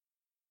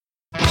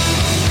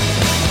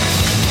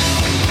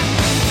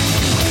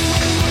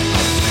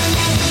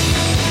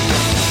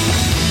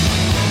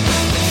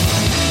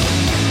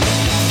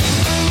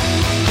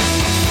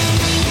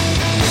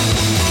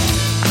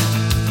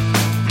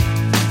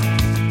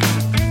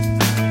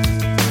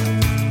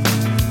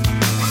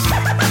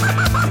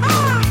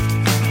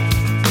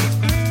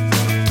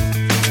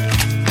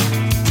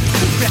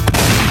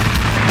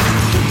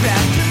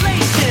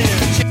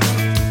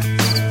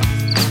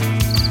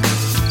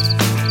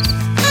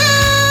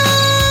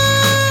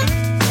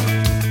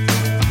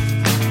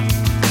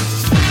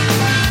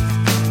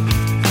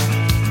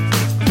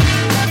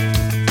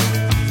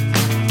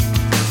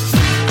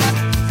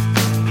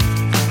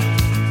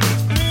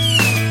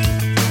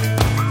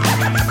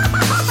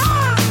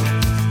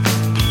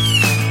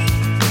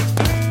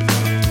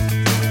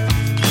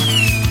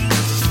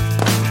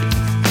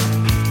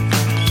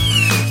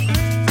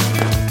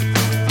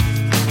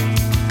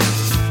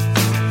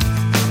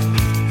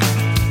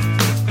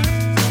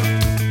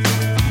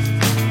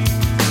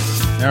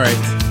All right.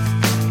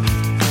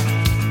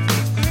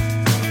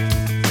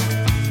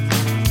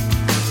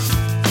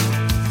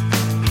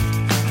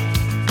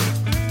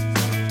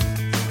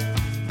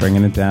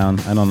 Bringing it down.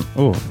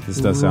 Oh, this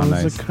does sound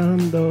nice.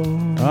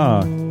 Condoms.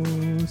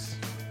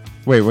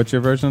 Oh. Wait, what's your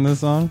version of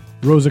this song?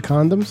 Rosa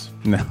Condoms?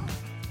 No.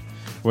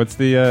 What's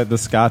the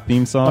Scott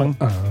theme song?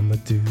 I'm a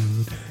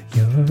dude.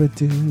 You're a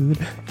dude.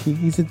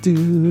 He's a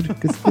dude.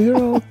 Because we're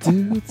all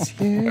dudes,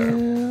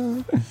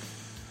 yeah.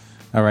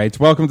 All right.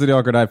 Welcome to the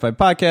Awkward Hi-Fi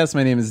Podcast.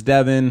 My name is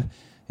Devin.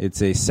 It's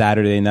a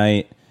Saturday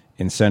night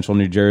in central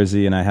New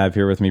Jersey, and I have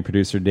here with me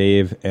producer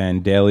Dave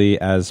and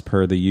Daly as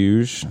per the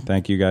usual.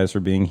 Thank you guys for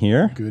being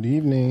here. Good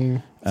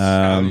evening.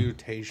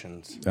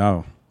 Salutations.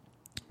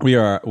 We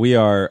are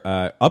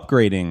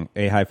upgrading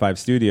a High Five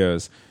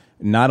Studios.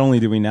 Not only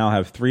do we now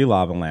have 3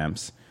 lava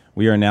lamps,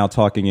 we are now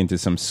talking into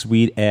some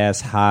sweet ass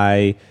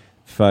high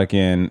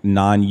fucking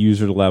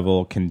non-user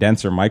level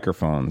condenser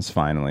microphones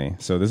finally.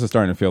 So this is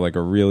starting to feel like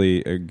a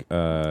really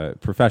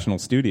professional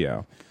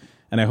studio.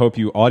 And I hope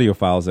you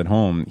audiophiles at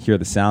home hear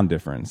the sound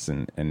difference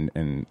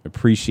and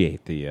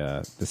appreciate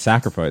the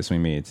sacrifice we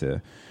made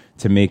to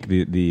make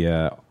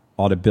the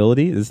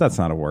audibility. That's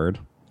not a word.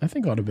 I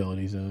think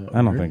audibility is a word.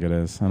 I don't think it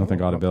is. I don't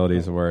think audibility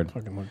is a word.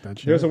 Fucking look that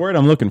shit. There's a word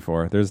I'm looking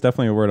for. There's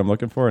definitely a word I'm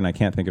looking for, and I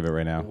can't think of it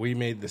right now. We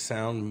made the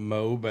sound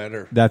mo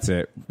better. That's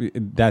it.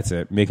 That's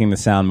it. Making the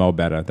sound mo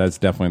better. That's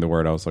definitely the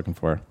word I was looking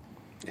for.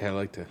 Yeah, I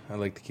like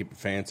to keep it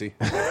fancy.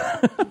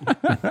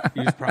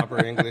 Use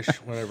proper English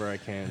whenever I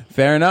can.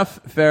 Fair enough.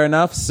 Fair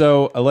enough.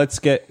 So let's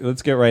get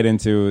right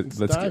into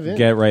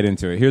get right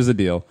into it. Here's the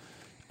deal.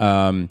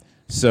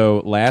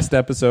 So last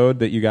episode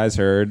that you guys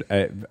heard,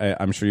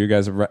 I'm sure you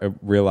guys have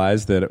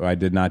realized that I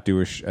did not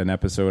do an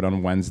episode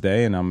on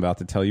Wednesday, and I'm about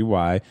to tell you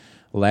why.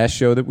 Last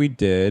show that we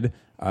did,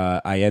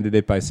 I ended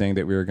it by saying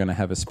that we were going to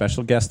have a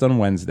special guest on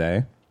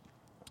Wednesday,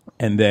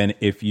 and then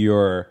if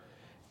you're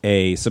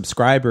a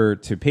subscriber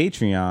to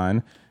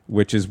Patreon,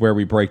 which is where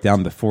we break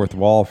down the fourth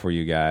wall for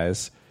you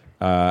guys,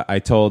 I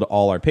told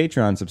all our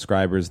Patreon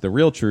subscribers the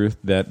real truth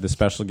that the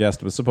special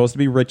guest was supposed to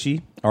be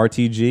Richie,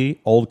 RTG,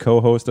 old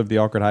co-host of the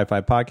Awkward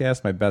Hi-Fi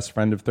Podcast, my best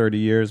friend of 30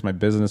 years, my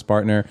business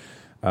partner,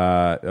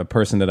 a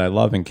person that I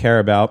love and care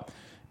about.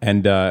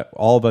 And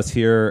all of us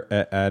here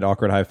at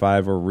Awkward High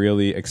Five were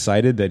really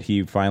excited that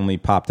he finally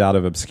popped out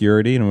of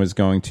obscurity and was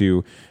going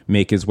to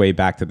make his way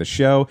back to the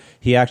show.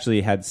 He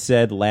actually had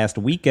said last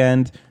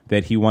weekend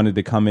that he wanted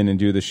to come in and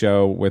do the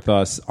show with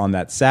us on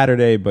that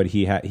Saturday, but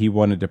he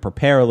wanted to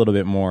prepare a little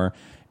bit more.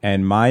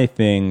 And my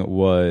thing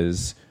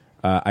was,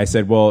 I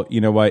said, well, you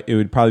know what? It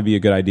would probably be a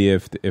good idea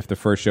if the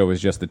first show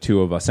was just the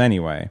two of us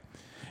anyway.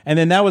 And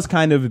then that was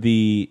kind of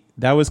the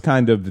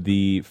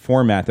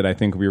format that I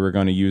think we were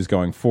going to use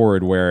going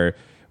forward, where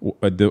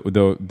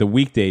the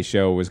weekday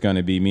show was going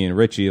to be me and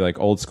Richie, like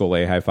old school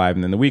A High Five,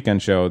 and then the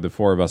weekend show, the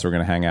four of us were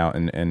going to hang out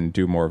and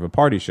do more of a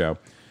party show,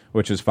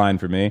 which is fine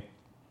for me.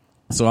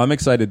 So I'm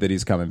excited that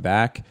he's coming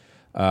back.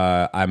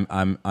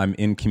 I'm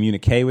in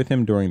communique with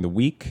him during the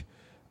week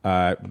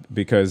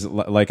because,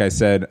 like I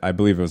said, I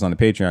believe it was on the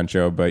Patreon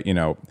show, but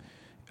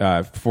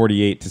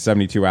 48 to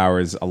 72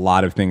 hours, a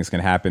lot of things can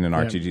happen in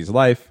RTG's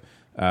life.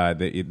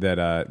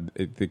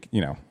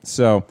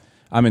 So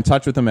I'm in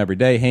touch with him every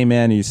day. Hey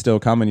man, are you still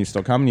coming? You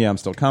still coming? Yeah, I'm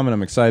still coming.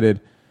 I'm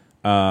excited.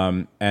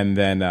 And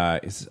then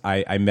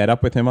I met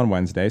up with him on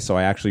Wednesday. So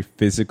I actually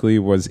physically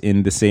was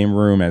in the same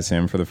room as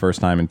him for the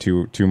first time in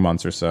two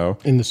months or so.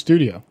 In the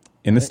studio.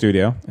 In the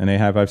studio, in A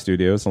High Five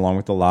Studios, along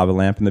with the lava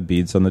lamp and the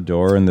beads on the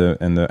door and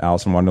the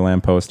Alice in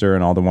Wonderland poster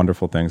and all the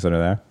wonderful things that are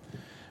there.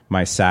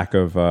 My sack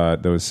of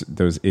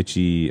those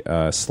itchy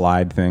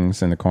slide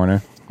things in the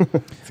corner.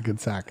 It's a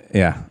good sack.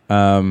 Yeah.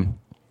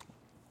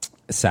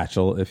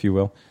 Satchel, if you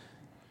will.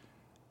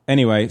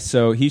 Anyway,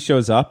 so he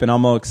shows up, and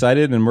I'm all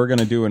excited, and we're going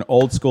to do an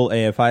old school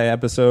AFI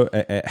episode.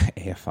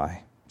 AFI.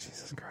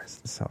 Jesus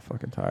Christ. This is how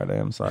fucking tired I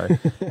am. Sorry.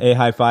 A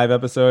High Five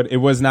episode. It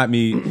was not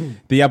me.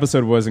 The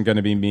episode wasn't going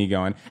to be me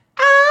going,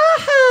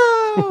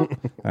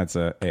 that's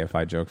a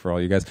AFI joke for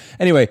all you guys.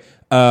 Anyway,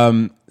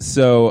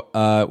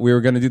 so we were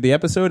going to do the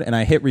episode, and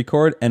I hit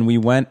record, and we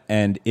went,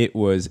 and it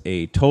was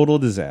a total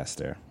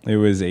disaster. It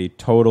was a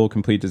total,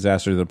 complete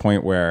disaster to the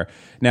point where,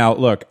 now,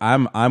 look,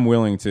 I'm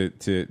willing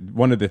to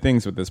one of the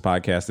things with this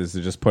podcast is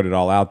to just put it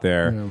all out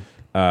there,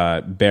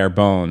 bare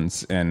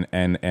bones,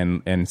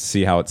 and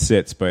see how it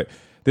sits. But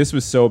this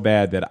was so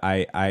bad that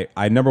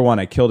I number one,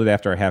 I killed it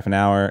after a half an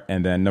hour,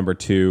 and then number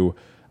two,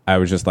 I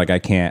was just like, I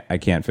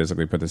can't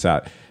physically put this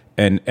out.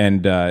 And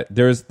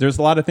there's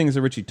a lot of things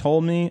that Richie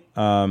told me,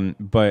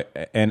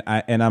 but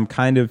I'm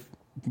kind of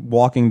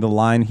walking the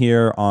line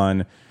here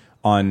on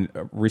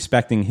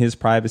respecting his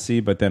privacy,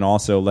 but then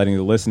also letting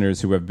the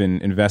listeners who have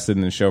been invested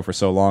in the show for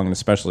so long, and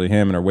especially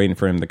him, and are waiting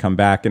for him to come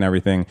back and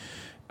everything,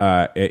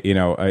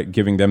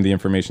 giving them the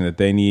information that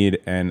they need.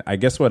 And I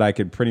guess what I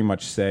could pretty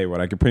much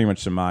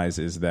surmise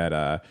is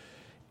that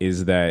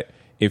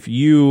if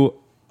you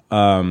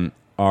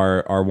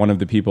are one of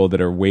the people that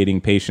are waiting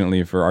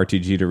patiently for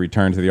RTG to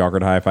return to the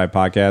Awkward Hi-Fi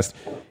podcast,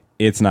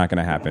 it's not going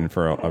to happen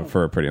for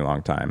a pretty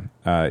long time.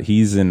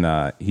 He's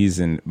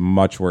in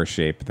much worse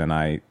shape than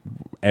I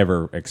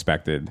ever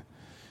expected,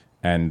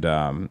 and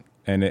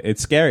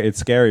it's scary. It's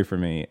scary for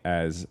me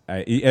as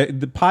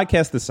the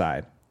podcast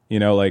aside.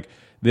 Like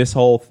this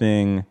whole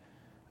thing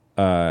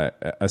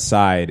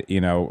aside.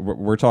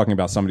 We're talking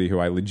about somebody who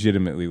I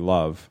legitimately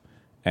love,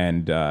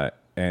 and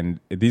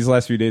these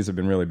last few days have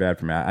been really bad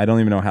for me. I don't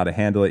even know how to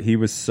handle it. He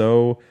was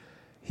so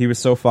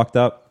fucked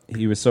up.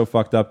 He was so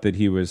fucked up that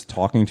he was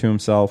talking to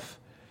himself.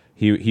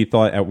 He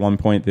thought at one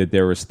point that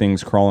there was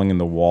things crawling in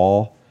the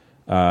wall,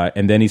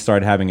 and then he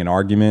started having an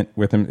argument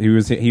with him.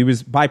 He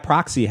was by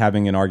proxy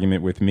having an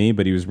argument with me,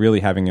 but he was really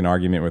having an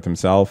argument with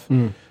himself.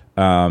 It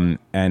was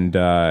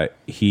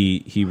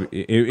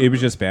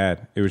just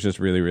bad. It was just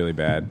really, really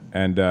bad,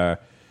 and I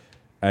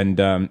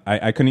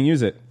couldn't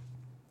use it.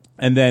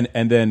 And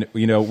then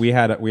we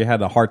had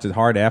a heart to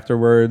heart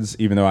afterwards.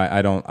 Even though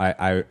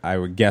I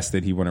would guess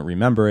that he wouldn't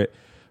remember it.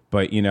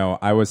 But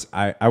I was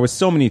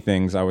so many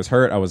things. I was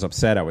hurt. I was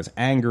upset. I was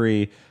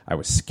angry. I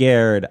was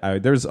scared. I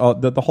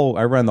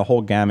ran the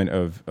whole gamut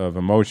of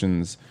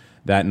emotions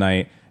that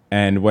night.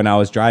 And when I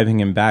was driving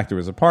him back to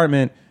his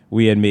apartment,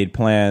 we had made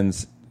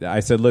plans. I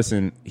said,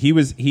 "Listen." He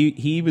was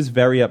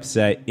very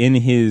upset in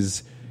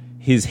his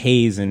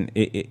haze, and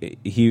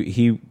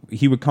he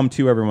would come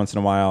to every once in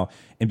a while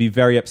and be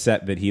very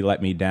upset that he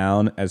let me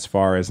down as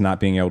far as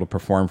not being able to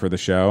perform for the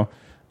show.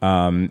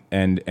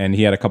 And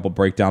he had a couple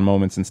breakdown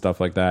moments and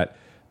stuff like that.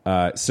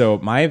 So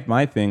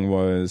my thing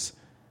was,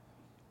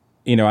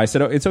 I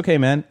said, "Oh, it's okay,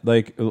 man.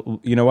 Like,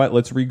 you know what?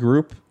 Let's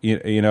regroup.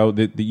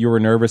 You were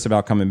nervous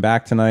about coming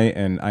back tonight,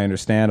 and I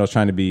understand. I was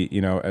trying to be,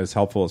 as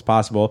helpful as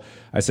possible."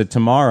 I said,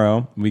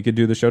 "Tomorrow, we could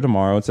do the show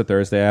tomorrow. It's a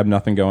Thursday. I have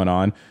nothing going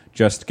on.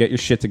 Just get your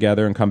shit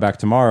together and come back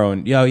tomorrow."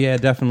 And yeah,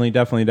 definitely.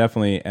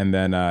 And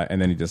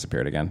then he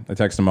disappeared again. I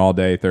texted him all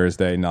day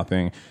Thursday,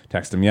 nothing.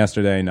 Text him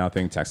yesterday,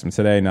 nothing. Text him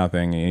today,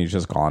 nothing. And he's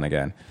just gone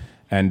again.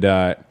 And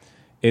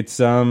it's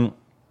for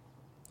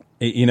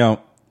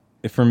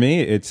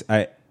me, it's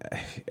I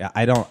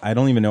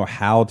don't even know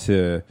how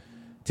to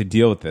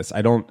deal with this.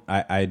 I don't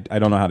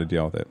know how to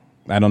deal with it.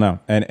 I don't know.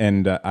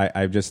 And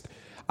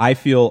I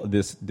feel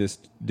this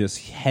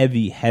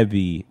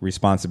heavy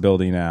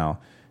responsibility now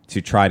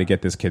to try to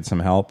get this kid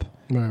some help.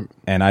 Right.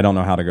 And I don't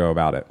know how to go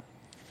about it.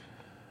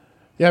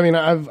 Yeah, I mean,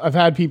 I've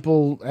had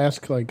people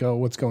ask like, "Oh,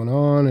 what's going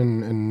on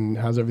and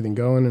how's everything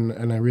going?"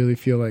 And I really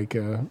feel like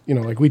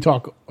like we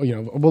talk,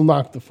 we'll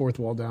knock the fourth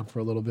wall down for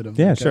a little bit of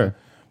sure.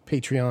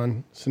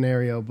 Patreon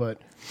scenario, but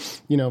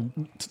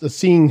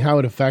seeing how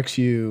it affects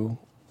you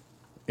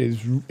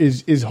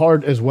is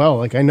hard as well.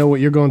 Like I know what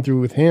you're going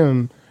through with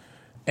him,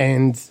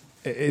 and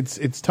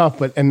it's tough.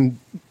 But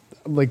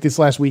like this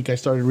last week, I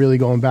started really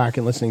going back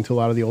and listening to a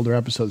lot of the older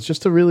episodes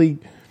just to really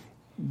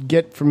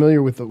get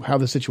familiar with how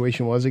the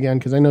situation was again.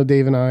 Because I know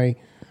Dave and I,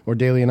 or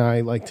Daly and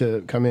I, like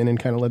to come in and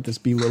kind of let this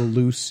be a little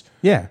loose.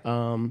 Yeah.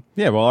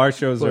 Well, our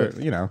shows are,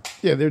 Yeah,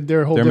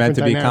 they're a whole they're meant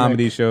to be dynamic.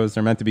 comedy shows.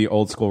 They're meant to be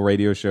old school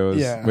radio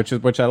shows. Yeah.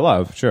 Which I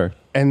love. Sure.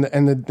 And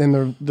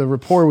the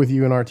rapport with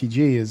you and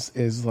RTG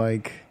is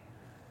like,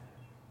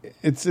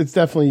 it's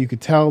definitely, you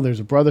could tell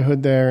there's a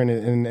brotherhood there,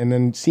 and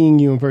then seeing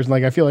you in person,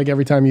 like I feel like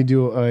every time you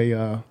do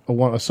a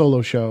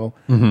solo show,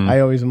 I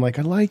always am like,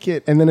 I like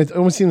it, and then it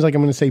almost seems like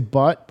I'm going to say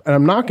but, and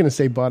I'm not going to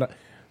say but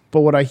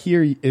what I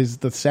hear is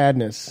the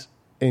sadness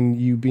in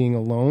you being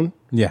alone.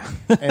 Yeah,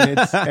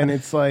 and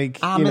it's like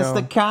I miss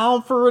the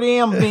comfort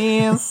in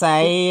being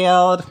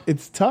sad.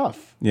 It's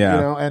tough.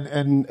 Yeah,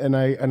 and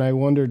I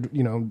wondered,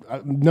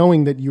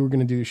 knowing that you were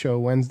going to do a show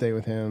Wednesday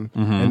with him,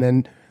 and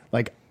then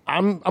like.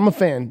 I'm a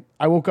fan.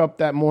 I woke up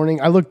that morning.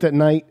 I looked at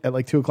night at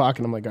like 2:00,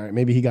 and I'm like, all right,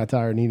 maybe he got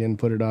tired and he didn't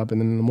put it up.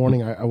 And then in the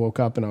morning, I woke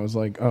up and I was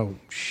like, oh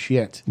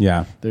shit,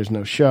 yeah, there's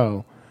no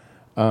show.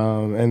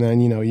 And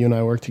then you and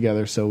I worked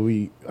together, so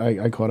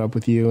I caught up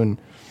with you, and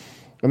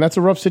that's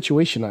a rough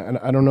situation.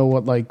 I don't know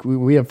what, like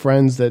we have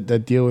friends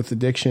that deal with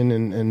addiction,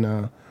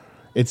 and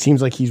it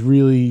seems like he's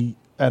really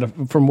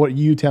from what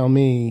you tell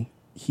me,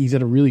 he's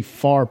at a really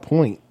far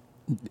point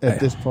at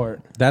this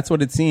part. That's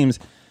what it seems.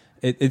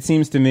 It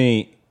seems to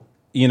me.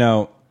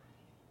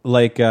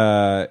 Like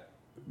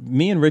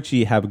me and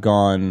Richie have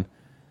gone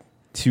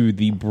to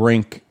the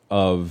brink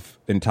of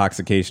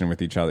intoxication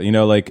with each other.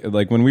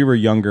 Like when we were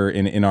younger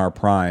in our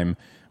prime,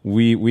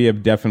 we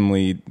have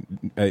definitely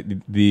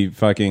the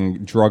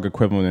fucking drug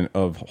equivalent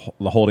of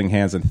holding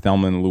hands and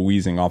Thelma and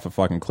Louising off a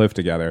fucking cliff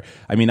together.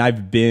 I mean,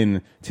 I've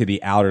been to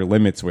the outer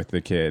limits with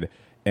the kid.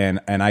 And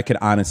I could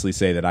honestly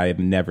say that I have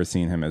never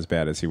seen him as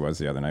bad as he was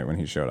the other night when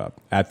he showed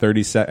up at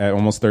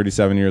almost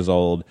 37 years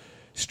old.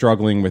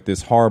 Struggling with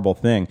this horrible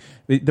thing.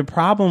 The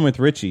problem with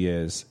Richie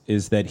is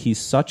that he's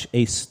such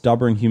a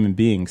stubborn human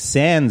being,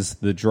 sans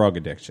the drug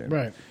addiction.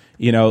 Right.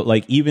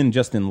 Like even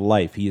just in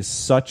life, he is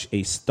such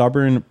a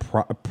stubborn,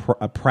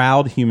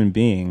 proud human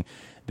being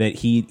that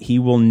he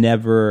will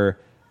never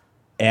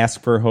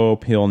ask for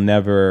hope. He'll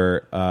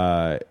never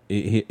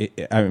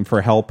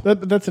for help.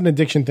 That's an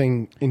addiction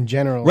thing in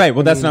general, right?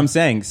 Well, that's what I'm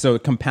saying. So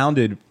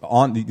compounded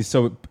on,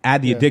 so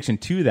add the addiction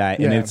to that,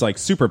 and it's like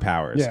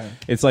superpowers. Yeah.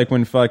 It's like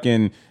when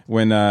fucking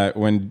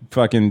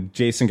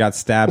Jason got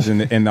stabbed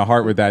in the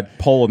heart with that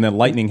pole, and then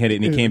lightning hit it,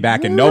 and he came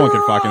back, and no one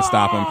could fucking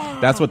stop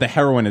him. That's what the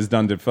heroin has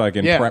done to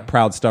fucking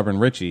proud, stubborn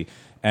Richie.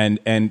 And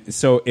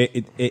so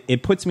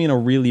it puts me in a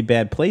really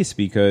bad place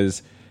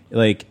because,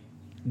 like,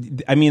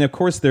 I mean, of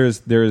course,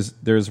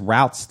 there's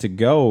routes to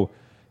go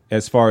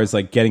as far as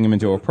like getting him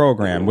into a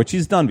program, which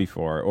he's done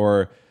before,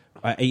 or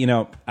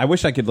I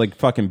wish I could like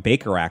fucking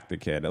Baker act the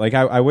kid. Like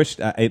I wish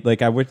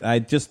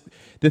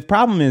the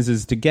problem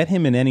is to get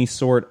him in any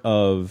sort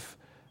of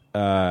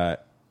a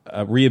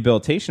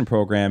rehabilitation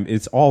program.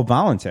 It's all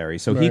voluntary,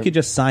 so he could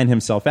just sign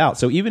himself out.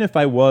 So even if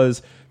I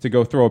was to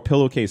go throw a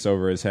pillowcase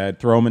over his head,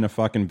 throw him in a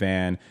fucking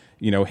van,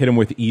 hit him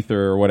with ether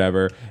or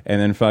whatever,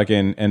 and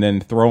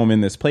then throw him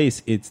in this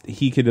place,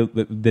 he could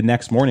the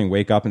next morning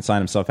wake up and sign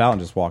himself out and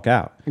just walk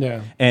out.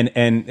 Yeah.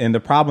 And the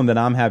problem that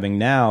I'm having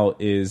now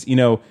is,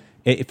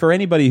 for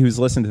anybody who's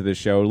listened to this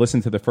show,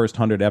 listen to the first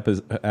 100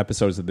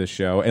 episodes of this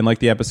show, and like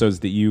the episodes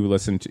that you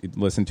listen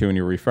to and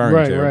you're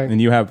referring to, right. And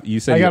you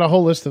said I got a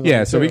whole list of them.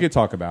 Yeah, so we could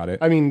talk about it.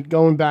 I mean,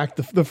 going back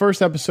the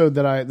first episode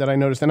that I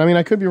noticed, and I mean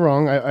I could be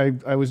wrong.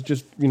 I was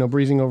just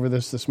breezing over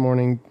this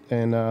morning,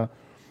 and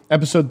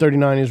episode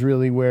 39 is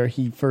really where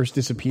he first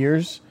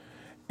disappears,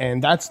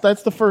 and that's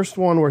the first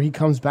one where he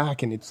comes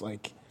back, and it's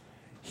like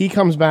he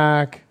comes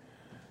back.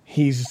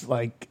 He's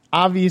like,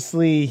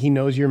 obviously he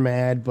knows you're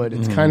mad, but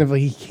it's kind of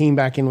like he came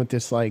back in with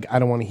this like, I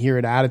don't want to hear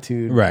it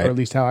attitude, right? Or at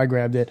least how I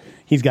grabbed it.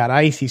 He's got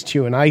ice. He's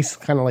chewing ice,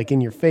 kind of like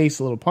in your face,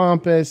 a little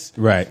pompous,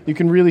 right? You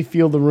can really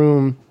feel the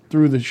room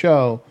through the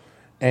show,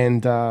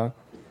 and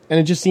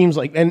it just seems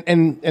like,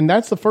 and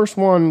that's the first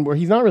one where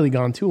he's not really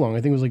gone too long.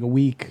 I think it was like a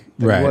week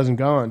that he wasn't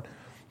gone.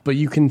 But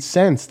you can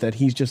sense that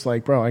he's just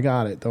like, bro, I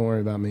got it. Don't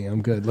worry about me.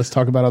 I'm good. Let's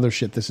talk about other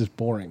shit. This is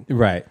boring.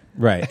 Right.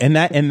 And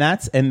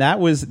that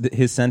was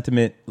his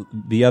sentiment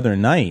the other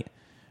night,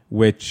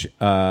 which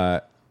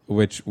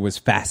was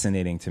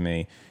fascinating to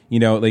me.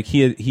 Like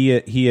he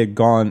had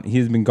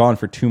been gone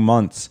for 2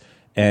 months,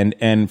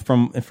 and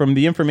from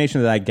the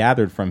information that I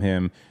gathered from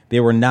him,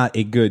 they were not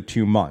a good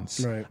 2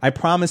 months. Right. I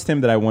promised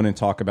him that I wouldn't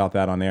talk about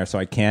that on air, so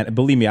I can't.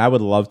 Believe me, I would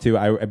love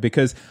to.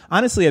 Because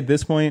honestly, at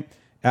this point,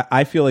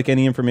 I feel like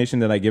any information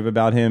that I give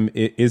about him,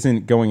 it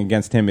isn't going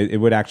against him. It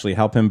would actually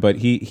help him, but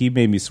he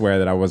made me swear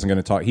that I wasn't going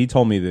to talk. He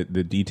told me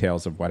the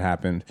details of what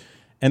happened,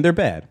 and they're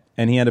bad.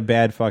 And he had a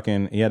bad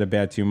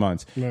 2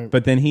 months. Right.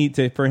 But then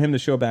for him to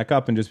show back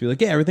up and just be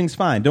like, yeah, everything's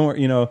fine. Don't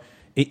worry,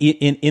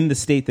 in the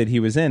state that he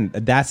was in,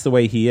 that's the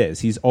way he is.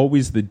 He's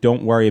always the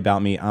don't worry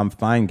about me, I'm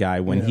fine guy,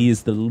 when he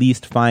is the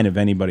least fine of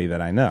anybody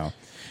that I know.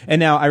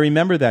 And now I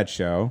remember that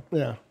show.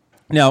 Yeah.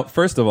 Now,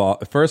 first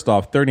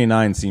off,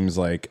 39 seems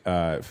like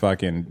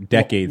fucking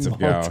decades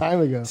ago. Long time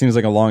ago. Seems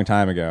like a long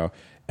time ago.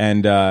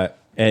 And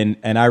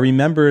I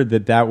remember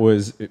that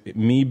was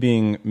me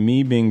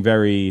being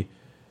very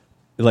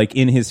like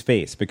in his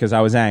face because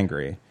I was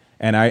angry.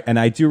 And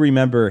I do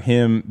remember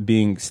him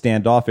being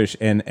standoffish,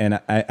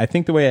 and I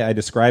think the way I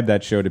described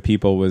that show to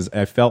people was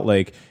I felt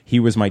like he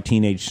was my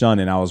teenage son,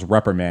 and I was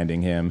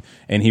reprimanding him,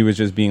 and he was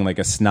just being like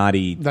a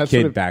snotty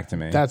kid back to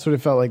me. That's what it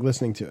felt like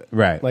listening to it.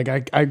 Right.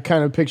 Like I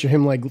kind of picture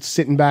him like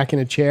sitting back in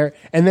a chair,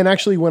 and then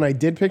actually when I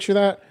did picture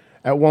that,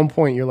 at one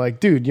point you're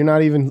like, dude, you're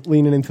not even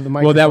leaning into the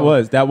microphone.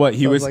 Well, that was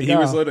he was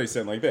literally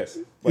sitting like this.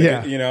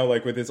 Like,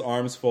 like with his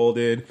arms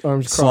folded,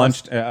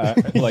 slunched,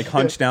 like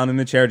hunched down in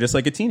the chair, just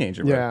like a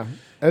teenager. Yeah. Right?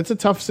 It's a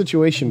tough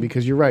situation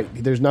because you're right.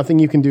 There's nothing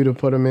you can do to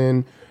put him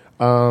in,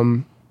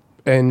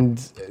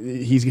 and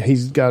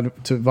he's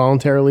got to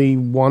voluntarily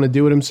want to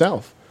do it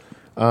himself.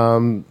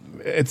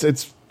 It's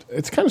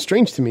kind of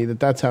strange to me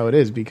that that's how it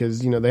is because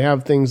they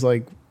have things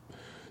like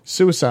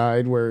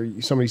suicide where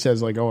somebody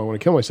says like, "Oh, I want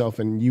to kill myself,"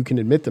 and you can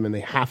admit them, and they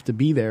have to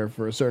be there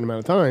for a certain amount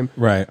of time.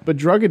 Right. But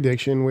drug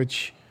addiction,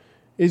 which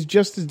is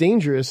just as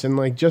dangerous and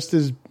like just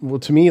as well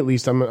to me at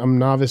least. I'm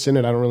novice in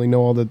it. I don't really know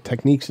all the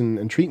techniques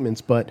and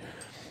treatments, but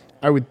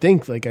I would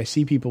think, like, I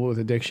see people with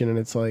addiction, and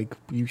it's like,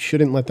 you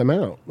shouldn't let them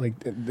out. Like,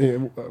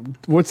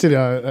 what's it?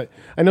 I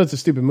know it's a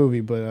stupid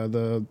movie, but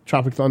the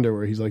Tropic Thunder,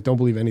 where he's like, don't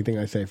believe anything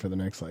I say for the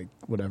next, like,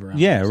 whatever hours.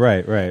 Yeah,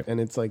 right.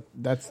 And it's like,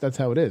 that's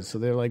how it is. So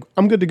they're like,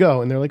 I'm good to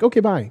go. And they're like,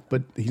 okay, bye.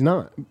 But he's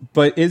not.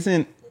 But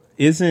isn't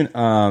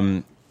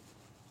heroin,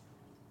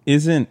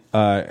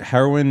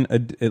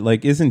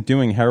 isn't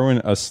doing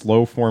heroin a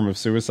slow form of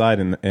suicide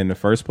in the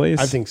first place?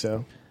 I think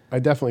so. I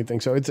definitely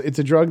think so. It's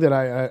a drug that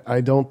I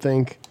don't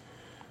think...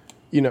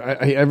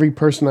 every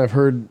person I've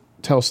heard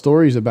tell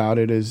stories about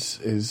it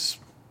is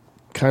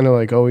kind of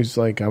like always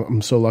like,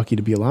 I'm so lucky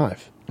to be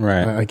alive.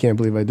 Right. I can't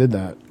believe I did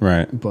that.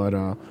 Right. But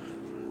I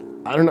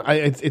don't know.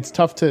 It's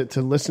tough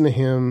to listen to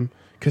him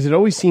because it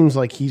always seems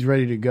like he's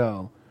ready to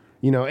go.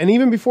 And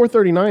even before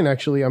 39,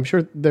 actually, I'm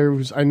sure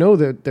I know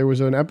that there was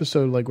an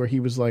episode like where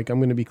he was like, I'm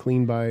going to be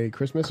clean by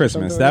Christmas.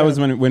 That was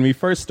when we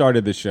first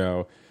started the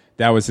show.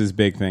 That was his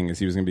big thing, is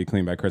he was going to be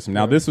clean by Christmas.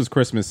 Now, this was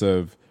Christmas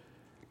of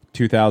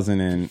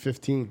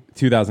 2015.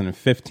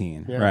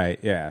 2015, Yeah. right?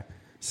 Yeah.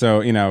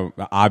 So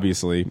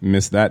obviously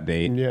missed that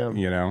date.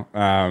 Yeah.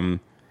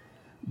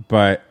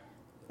 But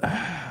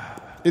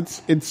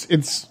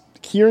it's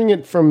hearing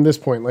it from this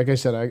point. Like I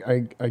said,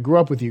 I grew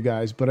up with you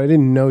guys, but I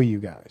didn't know you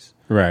guys,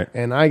 right.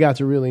 and I got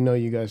to really know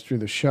you guys through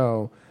the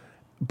show.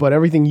 But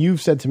everything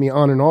you've said to me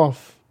on and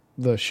off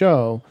the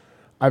show,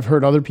 I've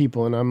heard other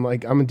people, and I'm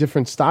a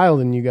different style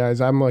than you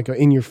guys. I'm like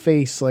in your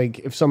face. Like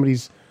if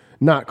somebody's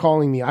not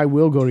calling me, I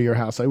will go to your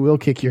house. I will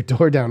kick your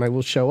door down. I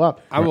will show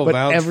up. I will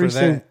vouch for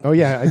that. Oh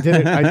yeah, I did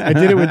it. I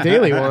did it with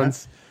Daly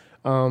once.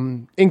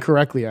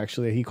 Incorrectly,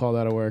 actually. He called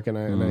out of work, and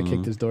I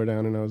kicked his door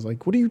down, and I was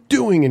like, "What are you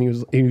doing?" And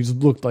he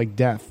looked like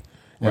death,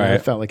 and I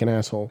felt like an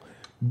asshole.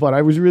 But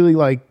I was really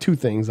like two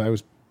things. I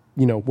was,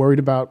 worried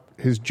about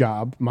his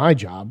job, my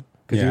job,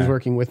 because he was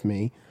working with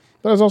me.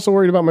 But I was also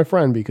worried about my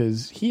friend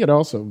because he had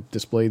also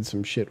displayed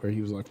some shit where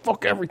he was like,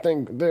 "Fuck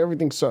everything,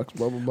 everything sucks."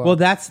 Blah blah blah. Well,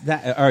 that's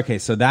that. Okay,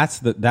 so that's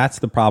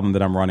the problem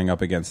that I'm running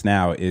up against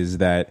now is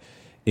that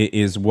it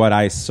is what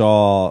I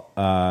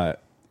saw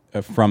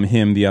from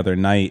him the other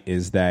night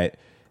is that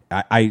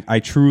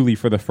I truly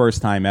for the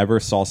first time ever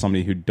saw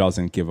somebody who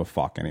doesn't give a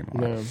fuck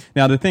anymore. Yeah.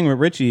 Now the thing with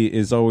Richie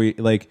is always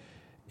like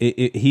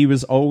he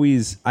was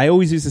always I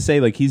always used to say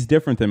like he's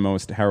different than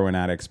most heroin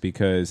addicts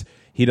because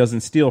he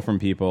doesn't steal from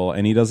people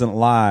and he doesn't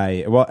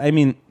lie. Well, I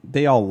mean,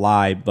 they all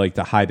lie like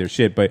to hide their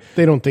shit, but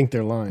they don't think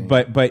they're lying.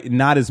 But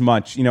not as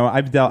much.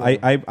 I've dealt.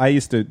 I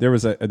used to. There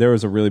was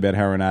a really bad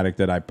heroin addict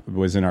that I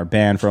was in our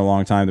band for a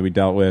long time that we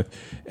dealt with,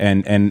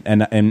 and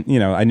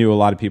I knew a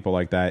lot of people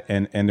like that,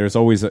 and there's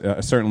always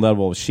a certain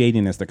level of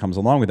shadiness that comes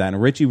along with that.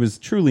 And Richie was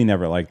truly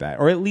never like that,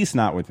 or at least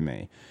not with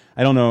me.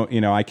 I don't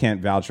know. I can't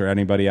vouch for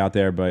anybody out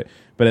there, but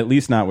at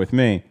least not with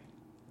me.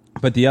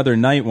 But the other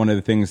night, one of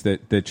the things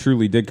that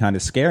truly did kind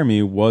of scare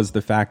me was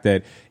the fact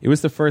that it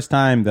was the first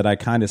time that I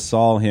kind of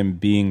saw him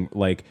being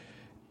like,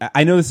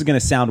 I know this is going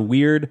to sound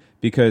weird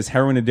because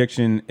heroin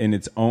addiction in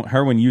its own,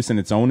 heroin use in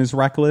its own is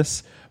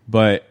reckless,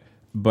 but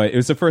it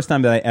was the first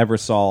time that I ever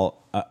saw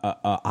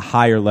a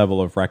higher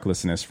level of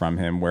recklessness from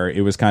him where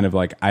it was kind of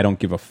like, I don't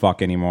give a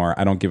fuck anymore.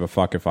 I don't give a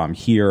fuck if I'm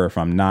here or if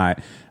I'm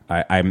not.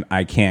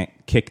 I can't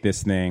kick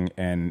this thing.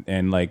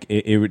 And like,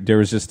 there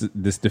was just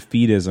this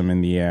defeatism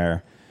in the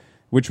air.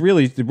 Which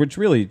really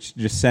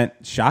just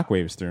sent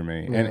shockwaves through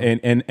me, Yeah.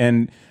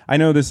 and I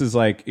know this is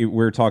like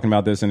we're talking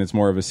about this, and it's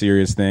more of a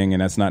serious thing,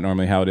 and that's not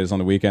normally how it is on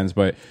the weekends.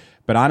 But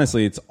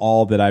honestly, it's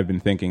all that I've been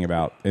thinking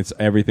about. It's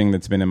everything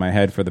that's been in my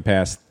head for the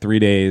past 3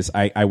 days.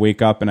 I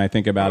wake up and I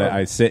think about it.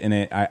 I sit in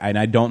it, and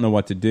I don't know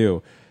what to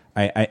do.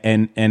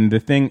 And the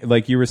thing,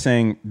 like you were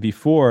saying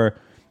before,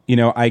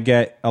 I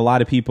get a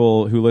lot of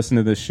people who listen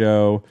to this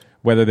show,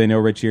 whether they know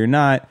Richie or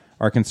not,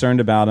 are concerned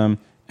about him.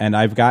 And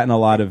I've gotten a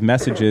lot of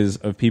messages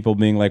of people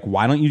being like,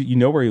 why don't you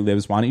know where he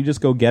lives? Why don't you just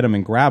go get him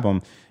and grab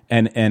him?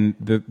 And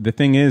the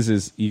thing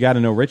is you got to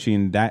know Richie,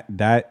 and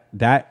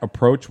that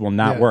approach will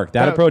not work.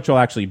 That approach will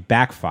actually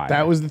backfire.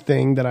 That was the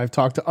thing that I've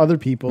talked to other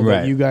people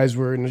that you guys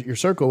were in your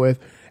circle with,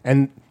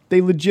 and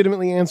they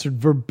legitimately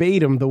answered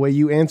verbatim the way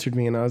you answered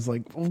me. And I was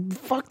like, well,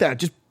 fuck that.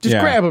 Just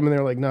grab him. And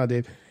they're like, no,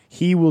 Dave,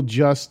 he will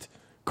just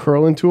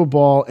curl into a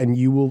ball and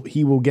he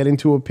will get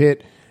into a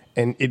pit.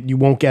 And you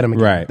won't get him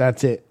again. Right.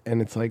 That's it.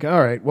 And it's like, all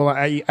right, well,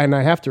 I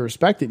have to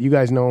respect it. You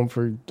guys know him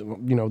for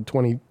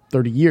 20,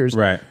 30 years.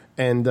 Right.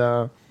 And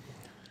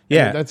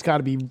that's got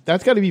to be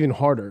even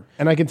harder.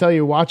 And I can tell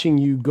you, watching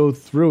you go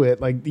through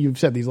it, like you've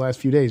said, these last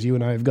few days, you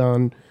and I have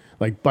gone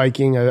like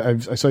biking. I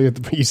saw you.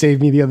 You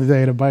saved me the other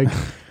day at a bike.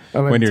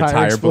 When your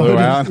tire blew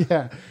out.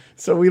 Yeah.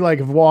 So we like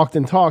have walked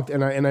and talked,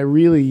 and I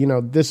really,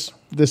 this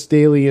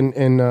Daly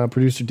and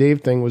producer Dave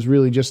thing was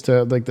really just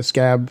to like the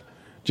scab.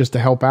 Just to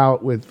help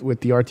out with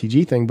the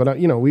RTG thing, but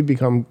we've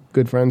become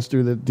good friends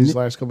through these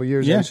last couple of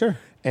years. Yeah, sure.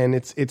 And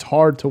it's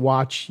hard to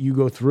watch you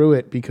go through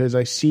it because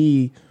I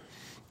see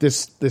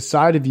this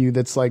side of you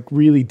that's like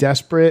really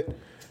desperate,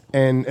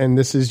 and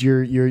this is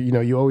your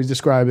you always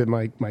describe it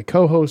my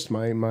co-host,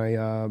 my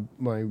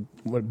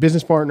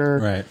business partner,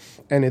 right?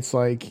 And it's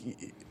like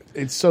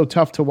it's so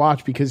tough to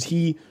watch because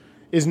he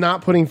is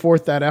not putting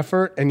forth that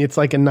effort, and it's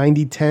like a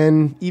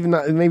 90-10, even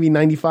maybe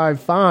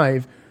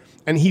 95-5.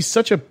 And he's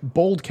such a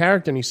bold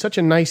character, and he's such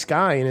a nice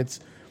guy, and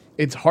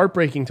it's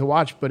heartbreaking to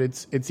watch. But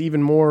it's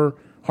even more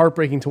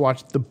heartbreaking to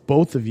watch the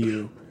both of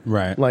you,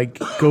 right, like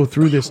go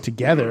through this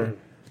together.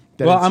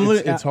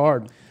 It's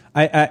hard.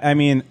 I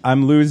mean,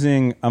 I'm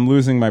losing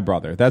my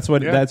brother. That's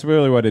what. Yeah. That's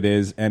really what it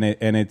is,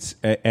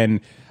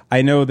 and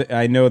I know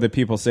that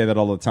people say that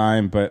all the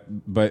time,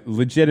 but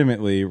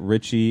legitimately,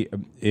 Richie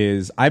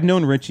is. I've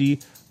known Richie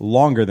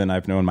longer than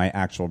I've known my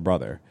actual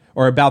brother.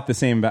 Or about the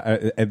same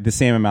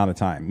amount of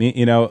time,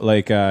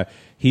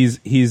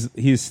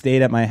 he's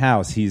stayed at my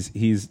house.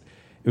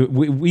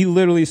 We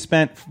literally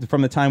spent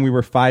from the time we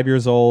were 5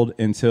 years old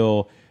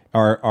until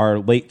our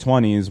late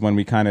 20s when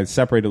we kind of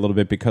separated a little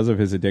bit because of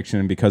his addiction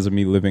and because of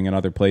me living in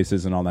other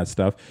places and all that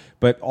stuff.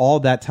 But all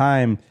that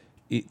time,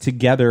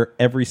 together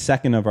every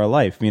second of our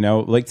life. You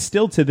know, like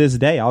still to this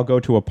day, I'll go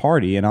to a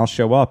party and I'll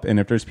show up, and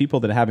if there's people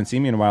that haven't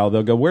seen me in a while,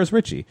 they'll go, "Where's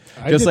Richie?"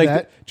 Just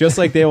like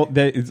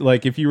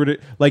like if you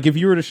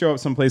were to show up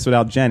someplace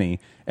without Jenny,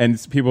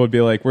 and people would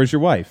be like, "Where's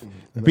your wife?"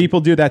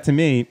 People do that to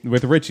me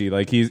with Richie.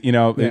 Like he's, you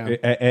know,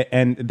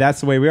 and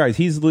that's the way we are.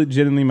 He's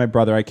legitimately my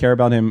brother. I care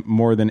about him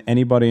more than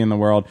anybody in the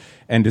world.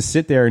 And to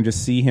sit there and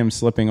just see him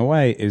slipping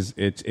away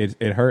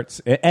it hurts.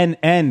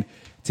 And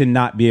to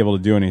not be able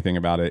to do anything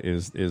about it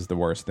is the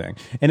worst thing.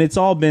 And it's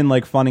all been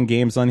like fun and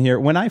games on here.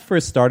 When I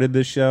first started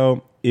this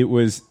show, it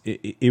was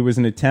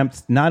an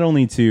attempt not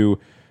only to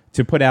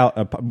put out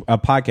a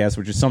podcast,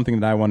 which is something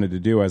that I wanted to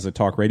do as a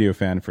talk radio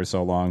fan for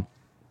so long,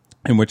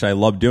 and which I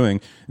love doing.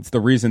 It's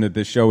the reason that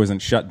this show isn't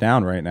shut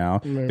down right now,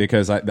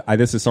 because I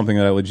this is something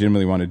that I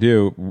legitimately want to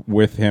do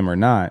with him or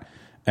not,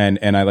 and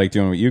I like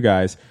doing it with you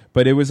guys.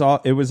 But it was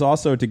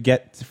also to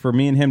get for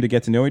me and him to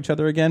get to know each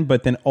other again.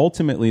 But then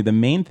ultimately, the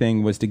main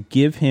thing was to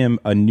give him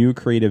a new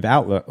creative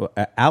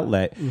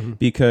outlet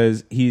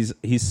because he's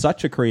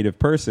such a creative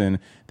person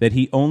that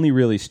he only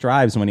really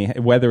strives when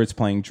whether it's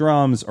playing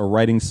drums or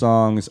writing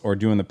songs or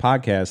doing the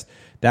podcast.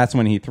 That's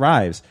when he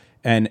thrives.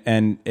 And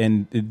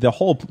the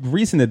whole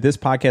reason that this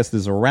podcast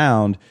is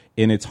around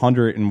in its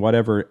 100 and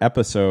whatever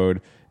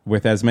episode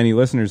with as many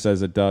listeners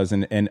as it does,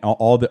 and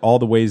all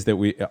the ways that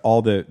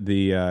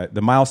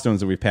the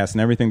milestones that we've passed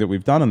and everything that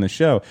we've done on the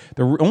show,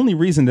 the only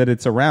reason that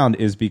it's around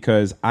is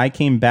because I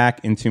came back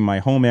into my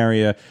home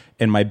area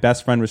and my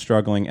best friend was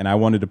struggling and I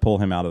wanted to pull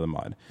him out of the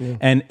mud.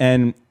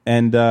 Yeah.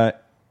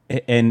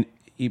 And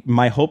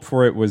my hope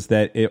for it was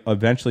that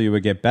eventually it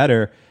would get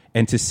better.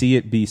 And to see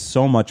it be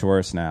so much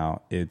worse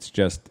now, it's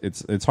just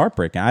it's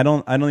heartbreaking. I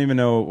don't even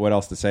know what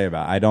else to say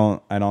about it. I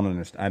don't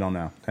understand. I don't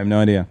know. I have no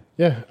idea.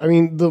 Yeah, I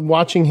mean,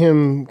 watching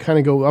him kind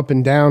of go up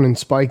and down and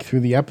spike through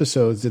the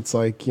episodes, it's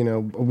like, you know,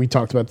 we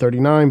talked about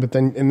 39, but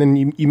then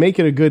you make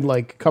it a good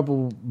like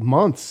couple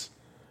months,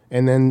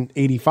 and then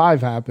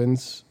 85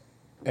 happens,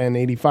 and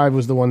 85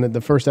 was the one that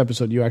the first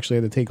episode you actually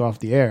had to take off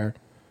the air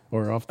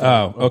or off the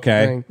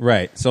okay, thing.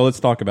 Right. So let's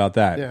talk about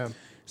that. Yeah.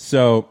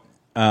 So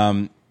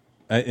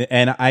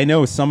and I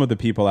know some of the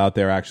people out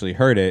there actually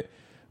heard it,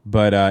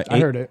 but I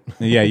heard it.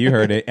 Yeah, you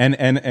heard it,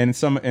 and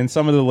some of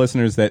the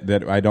listeners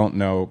that I don't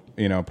know,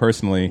 you know,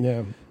 personally.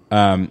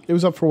 Yeah. It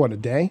was up for what, a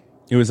day?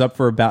 It was up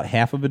for about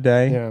half of a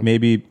day,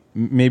 maybe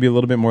a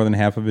little bit more than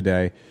half of a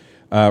day.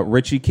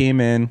 Richie came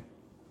in,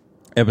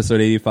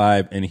 episode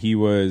 85, and he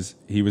was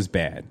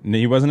bad.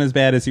 He wasn't as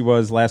bad as he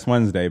was last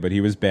Wednesday, but he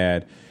was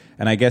bad.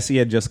 And I guess he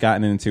had just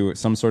gotten into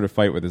some sort of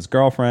fight with his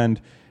girlfriend.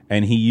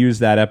 And he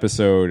used that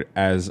episode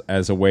as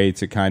a way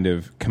to kind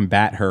of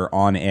combat her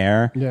on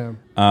air. Yeah.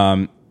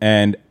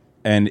 And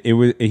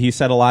he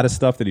said a lot of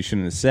stuff that he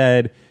shouldn't have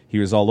said. He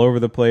was all over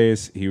the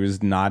place. He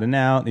was nodding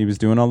out. He was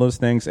doing all those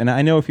things. And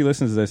I know if he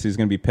listens to this, he's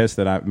going to be pissed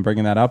that I'm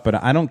bringing that up.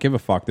 But I don't give a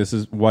fuck. This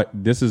is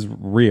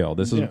real.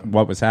 This is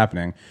what was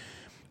happening.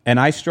 And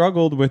I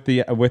struggled with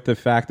the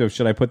fact of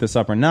should I put this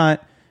up or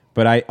not.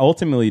 But I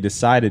ultimately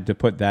decided to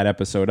put that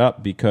episode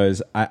up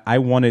because I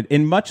wanted,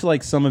 in much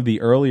like some of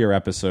the earlier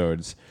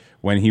episodes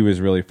when he was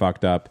really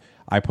fucked up,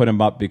 I put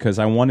him up because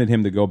I wanted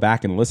him to go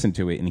back and listen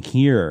to it and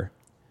hear.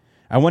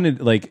 I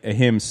wanted like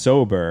him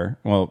sober,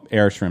 well,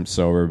 Air Shrimp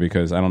sober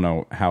because I don't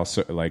know how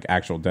like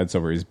actual dead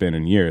sober he's been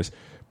in years,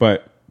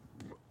 but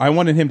I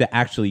wanted him to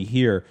actually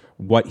hear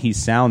what he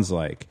sounds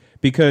like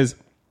because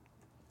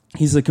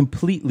he's a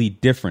completely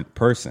different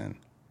person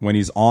when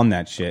he's on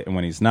that shit and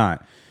when he's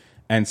not.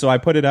 And so I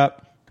put it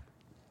up.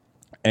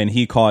 And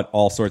he caught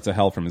all sorts of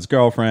hell from his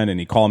girlfriend, and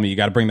he called me. You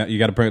got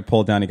to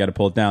pull it down. You got to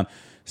pull it down.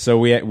 So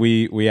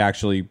we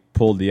actually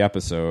pulled the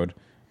episode,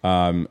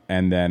 and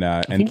then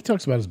I think he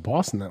talks about his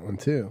boss in that one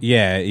too.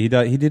 Yeah, he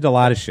did a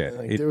lot of shit.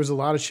 Like, there was a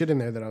lot of shit in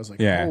there that I was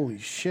like, holy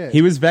shit.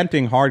 He was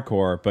venting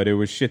hardcore, but it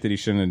was shit that he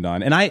shouldn't have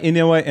done. And you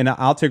know what? And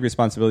I'll take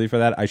responsibility for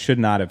that. I should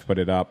not have put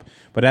it up.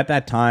 But at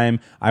that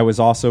time, I was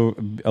also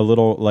a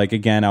little like,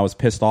 again, I was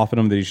pissed off at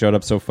him that he showed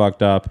up so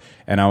fucked up,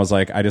 and I was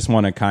like, I just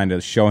want to kind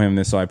of show him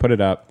this, so I put it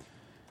up.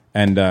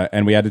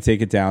 And we had to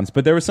take it down.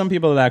 But there were some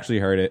people that actually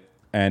heard it.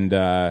 And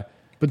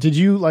but did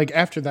you, like,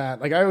 after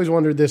that, like, I always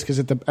wondered this because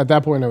at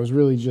that point I was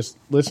really just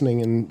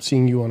listening and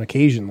seeing you on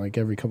occasion, like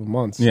every couple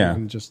months. Yeah.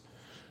 And just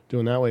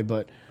doing that way.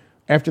 But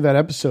after that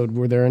episode,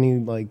 were there any,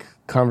 like,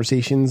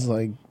 conversations,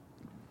 like,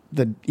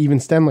 that even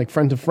stem, like,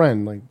 friend to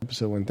friend, like, the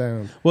episode went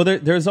down? Well,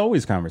 there's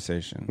always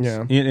conversations.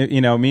 Yeah. You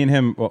know, me and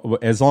him,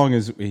 as long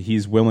as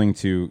he's willing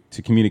to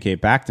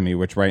communicate back to me,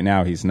 which right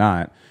now he's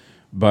not.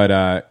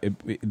 But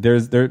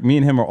me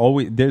and him are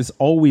always, there's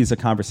always a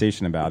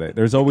conversation about it.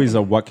 There's always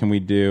a, what can we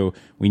do?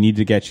 We need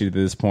to get you to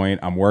this point.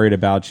 I'm worried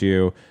about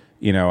you.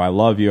 You know, I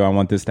love you. I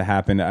want this to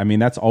happen. I mean,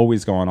 that's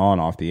always going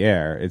on off the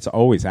air. It's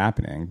always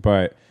happening.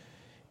 But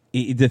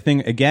the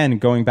thing, again,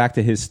 going back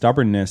to his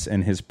stubbornness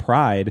and his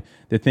pride,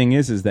 the thing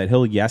is that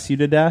he'll yes you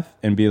to death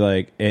and be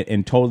like,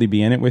 and totally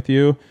be in it with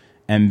you.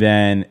 And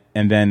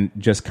then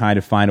just kind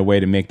of find a way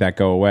to make that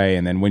go away.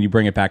 And then when you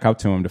bring it back up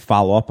to him to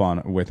follow up on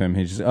it with him,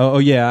 he's just, oh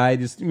yeah, I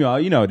just, you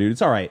know, dude,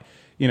 it's all right.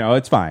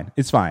 it's fine.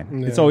 It's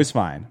fine. Yeah. It's always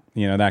fine.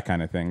 That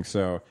kind of thing.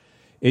 So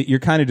you're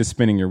kind of just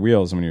spinning your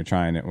wheels when you're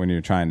trying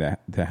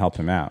to help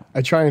him out.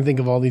 I try and think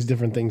of all these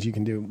different things you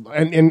can do,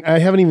 and I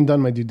haven't even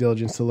done my due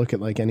diligence to look at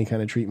like any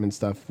kind of treatment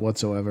stuff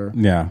whatsoever.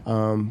 Yeah.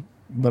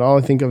 But all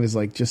I think of is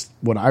like just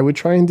what I would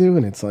try and do,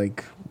 and it's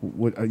like,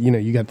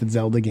 you got the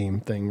Zelda game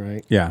thing,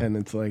 right? Yeah. And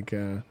it's like,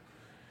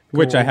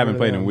 which I haven't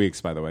played in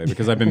weeks, by the way,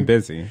 because I've been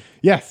busy.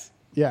 Yes,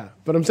 yeah.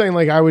 But I'm saying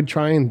like I would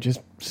try and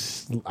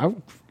I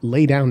would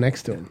lay down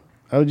next to him.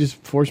 I would just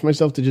force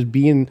myself to just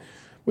be in.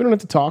 We don't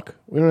have to talk.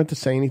 We don't have to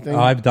say anything. Oh,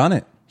 I've done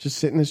it. Just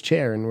sit in this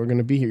chair, and we're going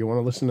to be here. You want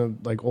to listen to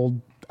like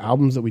old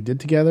albums that we did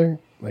together?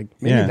 Like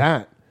maybe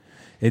that.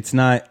 It's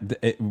not.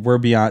 We're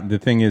beyond. The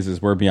thing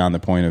is we're beyond the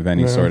point of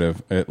any sort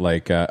of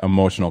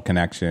emotional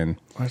connection.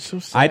 Oh, that's so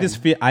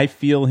sad. I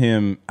feel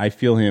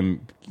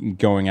him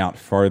going out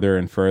further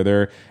and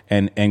further,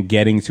 and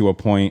getting to a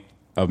point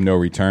of no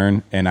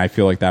return. And I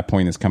feel like that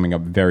point is coming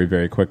up very,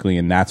 very quickly.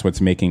 And that's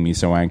what's making me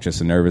so anxious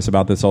and nervous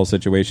about this whole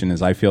situation.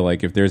 Is I feel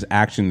like if there's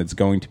action that's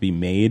going to be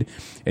made,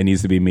 it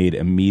needs to be made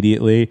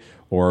immediately,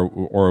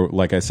 or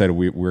like I said,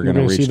 we're going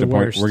to reach the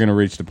point. We're going to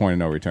reach the point of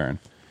no return.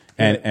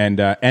 And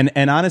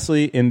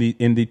honestly, in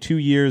the 2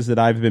 years that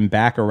I've been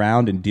back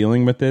around and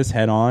dealing with this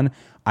head on,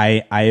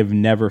 I have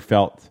never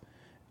felt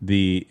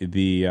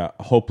the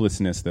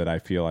hopelessness that I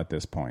feel at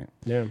this point.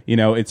 Yeah.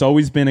 It's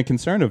always been a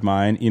concern of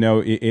mine.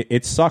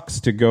 It sucks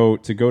to go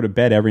to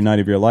bed every night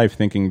of your life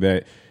thinking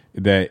that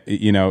the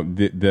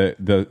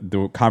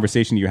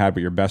conversation you had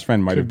with your best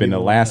friend might have been the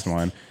last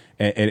one.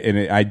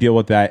 And I deal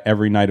with that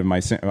every night of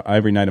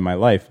my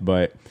life.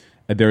 But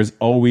there's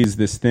always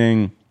this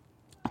thing.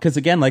 Because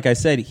again, like I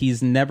said,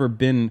 he's never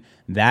been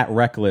that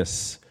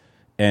reckless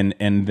and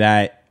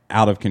that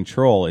out of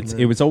control.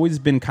 It was always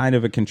been kind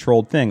of a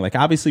controlled thing. Like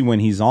obviously when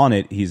he's on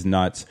it, he's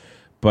nuts,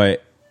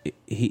 but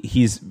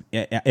he's,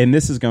 and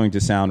this is going to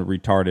sound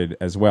retarded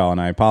as well,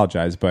 and I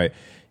apologize, but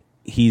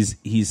he's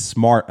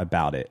smart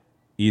about it.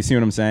 You see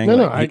what I'm saying?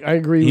 No, I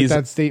agree with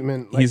that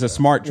statement. He's a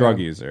smart drug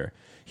user.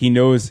 He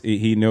knows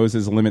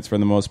his limits for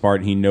the most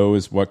part. He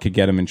knows what could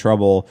get him in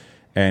trouble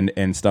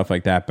and stuff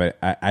like that. But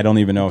I don't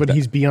even know. But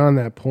he's beyond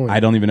that point.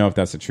 I don't even know if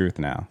that's the truth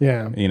now.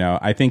 Yeah.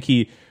 I think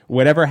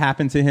whatever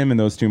happened to him in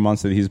those 2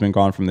 months that he's been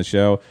gone from the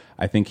show,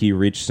 I think he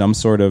reached some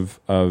sort of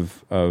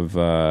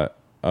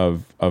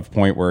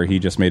point where he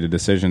just made a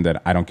decision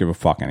that I don't give a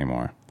fuck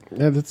anymore.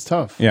 Yeah, that's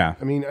tough. Yeah.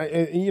 I mean,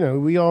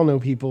 we all know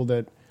people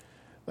that,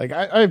 like,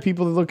 I have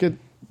people that look at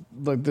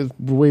like the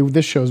way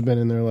this show's been,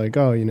 and they're like,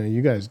 oh,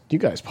 you guys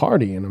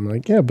party, and I'm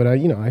like, yeah, but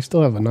I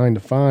still have a 9 to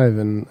 5,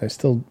 and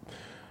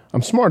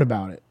I'm smart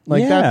about it.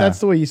 Like that's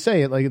the way you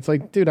say it. Like it's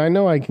like, dude, I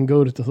know I can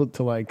go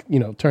to like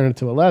turn it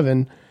to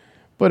 11,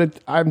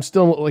 but I'm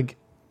still like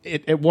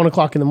at 1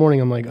 o'clock in the morning.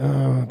 I'm like, oh,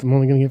 I'm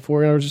only gonna get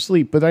 4 hours of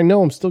sleep, but I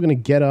know I'm still gonna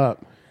get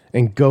up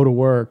and go to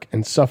work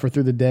and suffer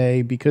through the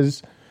day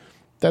because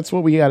that's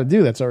what we got to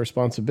do. That's our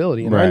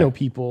responsibility. And I know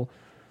people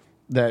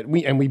that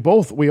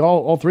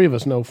all three of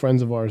us know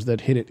friends of ours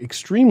that hit it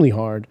extremely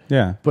hard.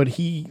 Yeah, but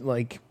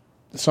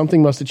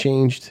something must have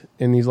changed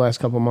in these last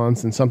couple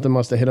months, and something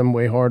must have hit him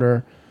way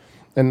harder.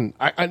 And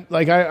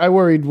I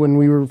worried when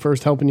we were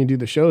first helping you do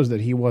the shows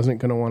that he wasn't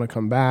going to want to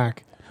come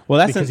back. Well,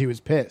 that's because he was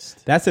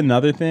pissed. That's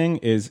another thing.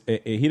 Is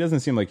he doesn't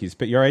seem like he's.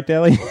 You're right,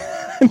 Daly.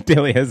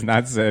 Daly has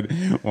not said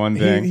one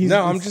thing.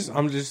 I'm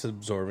just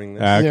absorbing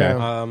this. Okay,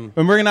 yeah.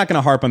 And we're not going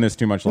to harp on this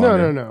too much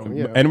longer. No.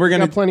 Yeah. And we're going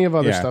to got plenty of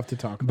other stuff to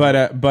talk about.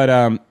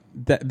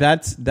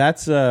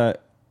 That's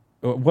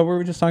what were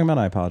we just talking about?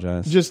 I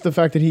apologize. Just the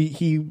fact that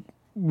he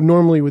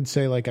normally would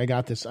say like, I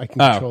got this, I can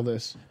control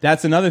this.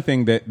 That's another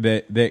thing that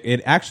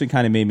it actually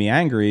kind of made me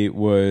angry.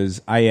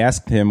 Was I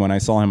asked him when I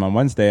saw him on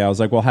Wednesday, I was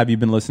like, well, have you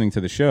been listening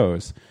to the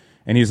shows?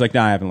 And he was like,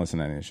 no, I haven't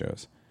listened to any of the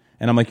shows.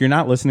 And I'm like, you're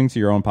not listening to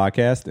your own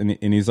podcast?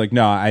 And he's like,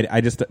 no, I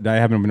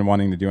haven't been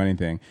wanting to do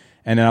anything.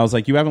 And then I was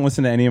like, you haven't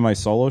listened to any of my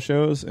solo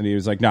shows? And he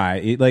was like, no,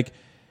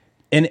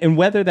 And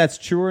whether that's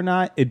true or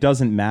not, it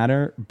doesn't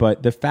matter.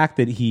 But the fact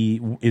that he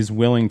is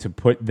willing to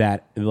put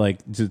that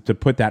to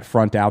put that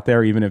front out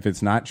there, even if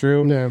it's not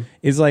true,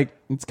 is like,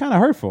 it's kind of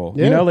hurtful.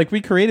 Yeah. Like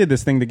we created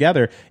this thing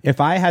together.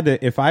 If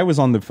I was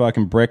on the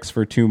fucking bricks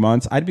for 2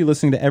 months, I'd be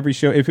listening to every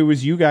show. If it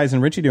was you guys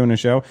and Richie doing a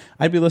show,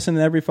 I'd be listening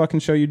to every fucking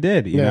show you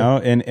did. You know,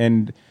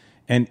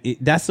 and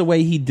that's the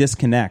way he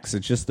disconnects.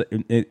 It's just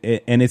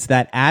and it's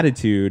that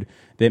attitude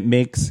that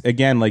makes,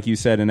 again, like you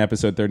said in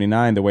episode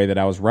 39, the way that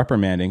I was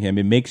reprimanding him,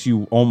 it makes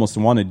you almost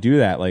want to do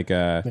that, like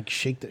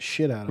shake the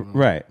shit out of him.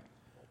 Right.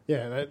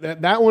 Yeah,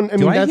 that one.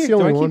 That's the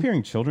only one. Do I keep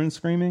hearing children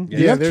screaming? Yeah,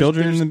 Do you have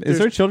children? Is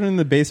there children in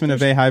the basement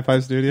of A High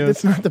Five Studios?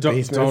 It's not the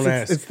basement. Don't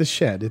ask. It's the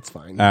shed. It's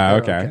fine.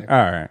 Okay. All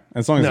right.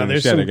 As long as in the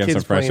there's shed, some it gets kids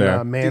some fresh playing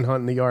air.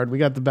 manhunt in the yard. We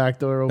got the back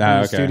door open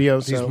in the studio.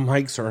 These So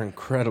mics are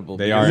incredible.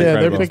 They are yeah,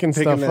 incredible. they're picking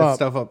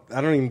stuff up.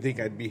 I don't even think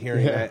I'd be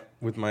hearing that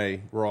with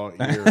my raw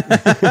ear.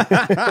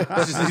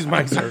 These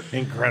mics are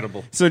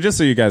incredible. So just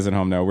so you guys at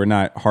home know, we're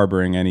not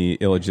harboring any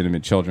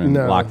illegitimate children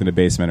locked in a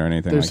basement or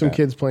anything There's like some that.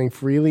 kids playing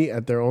freely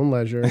at their own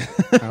leisure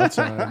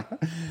outside,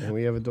 and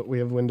we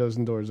have windows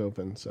and doors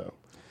open. So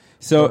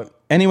So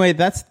anyway,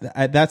 that's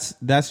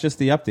just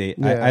the update.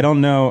 Yeah. I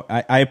don't know.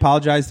 I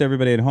apologize to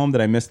everybody at home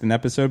that I missed an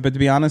episode, but to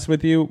be honest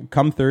with you,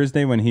 come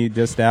Thursday when he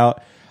just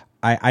out,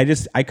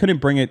 I couldn't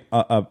bring it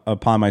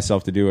upon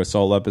myself to do a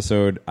solo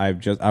episode.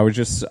 I'm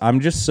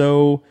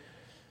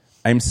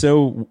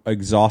so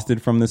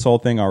exhausted from this whole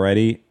thing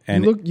already.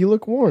 And you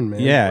look worn,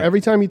 man. Yeah.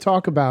 Every time you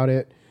talk about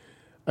it,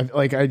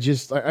 I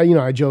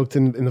joked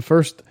in the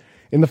first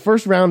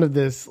round of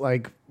this,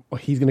 like,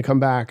 he's going to come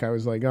back. I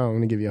was like, oh, I'm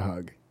going to give you a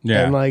hug.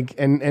 Yeah.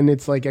 And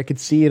it's like, I could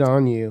see it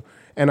on you.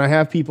 And I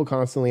have people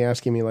constantly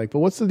asking me, like, but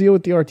what's the deal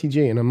with the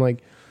RTG? And I'm like,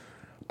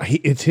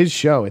 it's his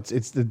show.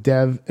 It's the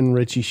Dev and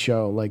Richie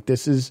show. Like,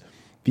 this is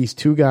these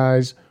two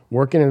guys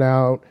working it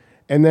out.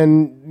 And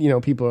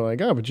then, people are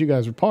like, oh, but you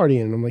guys are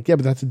partying. And I'm like, yeah,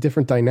 but that's a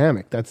different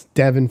dynamic. That's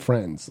Dev and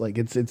friends. Like,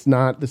 it's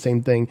not the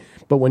same thing.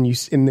 But when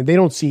and they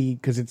don't see,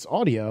 because it's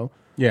audio,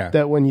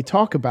 that when you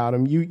talk about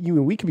him,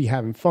 we could be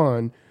having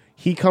fun.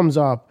 He comes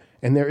up,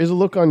 and there is a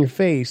look on your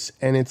face,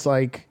 and it's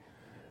like,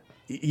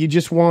 you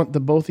just want the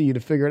both of you to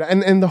figure it out.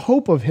 And the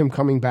hope of him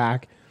coming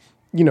back,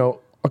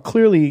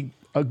 clearly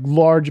a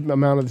large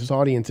amount of this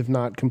audience, if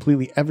not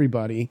completely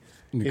everybody,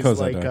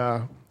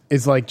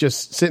 is like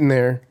just sitting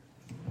there.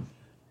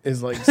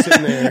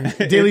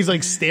 Daly's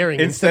like staring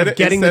instead of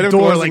getting the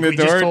door like we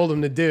just told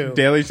him to do.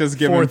 Daly's just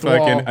giving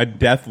fucking a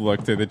death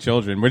look to the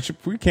children, which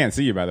we can't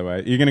see you, by the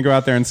way. You're going to go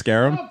out there and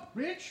scare them? Up,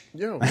 bitch.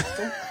 Yo,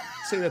 don't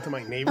say that to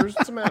my neighbors.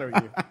 What's the matter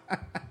with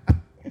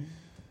you?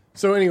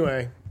 So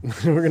anyway,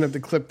 we're going to have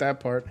to clip that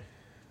part.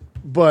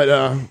 But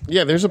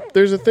there's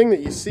a thing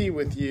that you see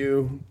with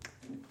you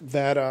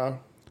that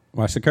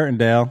watch the curtain,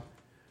 Dale.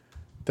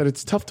 That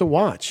it's tough to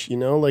watch,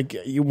 like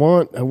I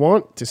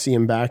want to see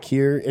him back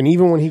here. And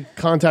even when he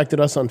contacted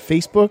us on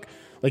Facebook,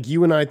 like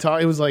you and I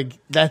talked, it was like,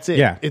 that's it.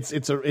 Yeah.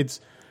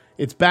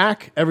 It's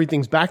back.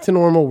 Everything's back to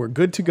normal. We're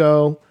good to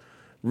go.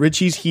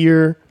 Richie's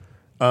here.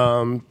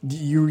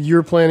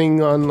 You're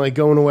planning on like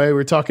going away.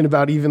 We're talking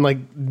about even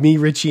like me,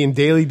 Richie, and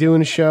Daly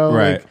doing a show.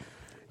 Right.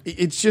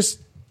 Like,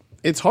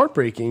 it's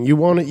heartbreaking. You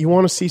want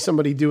to see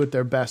somebody do it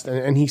their best.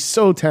 And he's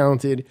so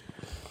talented.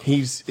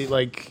 He's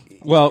like,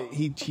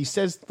 he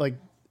says like,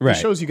 right. The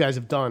shows you guys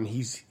have done,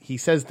 he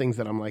says things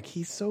that I'm like,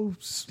 he's so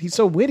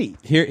witty.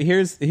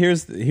 Here's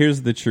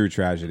the true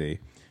tragedy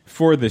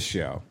for this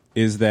show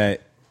is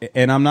that,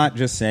 and I'm not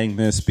just saying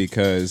this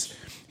because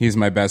he's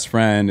my best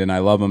friend and I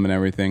love him and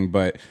everything,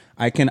 but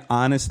I can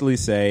honestly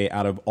say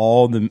out of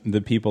all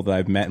the people that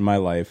I've met in my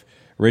life,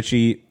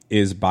 Richie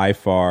is by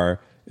far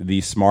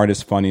the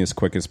smartest, funniest,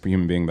 quickest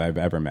human being that I've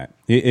ever met.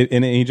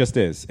 And he just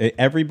is.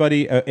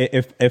 Everybody,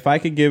 if I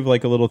could give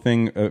like a little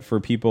thing for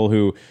people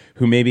who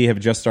maybe have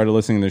just started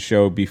listening to the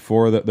show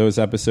before those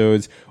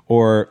episodes,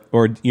 or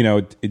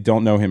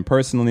don't know him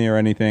personally or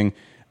anything,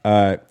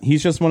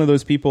 he's just one of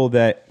those people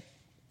that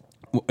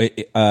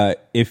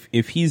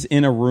if he's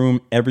in a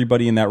room,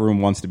 everybody in that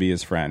room wants to be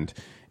his friend.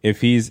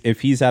 If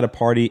he's at a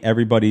party,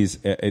 everybody's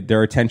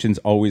their attention's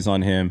always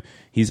on him.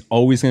 He's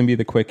always going to be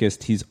the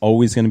quickest. He's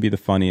always going to be the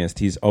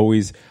funniest.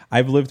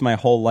 I've lived my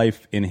whole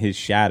life in his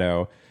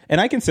shadow,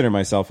 and I consider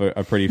myself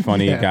a pretty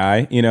funny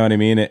guy. You know what I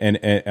mean,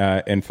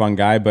 and fun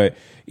guy. But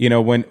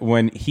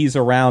when he's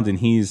around and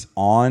he's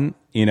on,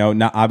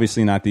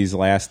 not these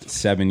last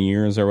 7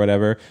 years or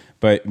whatever,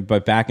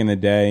 but back in the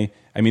day,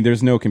 I mean,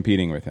 there's no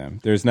competing with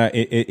him. There's not.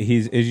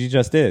 He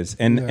just is,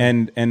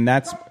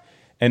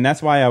 and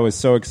that's why I was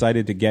so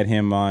excited to get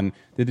him on.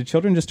 Did the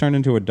children just turn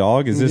into a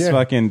dog? Is this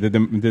fucking did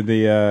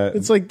the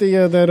It's like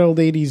the that old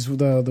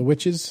 80s the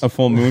witches. A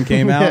full moon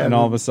came out and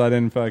all of a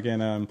sudden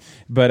fucking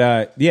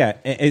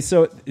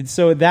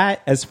so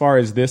that as far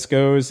as this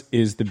goes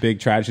is the big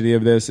tragedy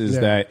of this is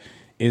that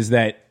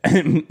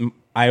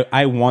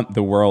I want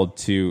the world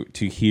to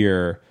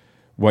hear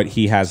what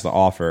he has to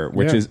offer,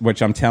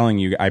 which I'm telling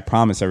you, I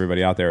promise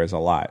everybody out there is a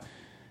lot.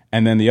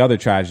 And then the other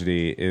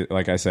tragedy,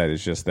 like I said,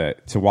 is just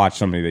that to watch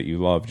somebody that you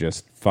love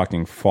just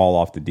fucking fall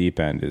off the deep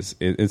end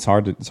it's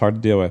hard to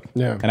deal with.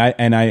 Yeah.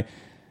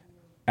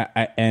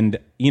 And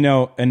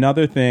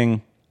another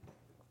thing,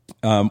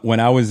 when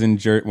I was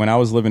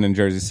living in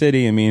Jersey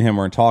City, and me and him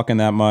weren't talking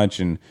that much,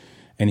 and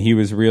he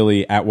was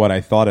really at what I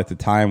thought at the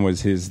time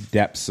was his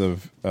depths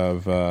of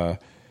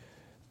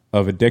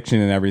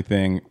addiction and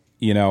everything.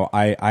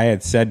 I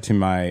had said to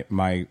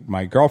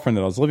my girlfriend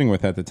that I was living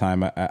with at the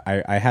time,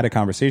 I had a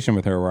conversation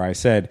with her where I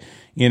said,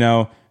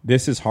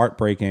 this is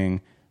heartbreaking.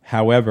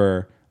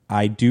 However,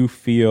 I do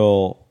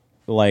feel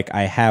like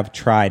I have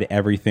tried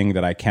everything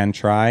that I can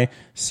try.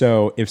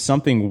 So if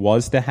something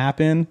was to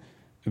happen,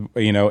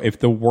 if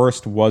the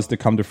worst was to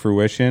come to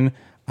fruition,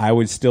 I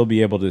would still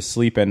be able to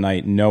sleep at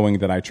night knowing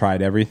that I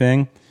tried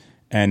everything.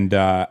 And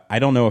I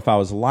don't know if I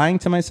was lying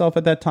to myself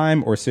at that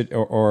time or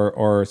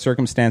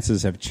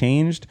circumstances have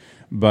changed.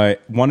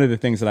 But one of the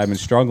things that I've been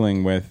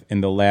struggling with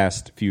in the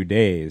last few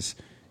days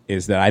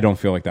is that I don't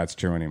feel like that's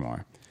true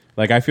anymore.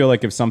 Like, I feel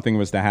like if something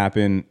was to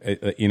happen,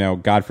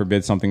 God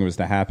forbid something was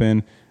to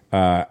happen,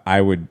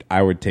 I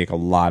would take a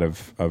lot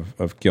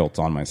of guilt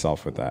on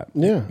myself with that.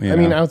 Yeah. I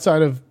mean,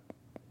 outside of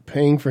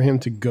paying for him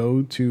to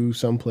go to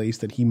some place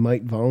that he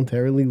might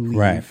voluntarily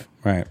leave.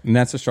 Right. And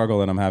that's a struggle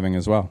that I'm having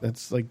as well.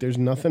 That's like, there's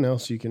nothing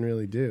else you can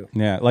really do.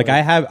 Yeah. Like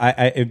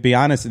I be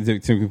honest, to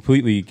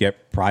completely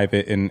get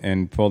private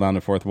and pull down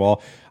the fourth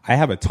wall, I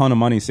have a ton of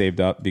money saved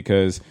up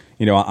because,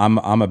 you know,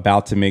 I'm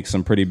about to make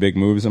some pretty big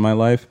moves in my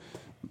life.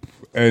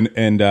 And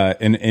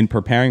in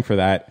preparing for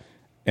that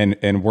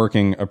and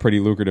working a pretty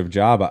lucrative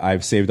job,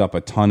 I've saved up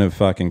a ton of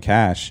fucking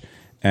cash.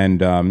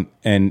 And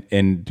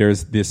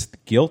there's this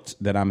guilt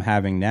that I'm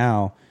having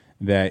now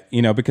that,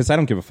 you know, because I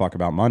don't give a fuck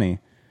about money,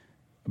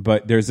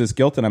 but there's this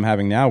guilt that I'm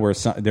having now where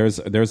there's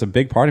a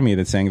big part of me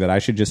that's saying that I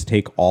should just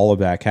take all of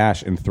that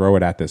cash and throw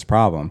it at this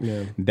problem.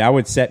 Yeah. That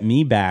would set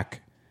me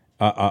back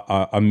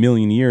a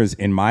million years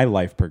in my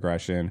life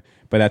progression.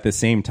 But at the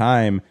same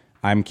time,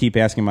 I'm keep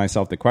asking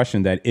myself the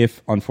question that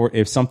if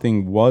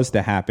something was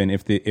to happen,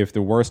 if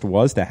the worst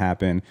was to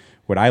happen,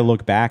 would I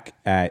look back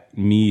at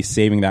me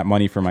saving that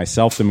money for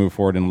myself to move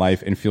forward in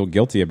life and feel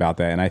guilty about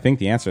that? And I think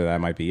the answer to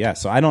that might be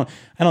yes. So I don't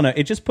know.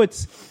 It just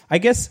puts, I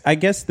guess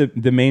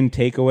the main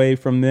takeaway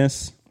from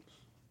this,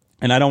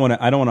 and I don't want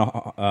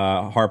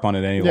to harp on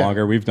it any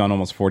longer. We've done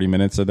almost 40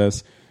 minutes of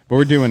this, but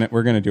we're going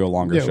to do a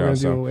longer show. We're going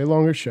to do a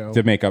longer show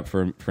to make up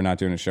for not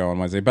doing a show on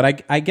Wednesday.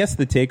 But I guess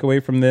the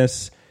takeaway from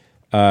this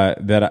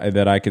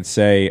that I could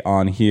say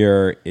on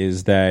here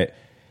is that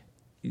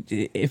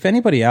if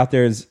anybody out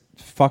there is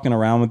fucking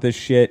around with this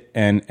shit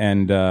and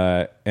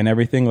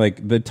everything,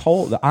 like the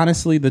toll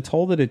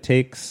that it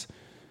takes,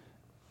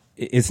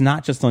 it's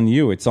not just on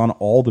you, it's on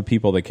all the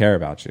people that care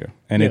about you,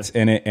 and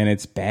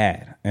it's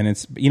bad, and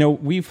it's, you know,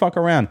 we fuck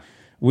around.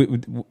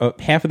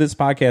 Half of this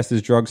podcast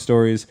is drug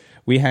stories.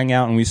 We hang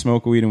out and we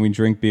smoke weed and we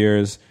drink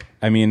beers.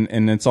 I mean,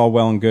 and it's all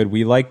well and good.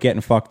 We like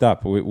getting fucked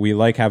up. We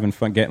like having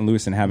fun, getting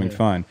loose and having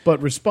fun, but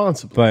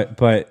responsible,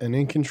 but and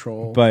in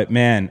control. But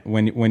man,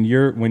 when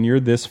you're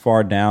this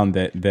far down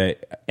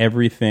that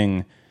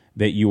everything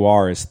that you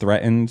are is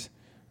threatened,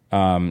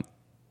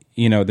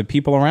 you know, the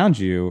people around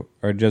you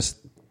are just,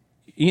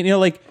 you know,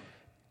 like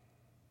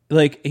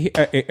all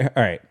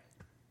right.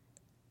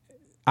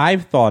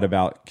 I've thought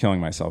about killing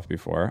myself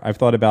before. I've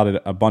thought about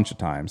it a bunch of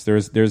times.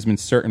 There's been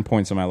certain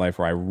points in my life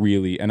where I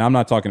really, and I'm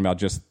not talking about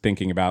just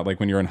thinking about like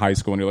when you're in high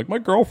school and you're like, my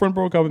girlfriend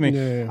broke up with me.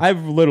 Yeah.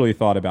 I've literally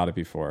thought about it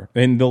before.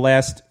 In the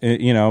last,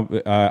 you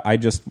know, I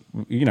just,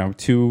 you know,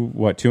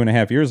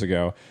 2.5 years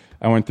ago,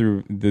 I went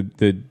through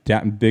the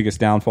biggest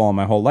downfall in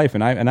my whole life,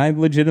 and I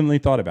legitimately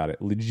thought about it.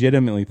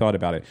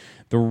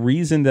 The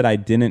reason that I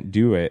didn't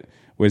do it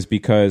was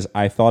because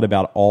I thought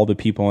about all the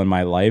people in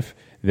my life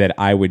that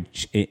I would,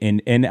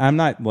 and I'm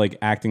not like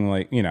acting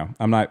like, you know,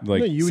 I'm not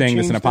like saying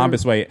this in a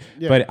pompous way,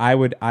 but I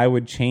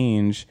would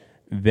change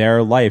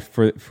their life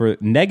for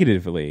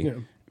negatively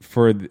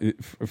for the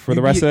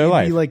rest of their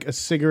life. Be like a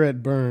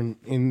cigarette burn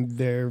in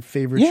their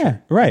favorite. Yeah,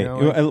 shirt, right. You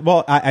know? Like,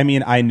 well, I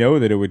mean, I know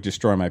that it would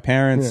destroy my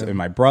parents and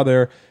my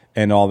brother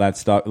and all that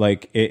stuff.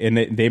 Like, and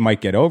they might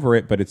get over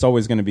it, but it's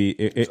always going to be.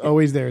 It's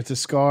always there. It's a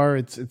scar.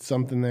 It's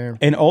something there.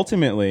 And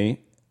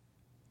ultimately,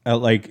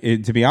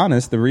 to be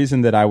honest, the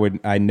reason that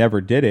I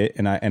never did it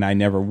and I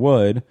never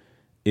would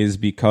is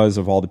because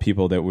of all the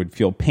people that would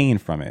feel pain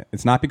from it.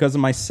 It's not because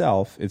of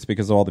myself. It's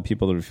because of all the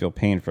people that would feel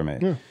pain from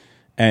it. Yeah.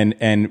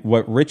 And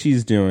what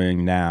Richie's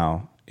doing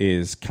now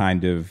is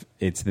kind of,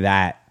 it's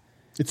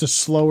a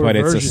slower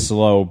version. It's a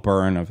slow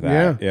burn of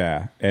that.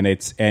 Yeah. And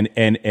it's,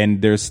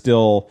 and there's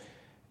still,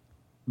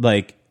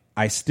 like,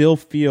 I still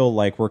feel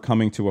like we're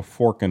coming to a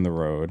fork in the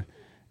road.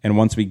 And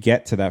once we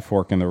get to that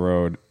fork in the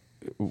road,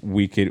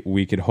 we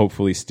could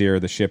hopefully steer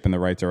the ship in the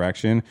right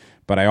direction.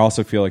 But I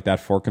also feel like that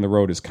fork in the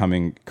road is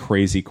coming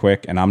crazy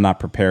quick, and I'm not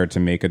prepared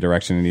to make a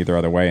direction in either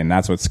other way, and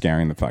that's what's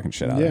scaring the fucking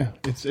shit out of me. Yeah,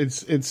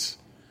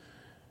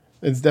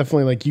 it's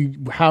definitely like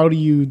how do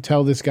you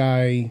tell this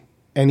guy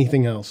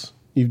anything else?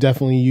 You've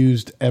definitely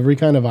used every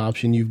kind of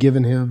option. You've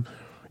given him,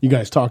 you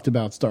guys talked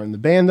about starting the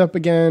band up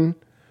again.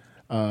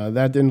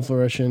 That didn't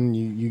flourish, and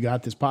you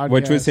got this podcast.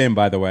 Which was him,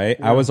 by the way.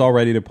 Yeah. I was all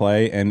ready to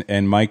play,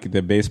 and Mike,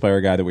 the bass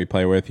player guy that we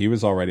play with, he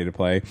was all ready to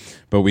play.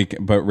 But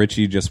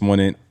Richie just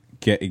wouldn't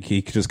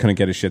he just couldn't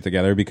get his shit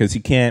together because he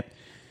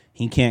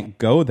can't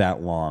go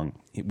that long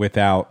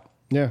without,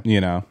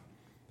 you know.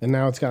 And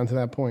now it's gotten to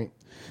that point.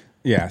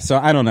 Yeah, so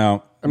I don't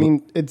know. I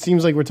mean, it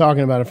seems like we're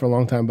talking about it for a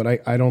long time, but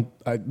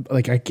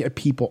I get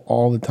people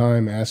all the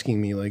time asking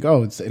me like,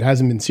 oh, it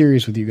hasn't been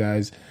serious with you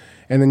guys.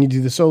 And then you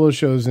do the solo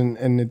shows,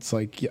 and it's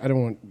like, I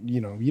don't want, you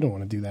don't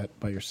want to do that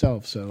by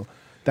yourself. So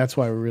that's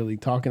why we're really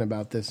talking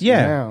about this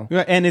now.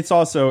 Yeah, and it's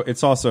also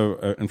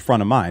in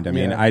front of mind. I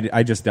mean,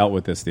 I just dealt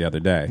with this the other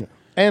day. Yeah.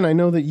 And I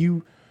know that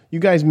you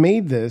guys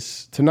made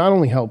this to not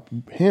only help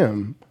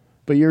him,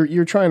 but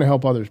you're trying to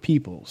help other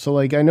people. So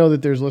like, I know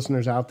that there's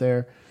listeners out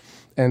there,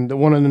 and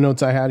one of the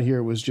notes I had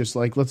here was just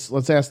like,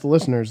 let's ask the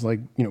listeners,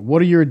 like,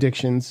 what are your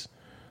addictions?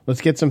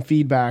 Let's get some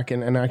feedback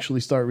and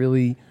actually start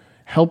really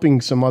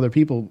helping some other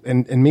people,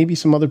 and maybe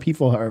some other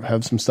people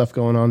have some stuff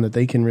going on that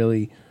they can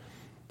really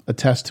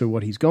attest to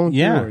what he's going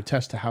through, or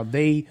attest to how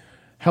they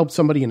helped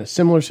somebody in a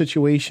similar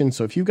situation.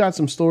 So if you've got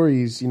some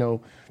stories,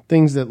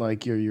 things that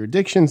like your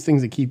addictions,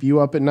 things that keep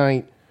you up at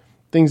night,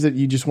 things that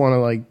you just want to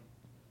like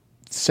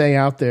say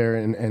out there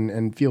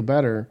and feel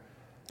better.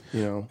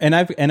 You know,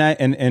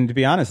 and to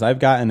be honest, I've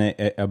gotten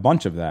a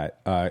bunch of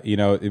that. You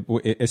know,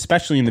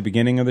 especially in the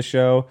beginning of the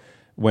show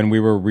when we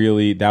were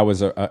really that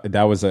was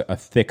a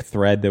thick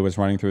thread that was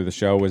running through the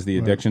show was the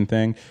addiction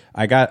thing.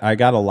 I got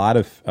a lot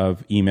of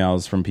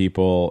emails from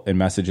people and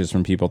messages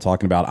from people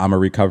talking about I'm a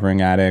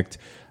recovering addict.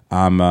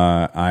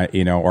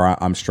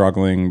 I'm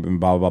struggling,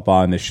 blah blah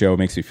blah, and the show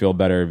makes me feel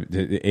better.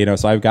 You know,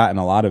 so I've gotten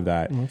a lot of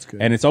that, that's good.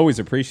 And it's always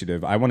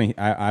appreciative. I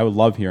would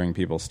love hearing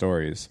people's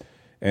stories.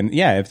 And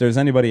yeah, if there's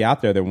anybody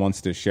out there that wants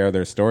to share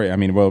their story, I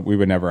mean, well, we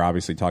would never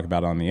obviously talk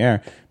about it on the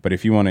air, but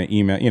if you want to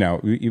email, you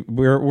know,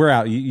 we're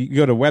out. You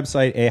go to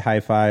website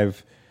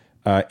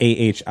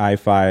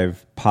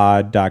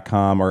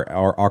ahi5pod.com or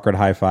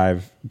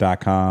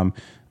awkwardhigh5.com,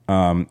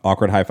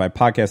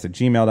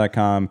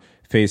 awkwardhigh5podcast@gmail.com,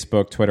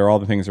 Facebook, Twitter, all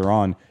the things are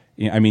on.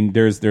 I mean,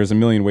 there's a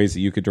million ways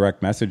that you could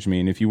direct message me,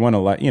 and if you want to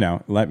let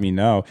me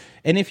know,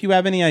 and if you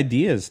have any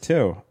ideas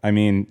too. I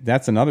mean,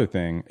 that's another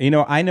thing. You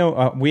know, I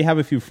know we have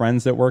a few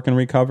friends that work in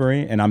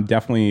recovery, and I'm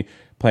definitely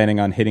planning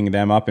on hitting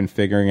them up and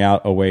figuring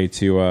out a way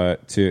to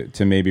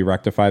maybe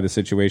rectify the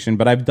situation.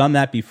 But I've done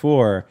that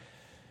before,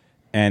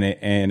 and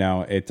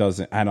it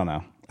doesn't. I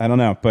don't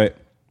know, but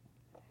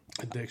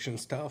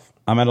addiction's tough.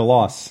 I'm at a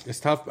loss. It's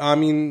tough. I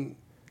mean,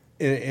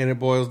 and it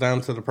boils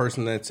down to the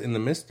person that's in the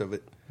midst of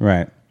it.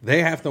 Right.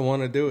 They have to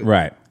want to do it.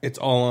 Right. It's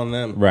all on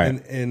them.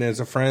 Right. And as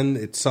a friend,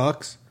 it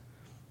sucks,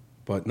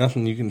 but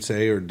nothing you can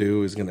say or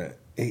do is gonna.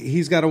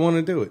 He's got to want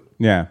to do it.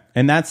 Yeah,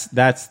 and that's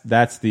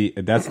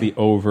the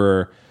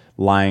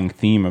overlying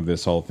theme of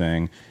this whole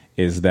thing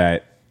is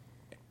that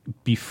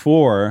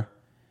before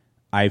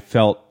I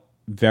felt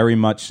very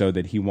much so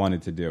that he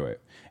wanted to do it.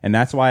 And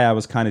that's why I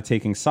was kind of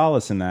taking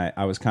solace in that.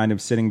 I was kind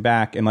of sitting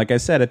back, and like I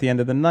said, at the end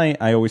of the night,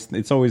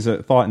 it's always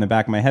a thought in the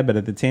back of my head. But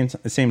at the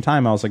same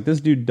time, I was like, this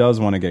dude does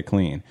want to get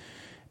clean.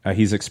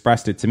 He's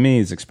expressed it to me.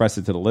 He's expressed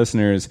it to the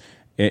listeners.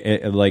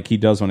 Like he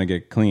does want to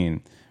get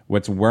clean.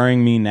 What's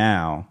worrying me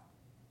now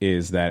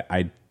is that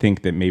I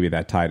think that maybe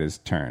that tide has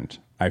turned.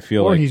 I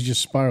feel or like he's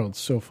just spiraled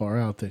so far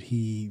out that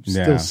he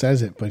still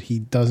says it, but he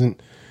doesn't.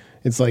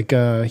 It's like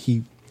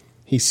he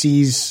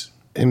sees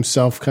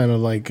himself kind of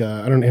like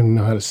I don't even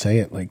know how to say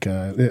it, like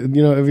have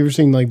you ever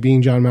seen like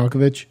Being John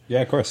Malkovich?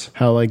 Yeah, of course.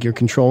 How like you're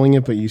controlling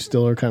it but you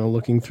still are kind of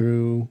looking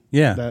through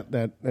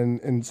that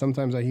and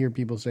sometimes I hear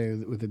people say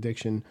with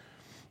addiction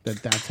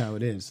that's how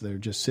it is. They're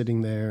just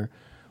sitting there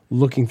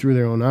looking through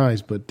their own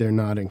eyes, but they're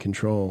not in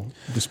control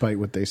despite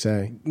what they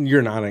say.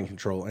 You're not in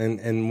control.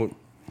 And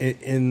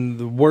in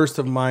the worst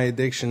of my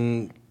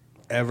addiction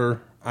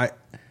ever,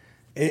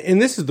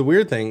 and this is the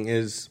weird thing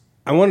is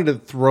I wanted to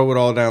throw it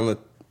all down the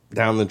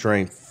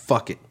drain.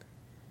 Fuck it.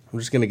 I'm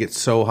just gonna get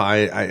so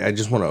high. I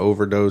just want to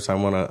overdose. I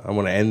want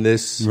to end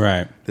this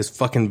this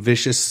fucking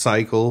vicious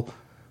cycle.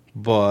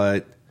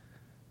 But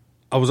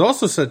I was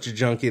also such a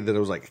junkie that I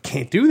was like, I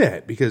can't do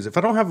that because if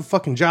I don't have a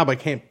fucking job, I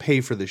can't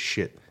pay for this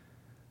shit.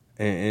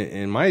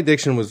 And my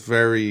addiction was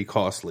very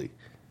costly.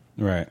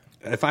 Right.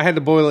 If I had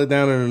to boil it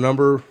down in a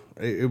number,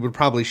 it would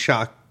probably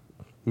shock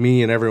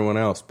me and everyone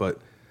else. But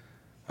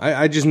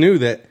I just knew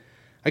that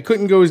I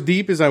couldn't go as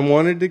deep as I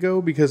wanted to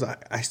go because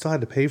I still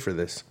had to pay for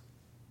this.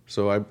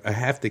 So I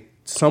have to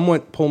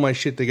somewhat pull my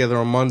shit together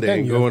on Monday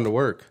and go into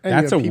work.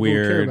 That's a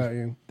weird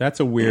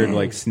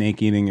like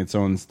snake eating its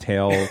own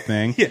tail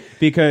thing. Yeah.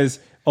 Because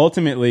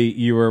ultimately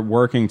you were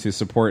working to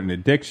support an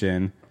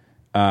addiction,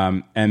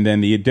 and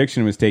then the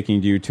addiction was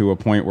taking you to a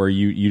point where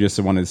you just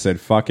wanted to say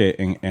fuck it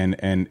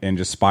and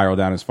just spiral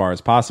down as far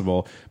as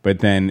possible. But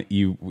then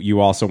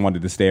you also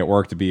wanted to stay at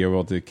work to be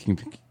able to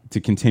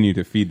continue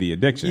to feed the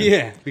addiction.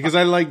 Yeah, because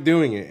I like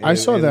doing it. I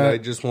saw that. I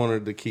just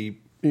wanted to keep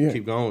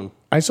going.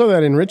 I saw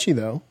that in Richie,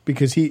 though,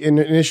 because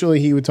initially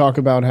he would talk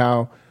about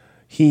how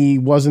he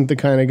wasn't the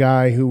kind of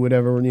guy who would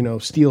ever,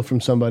 steal from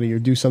somebody or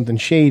do something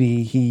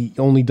shady. He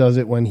only does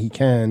it when he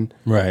can.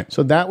 Right.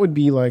 So that would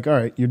be like, all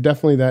right, you're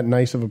definitely that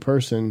nice of a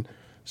person.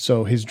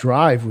 So his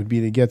drive would be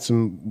to get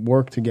some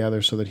work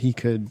together so that he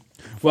could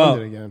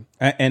fund it again.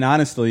 And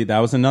honestly, that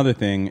was another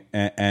thing.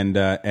 And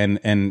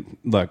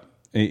look,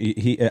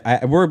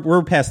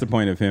 we're past the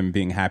point of him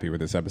being happy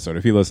with this episode.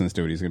 If he listens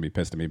to it, he's going to be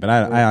pissed at me. But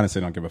I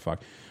honestly don't give a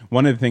fuck.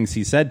 One of the things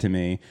he said to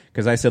me,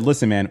 because I said,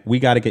 listen, man, we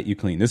got to get you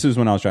clean. This is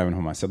when I was driving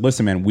home. I said,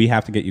 listen, man, we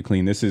have to get you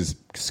clean. This is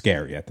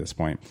scary at this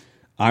point.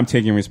 I'm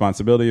taking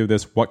responsibility of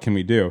this. What can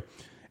we do?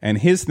 And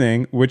his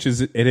thing, which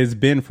is it has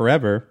been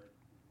forever,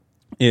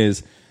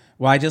 is,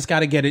 well, I just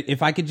got to get it.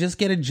 If I could just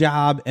get a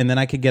job and then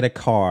I could get a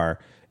car.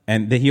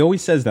 And he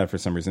always says that for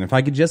some reason. If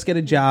I could just get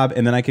a job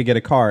and then I could get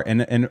a car.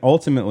 And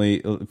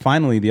ultimately,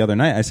 finally, the other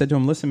night, I said to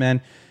him, listen,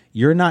 man,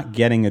 you're not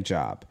getting a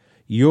job.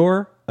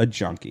 You're a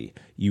junkie.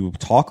 You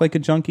talk like a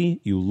junkie.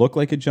 You look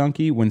like a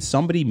junkie. When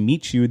somebody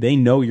meets you, they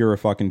know you're a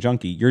fucking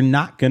junkie. You're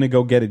not going to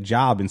go get a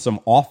job in some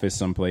office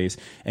someplace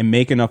and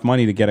make enough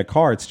money to get a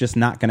car. It's just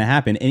not going to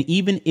happen. And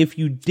even if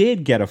you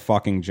did get a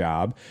fucking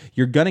job,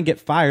 you're going to get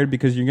fired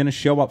because you're going to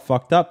show up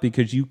fucked up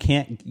because you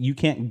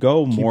can't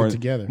go more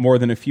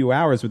than a few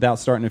hours without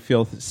starting to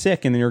feel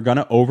sick, and then you're going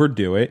to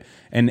overdo it.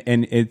 And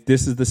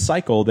this is the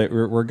cycle that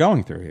we're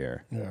going through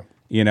here. Yeah.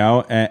 You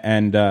know,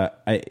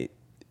 I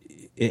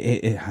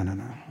don't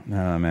know.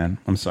 No, man.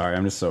 I'm sorry.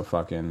 I'm just so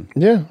fucking.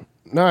 Yeah.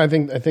 No, I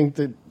think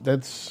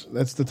that's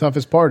the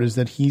toughest part is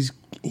that he's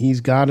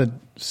got to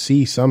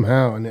see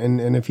somehow,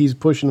 and if he's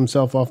pushing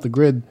himself off the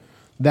grid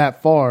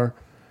that far,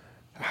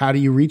 how do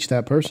you reach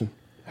that person?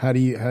 How do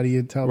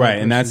you tell? Right,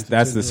 and that's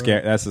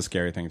the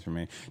scary thing for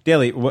me.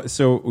 Daly,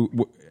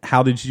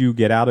 how did you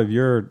get out of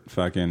your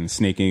fucking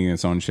snaking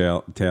its own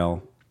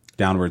tail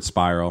downward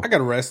spiral? I got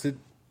arrested.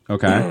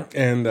 Okay,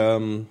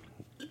 and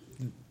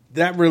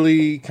that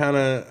really kind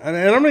of, and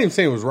I'm not even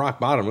saying it was rock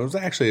bottom. It was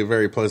actually a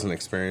very pleasant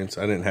experience.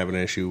 I didn't have an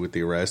issue with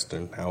the arrest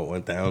and how it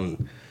went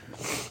down.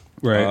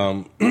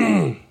 Right.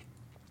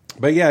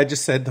 But yeah, I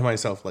just said to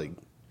myself, like,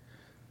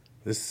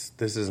 this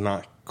is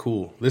not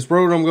cool. This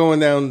road I'm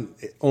going down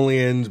only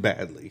ends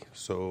badly.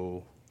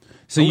 So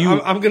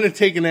I'm going to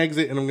take an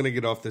exit and I'm going to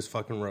get off this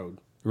fucking road.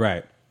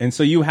 Right. And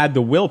so you had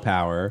the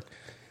willpower.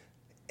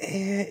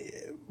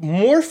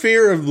 More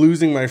fear of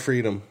losing my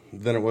freedom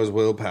than it was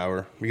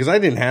willpower, because I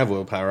didn't have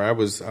willpower. I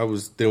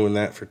was doing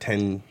that for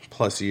 10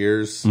 plus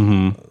years.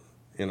 Mm-hmm.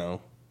 You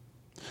know.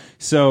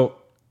 So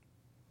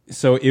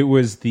it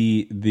was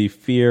the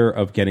fear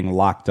of getting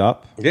locked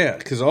up. Yeah,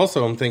 because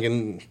also I'm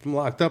thinking, if I'm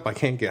locked up, I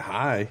can't get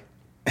high.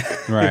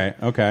 Right.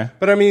 Okay.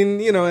 But I mean,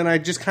 you know, and I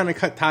just kind of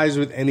cut ties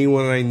with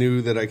anyone I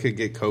knew that I could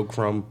get coke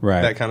from.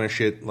 Right. That kind of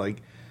shit.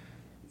 Like,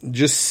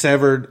 just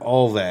severed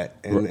all that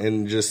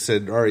and just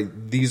said, all right,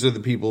 these are the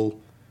people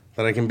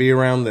that I can be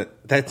around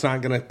that's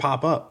not going to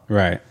pop up.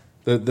 Right.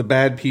 The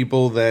bad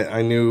people that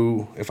I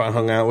knew, if I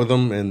hung out with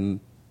them and,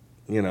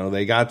 you know,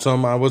 they got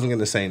some, I wasn't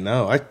going to say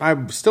no.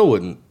 I still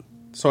wouldn't.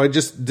 So I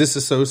just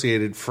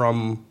disassociated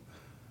from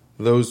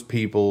those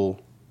people.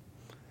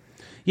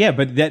 Yeah,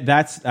 but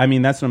that's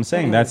what I'm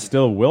saying. That's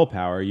still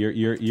willpower.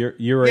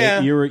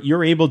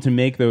 You're able to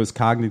make those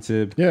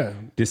cognitive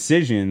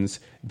decisions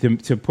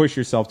to push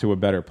yourself to a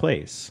better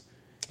place.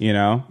 You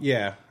know?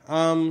 Yeah.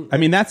 I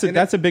mean, that's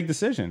a big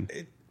decision.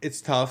 It's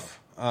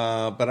tough,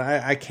 but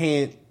I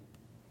can't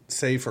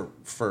say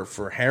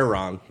for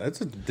heroin.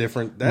 That's a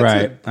different.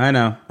 That's I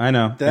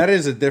know. That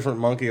is a different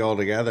monkey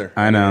altogether.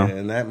 I know,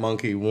 and that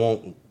monkey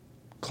won't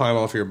climb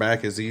off your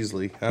back as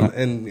easily.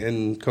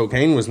 And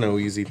cocaine was no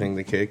easy thing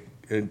to kick.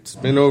 It's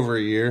been over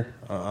a year.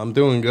 I'm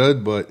doing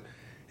good, but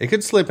it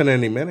could slip in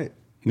any minute.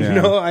 Yeah.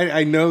 You know,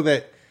 I know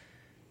that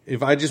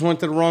if I just went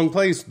to the wrong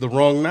place the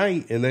wrong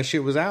night and that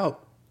shit was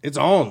out, it's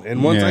on.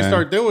 And once I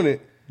start doing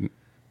it,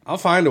 I'll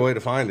find a way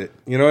to find it.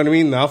 You know what I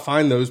mean? I'll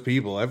find those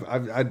people.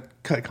 I've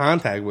cut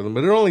contact with them,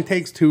 but it only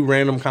takes 2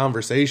 random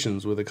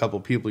conversations with a couple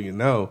people you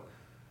know.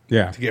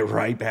 Yeah. To get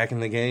right back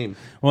in the game.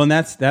 Well, and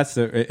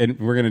and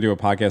we're going to do a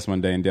podcast one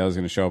day, and Dale's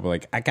going to show up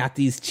like, I got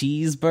these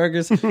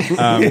cheeseburgers.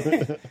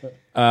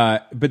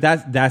 But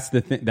that's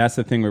the thing. That's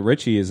the thing with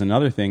Richie. Is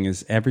another thing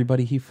is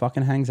everybody he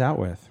fucking hangs out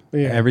with.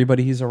 Yeah.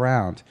 Everybody he's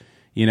around.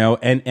 You know,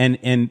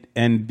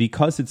 and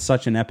because it's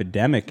such an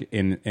epidemic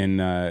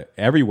in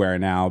everywhere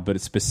now, but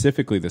it's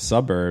specifically the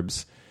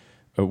suburbs,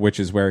 which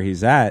is where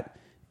he's at.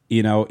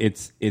 You know,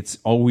 it's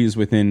always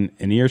within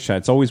an earshot.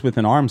 It's always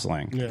within arm's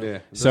length. Yeah.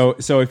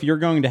 So if you're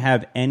going to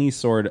have any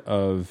sort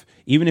of,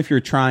 even if you're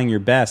trying your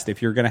best,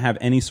 if you're going to have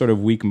any sort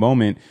of weak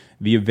moment,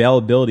 the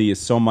availability is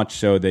so much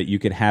so that you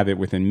could have it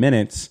within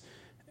minutes.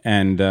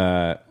 And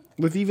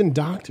with even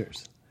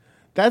doctors,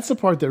 that's the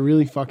part that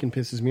really fucking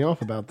pisses me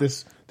off about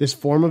this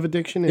form of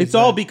addiction. It's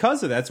all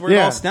because of that. That's where it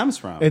all stems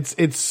from.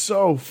 It's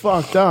so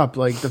fucked up.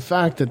 Like the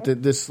fact that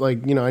this,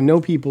 like, you know, I know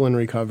people in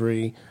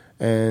recovery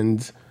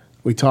and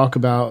we talk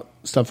about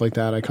stuff like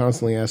that. I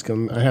constantly ask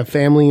them. I have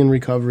family in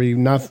recovery.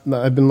 I've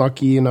been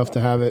lucky enough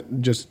to have it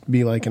just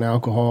be like an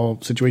alcohol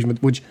situation,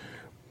 which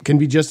can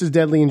be just as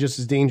deadly and just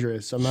as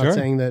dangerous. I'm not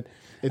saying that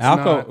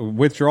it's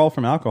withdrawal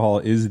from alcohol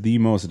is the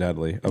most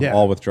deadly of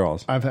all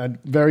withdrawals. I've had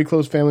very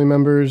close family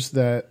members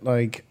that,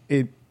 like,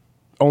 it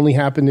only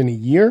happened in a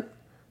year,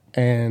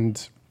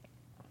 and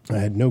I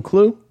had no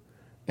clue.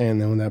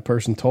 And then when that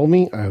person told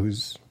me, I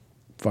was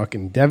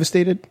fucking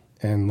devastated,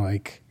 and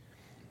like,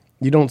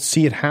 you don't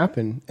see it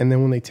happen, and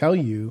then when they tell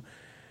you,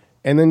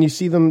 and then you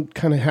see them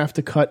kind of have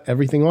to cut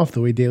everything off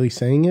the way Daly's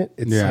saying it,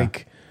 it's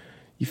like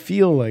you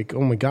feel like, oh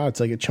my God, it's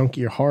like a chunk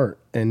of your heart,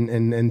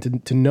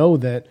 and to know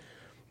that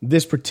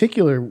this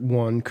particular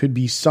one could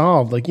be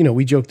solved. Like, you know,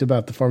 we joked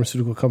about the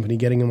pharmaceutical company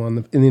getting them on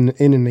the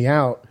in and the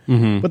out,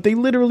 but they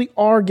literally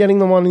are getting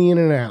them on the in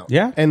and out.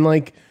 Yeah, and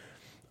like,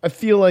 I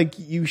feel like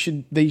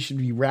they should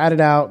be ratted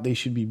out. They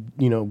should be,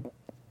 you know,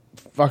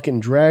 fucking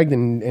dragged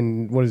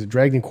and what is it,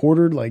 dragged and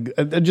quartered, like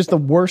just the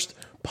worst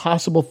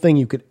possible thing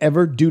you could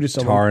ever do to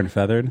someone. Tar and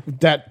feathered?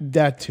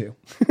 That too.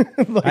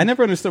 I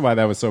never understood why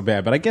that was so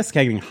bad, but I guess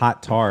getting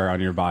hot tar on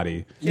your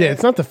body. Yeah,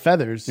 it's not the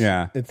feathers.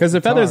 Yeah, it's because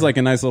the feathers tar. like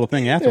a nice little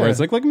thing afterwards.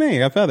 Yeah. Like, look at me, I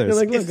got feathers.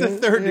 You're like, It's the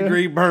third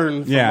degree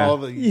burn from Yeah. all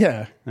the...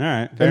 Yeah. All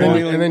right.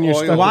 And then you're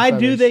stuck with Why do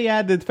feathers. they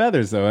add the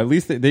feathers though? At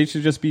least they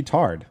should just be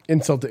tarred.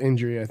 Insult to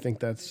injury, I think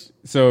that's...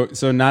 So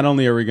not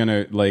only are we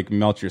gonna like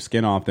melt your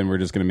skin off, then we're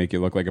just gonna make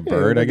you look like a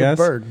bird. like I a guess.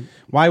 bird.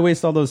 Why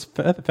waste all those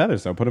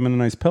feathers though? Put them in a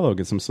nice pillow.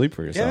 Get some sleep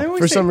for yourself. they always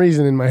For say- some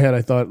reason in my head,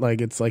 I thought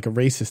like it's like a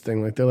racist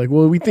thing. Like they're like,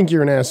 well, we think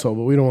you're an asshole,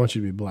 but we don't want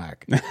you to be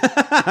black.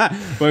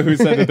 But who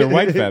said that they're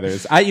white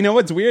feathers? You know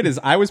what's weird is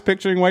I was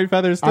picturing white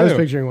feathers too. I was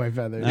picturing white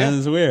feathers. That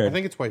is weird. I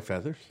think it's white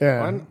feathers.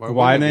 Yeah.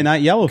 Why are they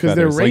not yellow Because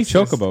feathers? they're Like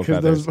racist. chocobo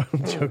feathers.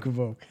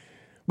 Chocobo.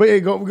 But yeah,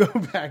 go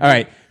back. All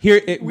right,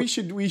 here We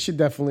should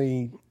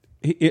definitely...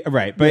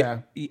 right,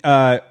 but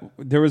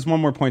there was one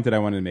more point that I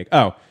wanted to make.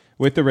 Oh,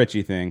 with the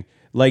Richie thing,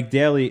 like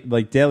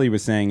Daly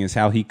was saying, is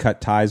how he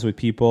cut ties with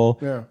people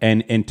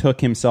and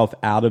took himself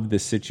out of the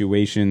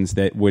situations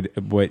that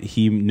what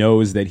he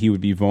knows that he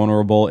would be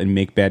vulnerable and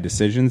make bad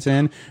decisions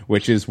in,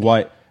 which is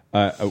what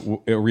a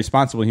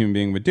responsible human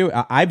being would do.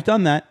 I've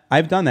done that.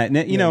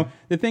 And, you know,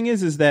 the thing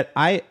is that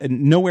I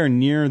nowhere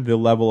near the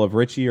level of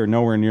Richie or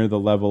nowhere near the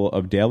level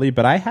of Daly,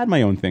 but I had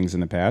my own things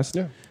in the past.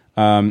 Yeah.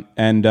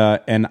 And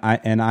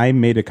I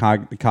made a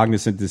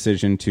cognizant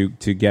decision to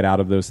get out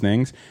of those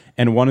things.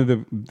 And one of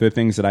the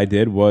things that I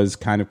did was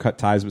kind of cut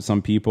ties with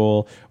some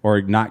people,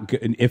 or not.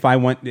 If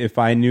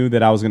I knew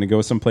that I was going to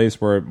go someplace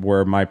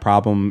where my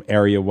problem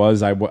area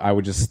was, I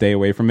would just stay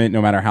away from it,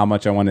 no matter how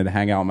much I wanted to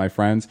hang out with my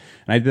friends.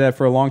 And I did that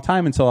for a long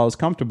time until I was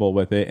comfortable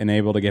with it and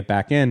able to get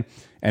back in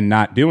and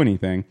not do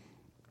anything.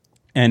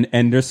 And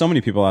there's so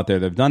many people out there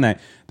that have done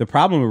that. The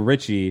problem with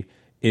Richie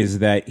is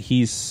that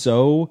he's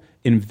so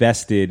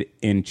invested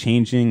in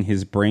changing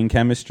his brain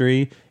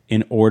chemistry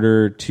in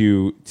order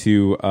to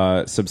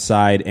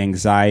subside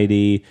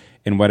anxiety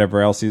and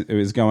whatever else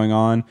is going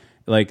on.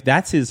 Like,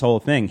 that's his whole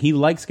thing. He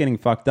likes getting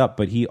fucked up,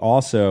 but he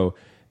also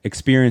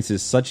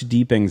experiences such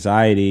deep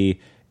anxiety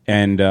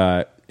and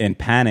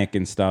panic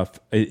and stuff.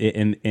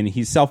 And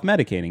he's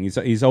self-medicating.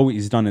 He's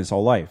always done his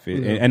whole life,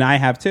 and I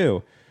have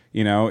too.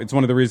 You know, it's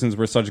one of the reasons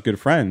we're such good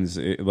friends.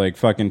 Like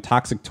fucking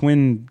toxic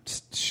twin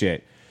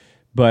shit.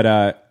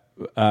 But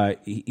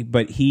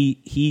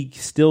he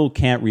still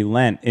can't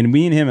relent. And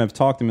we and him have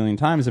talked a million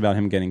times about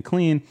him getting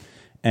clean.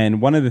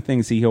 And one of the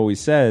things he always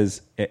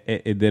says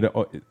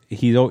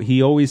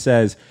he always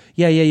says,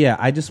 yeah.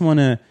 I just want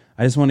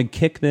to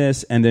kick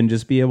this and then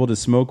just be able to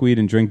smoke weed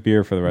and drink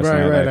beer for the rest of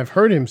my life. Right. I've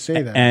heard him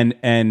say that.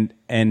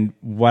 And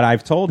what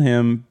I've told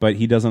him, but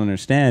he doesn't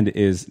understand,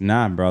 is,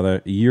 nah,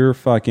 brother, you're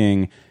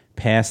fucking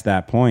past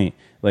that point.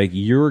 Like,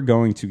 you're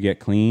going to get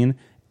clean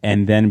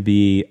and then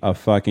be a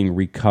fucking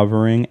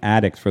recovering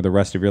addict for the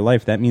rest of your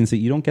life. That means that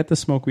you don't get to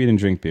smoke weed and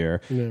drink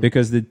beer,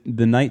 because the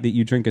night that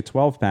you drink a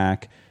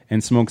 12-pack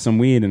and smoke some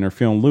weed and are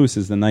feeling loose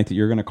is the night that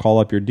you're going to call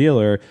up your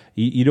dealer.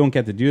 You don't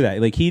get to do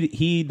that. Like,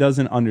 he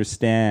doesn't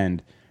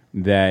understand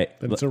that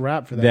it's a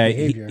wrap for that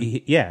behavior.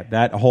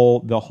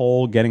 The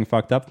whole getting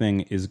fucked up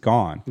thing is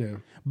gone. Yeah.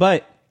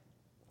 But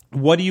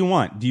what do you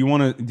want? Do you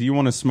want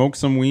to smoke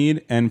some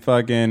weed and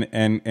fucking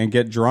and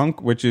get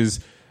drunk, which is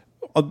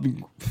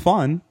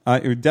fun,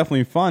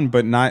 definitely fun,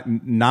 but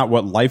not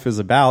what life is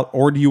about?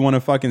 Or do you want to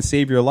fucking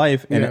save your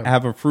life and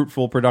have a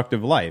fruitful,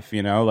 productive life?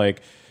 You know,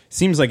 like,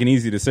 seems like an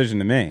easy decision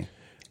to me.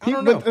 I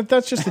don't know. But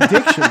that's just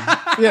addiction.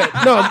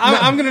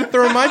 I'm going to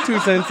throw my 2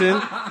 cents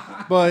in,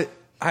 but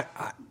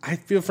I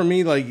feel for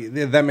me, like,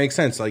 that makes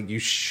sense. Like, you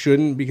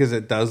shouldn't, because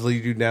it does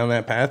lead you down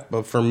that path.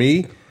 But for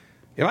me,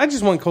 if I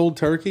just went cold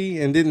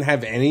turkey and didn't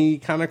have any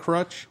kind of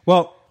crutch,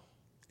 well,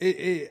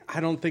 I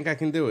don't think I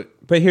can do it.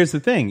 But here's the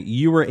thing: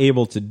 you were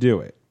able to do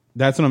it.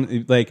 That's what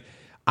I'm like.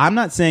 I'm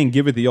not saying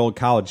give it the old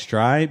college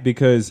try,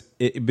 because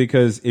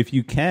if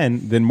you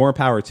can, then more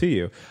power to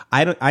you.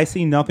 I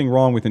see nothing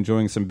wrong with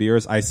enjoying some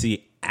beers. I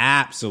see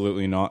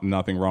absolutely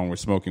nothing wrong with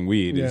smoking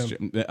weed.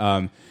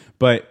 Yeah.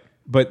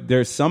 But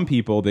there's some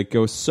people that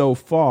go so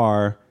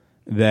far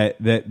that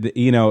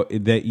you know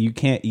that you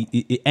can't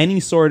any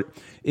sort.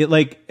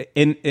 Like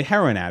in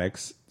heroin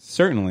addicts,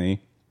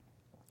 certainly,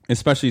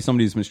 especially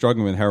somebody who's been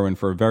struggling with heroin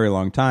for a very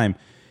long time.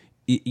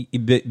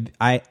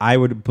 I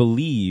would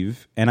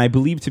believe, and I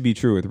believe to be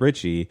true with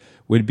Richie,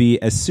 would be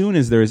as soon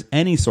as there's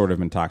any sort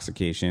of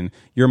intoxication,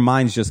 your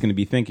mind's just going to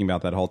be thinking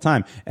about that whole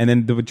time. And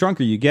then the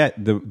drunker you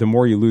get, the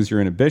more you lose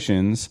your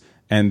inhibitions,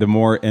 and the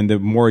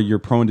more you're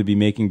prone to be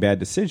making bad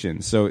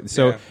decisions. So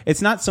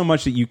it's not so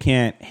much that you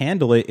can't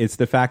handle it; it's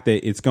the fact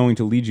that it's going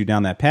to lead you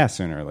down that path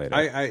sooner or later.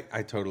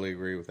 I totally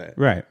agree with that.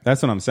 Right,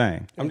 that's what I'm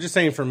saying. I'm just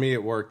saying, for me,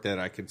 it worked that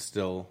I could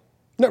still.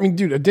 No, I mean,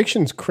 dude,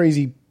 addiction's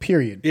crazy,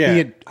 period. Yeah. Be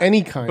it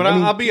any kind. But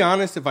I'll be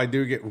honest, if I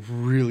do get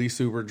really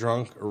super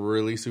drunk or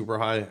really super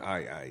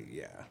high,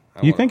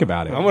 you think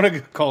about it. I want to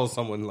call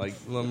someone, like,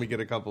 let me get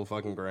a couple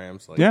fucking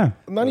grams. Like, yeah.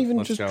 Not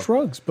even just go.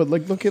 drugs, but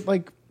like, look at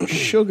like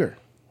sugar.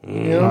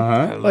 You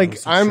know, like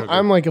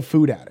I'm like a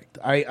food addict.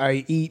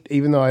 I eat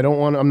even though I don't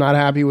want. I'm not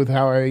happy with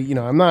how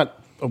I'm not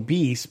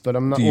obese, but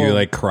I'm not. Do you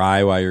like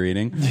cry while you're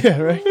eating? Yeah,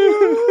 right.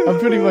 I'm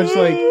pretty much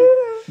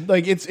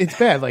like it's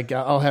bad. Like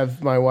I'll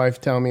have my wife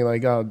tell me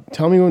like, "Oh,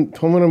 tell me when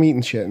I'm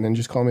eating shit," and then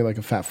just call me like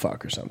a fat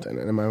fuck or something.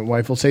 And then my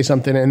wife will say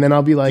something, and then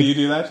I'll be like, Do you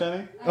do that,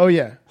 Jenny? "Oh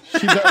yeah,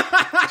 she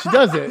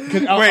does it."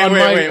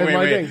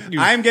 Wait.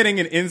 I'm getting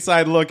an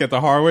inside look at the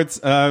Horowitz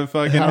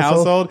fucking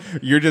household.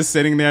 You're just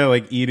sitting there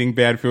like eating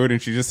bad food,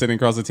 and she's just sitting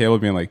across the table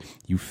being like,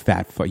 "You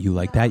fat fuck, you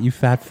like that? You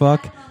fat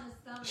fuck."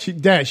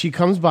 She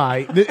comes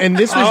by, and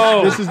this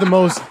is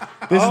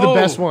the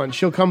best one.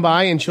 She'll come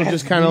by and she'll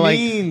just kind of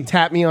like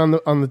tap me on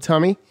the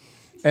tummy,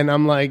 and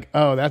I'm like,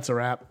 "Oh, that's a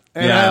wrap."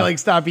 And I like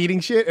stop eating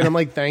shit, and I'm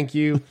like, "Thank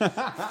you,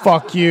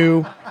 fuck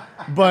you."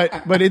 But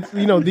it's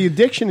the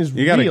addiction is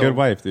you got real. a good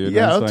wife, dude.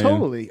 Yeah,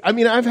 totally. I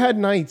mean, I've had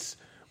nights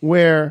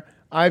where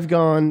I've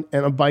gone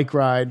on a bike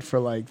ride for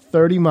like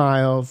 30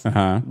 miles,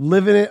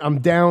 living it. I'm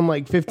down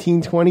like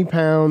 15, 20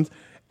 pounds.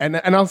 And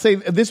I'll say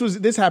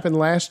this happened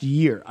last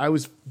year. I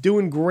was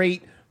doing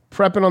great,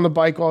 prepping on the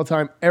bike all the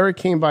time. Eric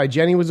came by.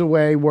 Jenny was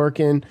away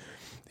working.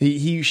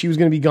 She was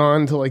going to be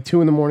gone until like 2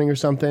 a.m. or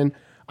something.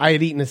 I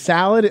had eaten a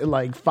salad at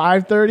like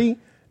 5:30.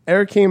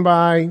 Eric came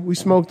by. We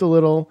smoked a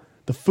little.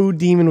 The food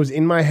demon was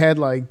in my head,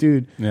 like,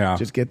 dude,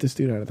 just get this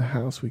dude out of the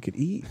house. We could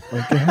eat.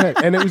 Like, go ahead.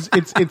 And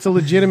it's a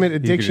legitimate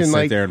addiction. You could just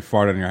like, sit there and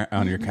fart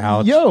on your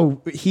couch.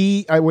 Yo,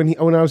 I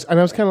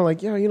was kind of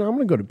like, I'm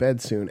gonna go to bed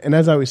soon. And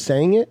as I was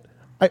saying it,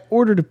 I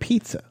ordered a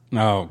pizza.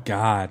 Oh,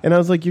 God. And I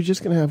was like, you're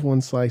just going to have one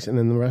slice, and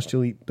then the rest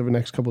you'll eat the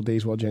next couple of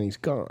days while Jenny's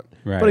gone.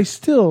 Right. But I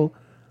still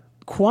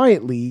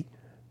quietly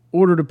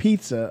ordered a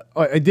pizza.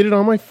 I did it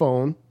on my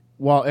phone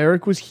while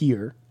Eric was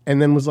here,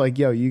 and then was like,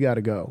 yo, you got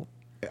to go.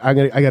 I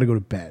got to go to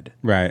bed.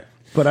 Right.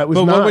 But I was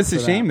But not what was the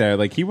for shame that. there?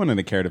 Like, he wouldn't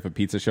have cared if a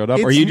pizza showed up?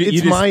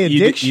 It's my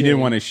addiction. You didn't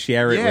want to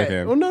share it with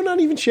him? Well, no, not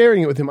even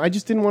sharing it with him. I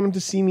just didn't want him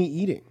to see me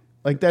eating.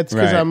 Like that's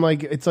because I'm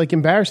like, it's like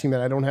embarrassing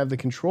that I don't have the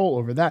control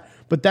over that.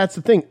 But that's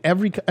the thing.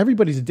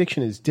 Everybody's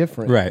addiction is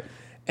different. Right.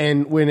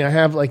 And when I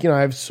have I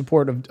have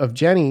support of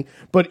Jenny,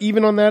 but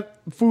even on that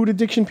food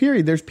addiction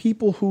period, there's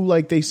people who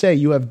like they say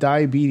you have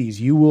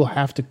diabetes, you will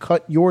have to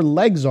cut your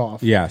legs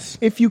off. Yes.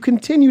 If you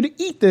continue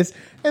to eat this,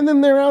 and then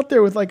they're out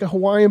there with like a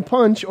Hawaiian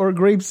punch or a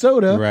grape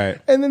soda,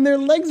 right? And then their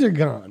legs are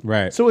gone.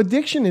 Right. So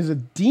addiction is a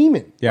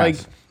demon.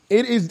 Yes. Like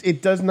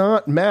it does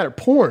not matter.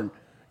 Porn.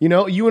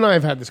 You and I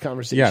have had this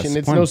conversation. Yes,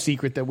 it's porn. No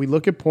secret that we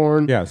look at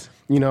porn. Yes.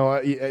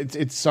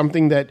 It's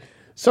something that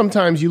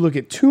sometimes you look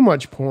at too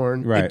much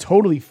porn. Right. It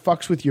totally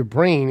fucks with your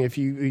brain. If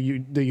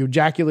you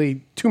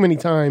ejaculate too many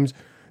times,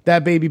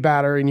 that baby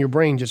batter in your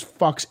brain just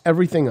fucks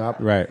everything up.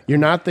 Right. You're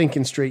not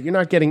thinking straight. You're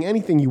not getting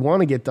anything you want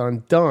to get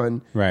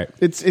done. Right.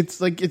 It's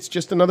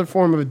just another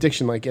form of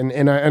addiction. Like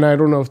and I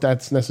don't know if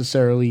that's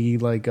necessarily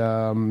like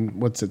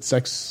what's it,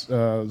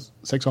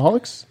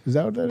 sexaholics? Is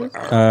that what that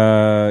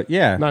is?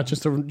 Yeah. Not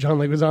just a John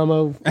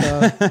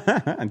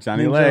Leguizamo.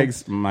 Johnny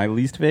Legs, my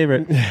least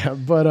favorite. Yeah,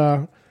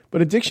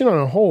 but addiction on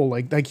a whole,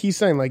 like he's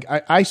saying, like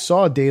I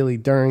saw Daly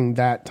during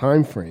that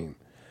time frame,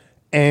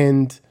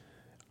 and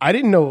I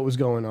didn't know what was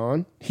going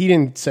on. He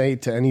didn't say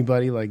to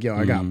anybody like, "Yo,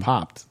 I got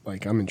popped.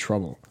 Like I'm in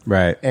trouble."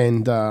 Right.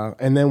 And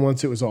then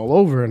once it was all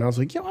over, and I was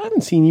like, "Yo, I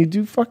haven't seen you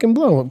do fucking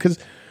blow up," because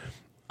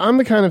I'm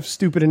the kind of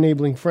stupid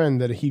enabling friend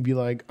that he'd be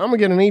like, "I'm gonna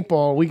get an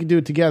 8-ball. We could do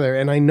it together."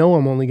 And I know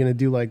I'm only gonna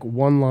do like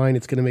one line.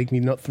 It's gonna make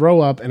me throw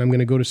up, and I'm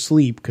gonna go to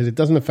sleep because it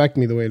doesn't affect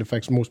me the way it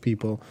affects most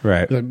people.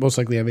 Right. That most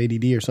likely have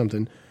ADD or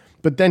something.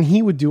 But then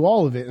he would do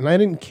all of it, and I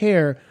didn't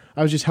care.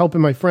 I was just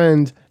helping my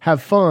friend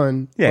have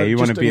fun. Yeah, you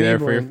want to be there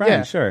for your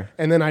friend, sure.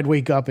 And then I'd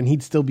wake up, and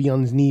he'd still be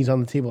on his knees on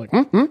the table, like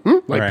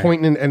Right.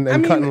 pointing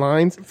and cutting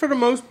lines. For the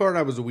most part,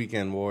 I was a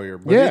weekend warrior,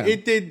 but Yeah.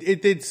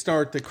 it did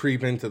start to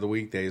creep into the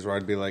weekdays where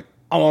I'd be like,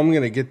 "Oh, I'm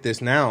gonna get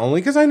this now,"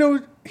 only because I know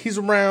he's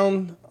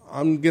around.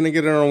 I'm gonna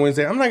get it on a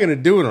Wednesday. I'm not gonna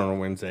do it on a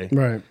Wednesday,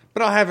 Right?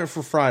 But I'll have it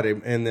for Friday,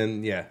 and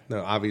then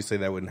obviously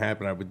that wouldn't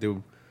happen. I would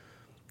do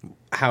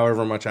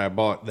however much I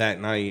bought that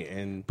night,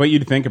 and But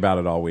you'd think about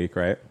it all week,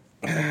 right?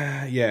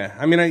 yeah,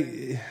 I mean,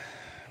 I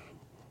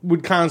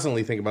would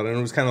constantly think about it, and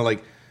it was kind of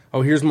like,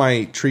 oh, here's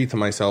my treat to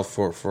myself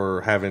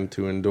for having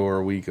to endure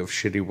a week of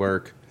shitty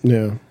work.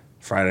 Yeah.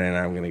 Friday night,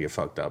 I'm going to get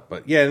fucked up.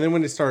 But yeah, and then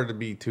when it started to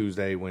be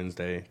Tuesday,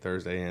 Wednesday,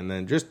 Thursday, and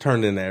then just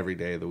turned into every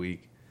day of the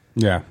week.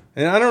 Yeah.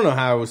 And I don't know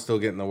how I was still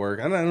getting to work.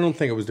 I don't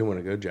think I was doing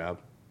a good job.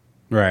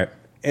 Right.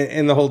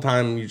 And the whole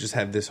time, you just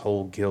have this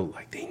whole guilt,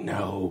 like, they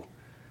know.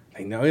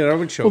 I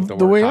would show up to work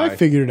The way high. I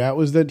figured it out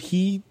was that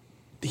he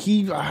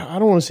I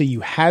don't want to say you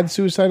had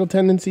suicidal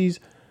tendencies.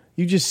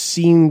 You just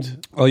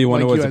seemed Oh, you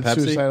want like to you know had what's a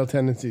Pepsi? suicidal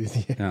tendencies.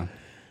 Yeah. Yeah.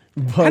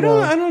 But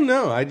I don't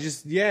know. I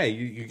just,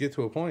 you get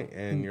to a point,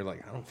 and you're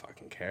like, I don't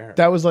fucking care.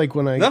 that was like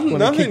when I Nothing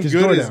kicked his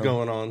good door is down.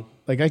 going on.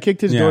 Like I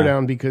kicked his Yeah. door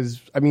down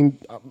because I mean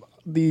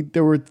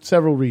there were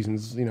several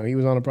reasons. He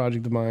was on a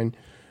project of mine,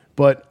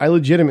 but I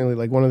legitimately,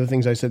 like, one of the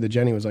things I said to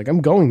Jenny was like,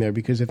 I'm going there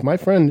because if my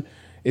friend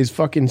is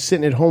fucking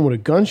sitting at home with a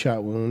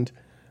gunshot wound,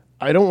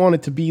 I don't want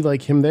it to be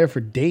like him there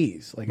for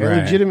days. Like Right.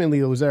 I legitimately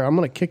was there. I'm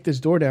going to kick this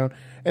door down,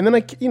 and then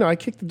I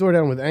kicked the door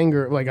down with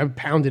anger. Like I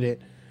pounded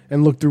it,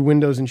 and looked through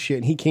windows and shit.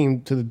 And he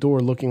came to the door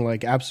looking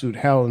like absolute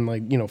hell and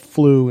like,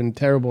 flu and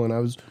terrible. And I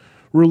was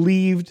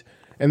relieved.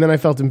 And then I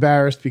felt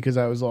embarrassed because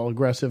I was all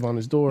aggressive on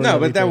his door. No,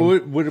 but that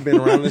would have been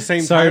around the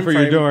same Sorry time for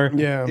frame. your door.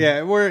 Yeah.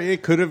 Yeah, where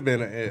it could have been,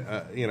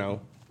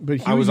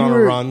 But I was on a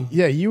run.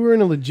 Yeah, you were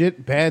in a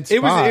legit bad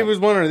spot. It was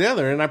one or the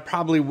other, and I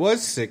probably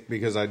was sick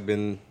because I'd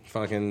been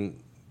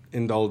fucking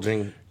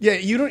indulging. Yeah,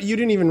 you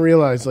didn't even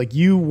realize like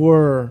you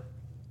were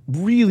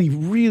really,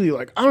 really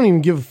like I don't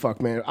even give a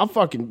fuck, man. I'll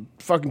fucking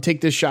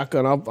take this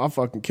shotgun. I'll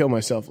fucking kill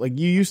myself. Like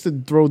you used to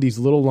throw these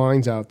little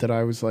lines out that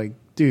I was like,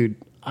 dude,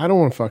 I don't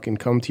want to fucking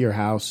come to your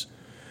house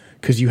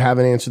because you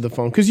haven't answered the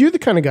phone. Because you're the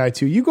kind of guy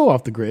too. You go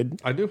off the grid.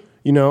 I do.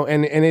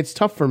 And it's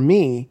tough for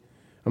me.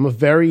 I'm a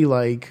very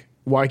like,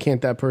 why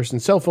can't that person?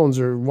 Cell phones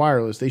are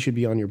wireless. They should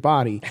be on your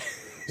body.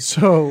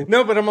 So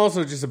No, but I'm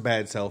also just a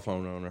bad cell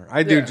phone owner.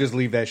 I do just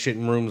leave that shit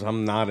in rooms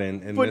I'm not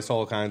in and miss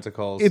all kinds of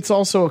calls. it's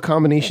also a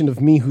combination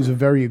of me, who's a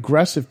very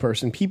aggressive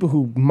person. People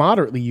who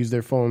moderately use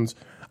their phones,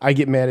 I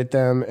get mad at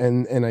them,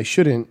 and I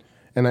shouldn't.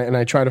 And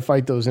I try to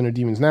fight those inner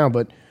demons now.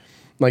 But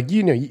like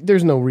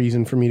there's no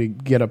reason for me to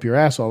get up your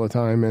ass all the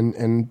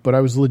time. But I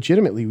was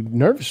legitimately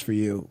nervous for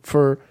you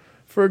for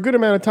a good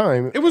amount of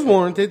time. It was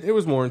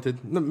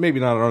warranted. Maybe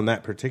not on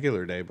that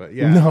particular day, but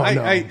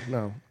yeah.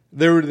 No.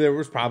 There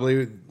was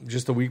probably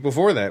just a week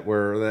before that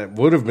where that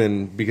would have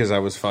been because I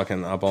was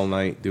fucking up all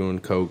night doing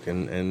coke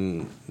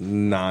and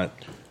not.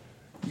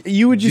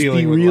 You would just be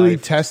dealing with really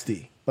life.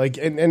 testy. Like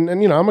and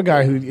I'm a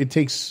guy who it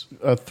takes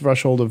a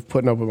threshold of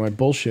putting up with my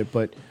bullshit,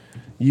 but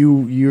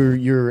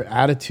your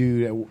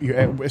attitude,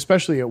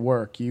 especially at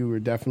work, you were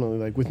definitely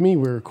like with me.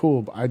 We were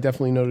cool, but I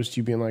definitely noticed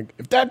you being like,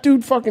 if that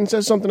dude fucking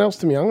says something else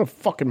to me, I'm gonna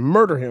fucking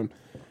murder him.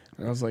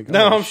 And I was like,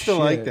 No, oh, I'm still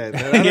shit. like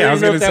that. Yeah, I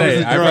was going to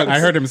say. I I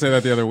heard him say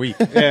that the other week.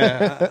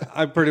 Yeah,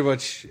 I pretty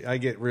much I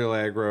get real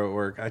aggro at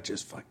work. I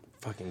just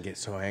fucking get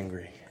so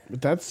angry.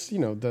 But that's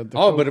the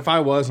But if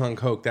I was on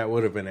coke, that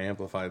would have been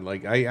amplified.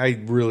 Like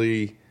I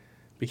really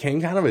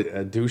became kind of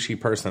a douchey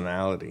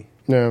personality.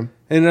 yeah.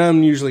 And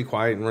I'm usually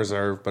quiet and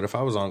reserved, but if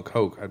I was on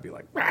coke, I'd be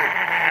like,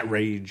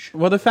 rage.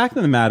 Well, the fact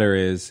of the matter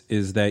is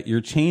that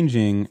you're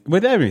changing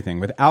with everything,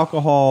 with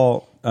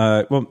alcohol.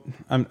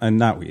 I'm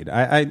not weed.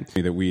 I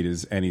that weed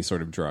is any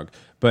sort of drug,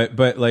 but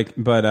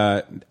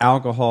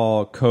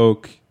alcohol,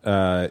 coke,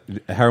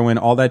 heroin,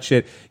 all that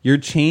shit. You're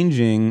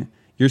changing.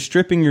 You're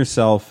stripping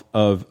yourself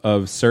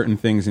of certain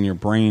things in your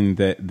brain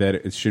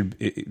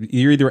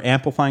you're either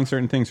amplifying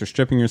certain things or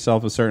stripping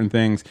yourself of certain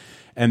things,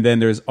 and then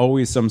there's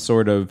always some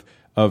sort of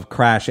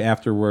crash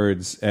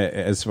afterwards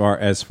as far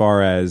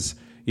as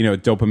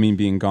dopamine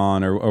being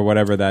gone or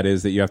whatever that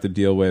is that you have to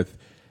deal with,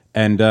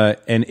 and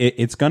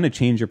it's going to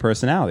change your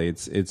personality.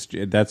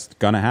 That's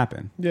going to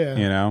happen.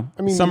 Yeah.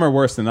 I mean, some are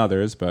worse than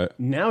others, but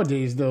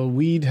nowadays though,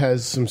 weed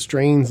has some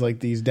strains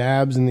like these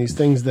dabs and these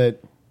things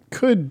that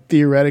could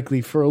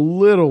theoretically for a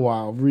little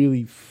while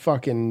really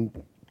fucking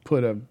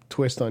put a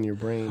twist on your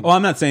brain.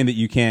 I'm not saying that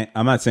you can't.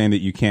 I'm not saying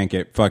that you can't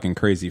get fucking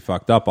crazy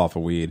fucked up off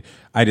of weed.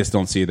 I just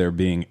don't see there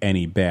being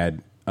any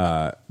bad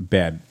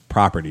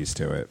properties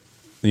to it.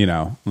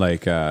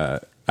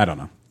 I don't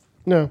know.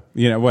 No.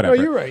 Whatever.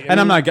 No, you're right. And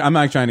I'm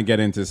not trying to get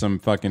into some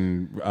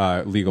fucking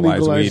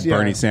legalized weed, yeah.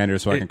 Bernie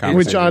Sanders fucking Which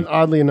conversation.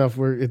 oddly enough,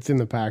 it's in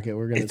the packet.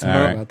 We're going to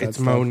talk about that It's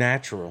stuff. mo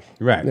natural.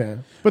 Right. Yeah.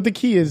 But the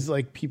key is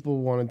like people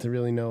wanted to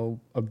really know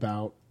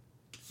about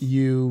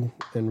you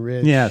and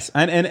Rich. Yes,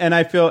 and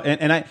I feel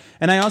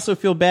and I also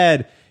feel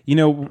bad.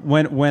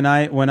 When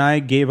I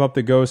gave up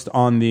the ghost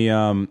on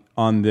the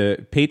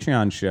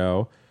Patreon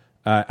show,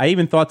 I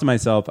even thought to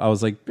myself, I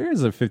was like,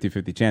 there's a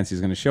 50-50 chance he's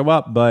going to show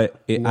up,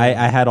 but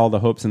I had all the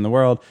hopes in the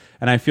world,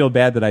 and I feel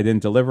bad that I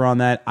didn't deliver on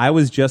that. I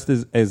was just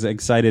as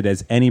excited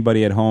as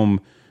anybody at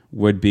home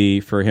would be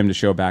for him to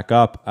show back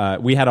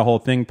up. We had a whole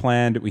thing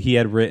planned. He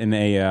had written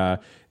a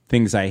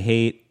Things I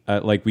Hate,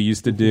 like we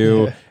used to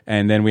do,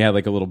 and then we had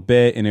like a little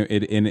bit,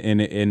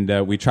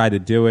 and we tried to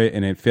do it,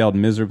 and it failed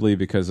miserably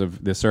because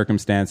of the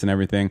circumstance and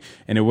everything.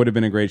 And it would have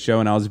been a great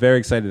show, and I was very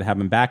excited to have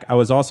him back. I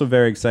was also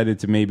very excited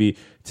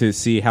to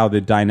see how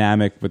the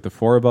dynamic with the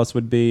four of us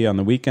would be on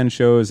the weekend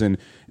shows, and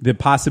the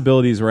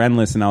possibilities were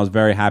endless, and I was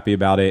very happy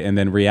about it. And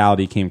then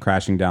reality came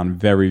crashing down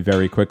very,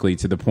 very quickly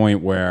to the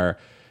point where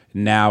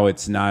now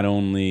it's not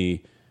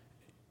only.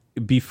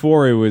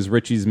 Before it was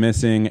Richie's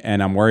missing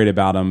and I'm worried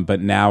about him,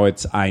 but now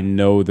it's I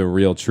know the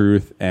real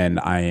truth and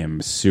I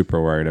am super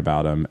worried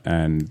about him,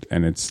 and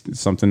it's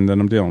something that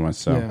I'm dealing with.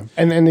 So yeah.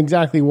 And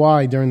exactly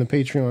why during the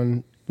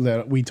Patreon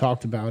that we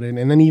talked about it,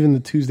 and then even the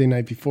Tuesday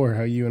night before,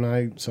 how you and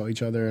I saw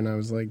each other, and I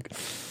was like,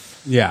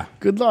 yeah,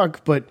 good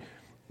luck. But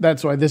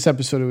that's why this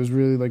episode, it was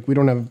really like we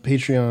don't have a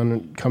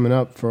Patreon coming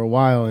up for a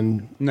while,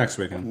 and next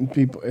weekend.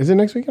 People, is it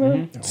next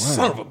weekend? Mm-hmm. Oh, wow.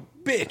 Son of a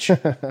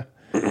bitch.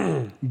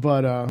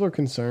 But we're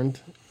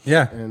concerned.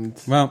 Yeah. And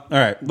well, all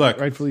right. Look,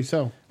 rightfully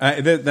so.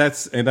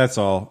 That's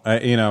all. I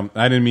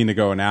didn't mean to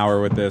go an hour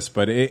with this,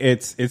 but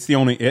it's the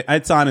only.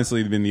 It's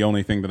honestly been the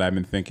only thing that I've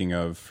been thinking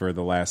of for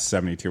the last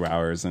 72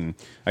 hours, and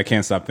I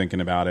can't stop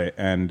thinking about it.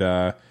 And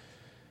I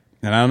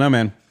don't know,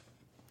 man.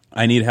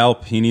 I need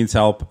help. He needs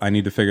help. I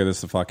need to figure this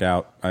the fuck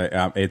out.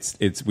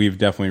 We've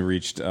definitely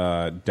reached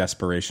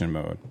desperation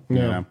mode. You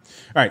know? All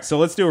right, so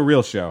let's do a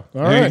real show.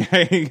 All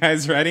right. You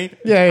guys ready?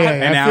 Yeah.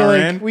 An I feel hour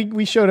like in.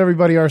 we showed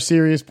everybody our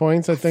serious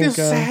points. I think I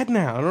feel sad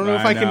now. I don't know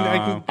if I I can.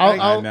 know.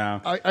 I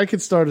know. I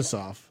could start us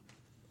off.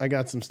 I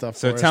got some stuff.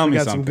 So for us. tell we me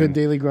got something. some good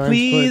daily grinds.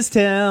 Please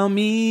tell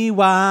me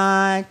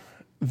why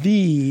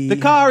the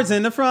car's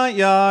in the front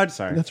yard.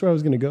 Sorry. That's where I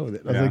was going to go with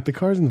it. I was Yeah. like, the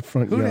car's in the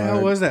front Who yard. the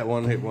hell was that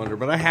one hit wonder?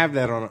 But I have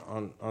that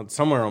on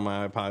somewhere on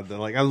my iPod. That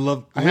like I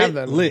love. I have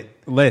that. lit.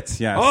 Lit,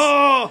 yes.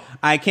 Oh,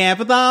 I can't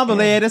put on, but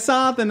it's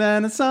something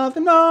and it's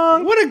something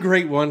wrong. what a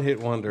great one hit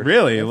wonder!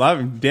 Really,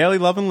 daily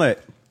love and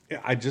lit. Yeah,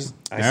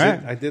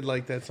 right. I did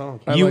like that song.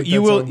 I You like you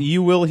that will song.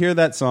 you will hear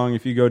that song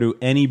if you go to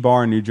any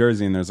bar in New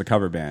Jersey and there's a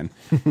cover band.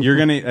 You're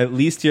gonna at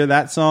least hear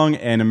that song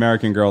and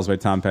 "American Girls" by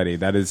Tom Petty.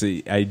 That is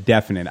a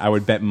definite. I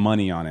would bet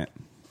money on it.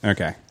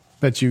 Okay,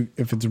 Bet you,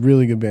 if it's a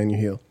really good band, you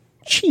heal.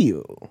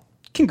 Chill.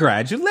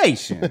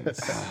 congratulations.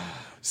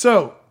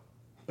 So,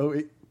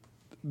 I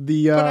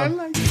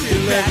like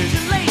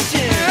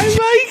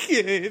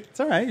it. It's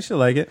all right. You should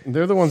like it.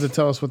 they're the ones that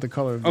tell us what the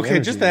color of the Okay,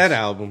 energy just that is.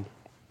 album.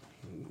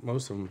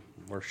 Most of them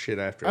were shit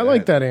after. I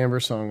like that Amber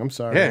song. I'm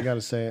sorry. Yeah. I got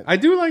to say it. I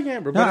do like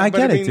Amber. No, But I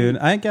get mean, it, dude.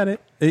 I get it.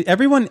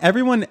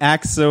 Everyone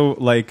acts so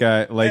like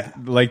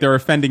they're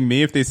offending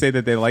me if they say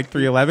that they like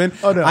 311.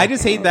 Oh, no. I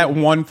just hate that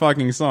one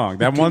fucking song.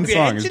 That one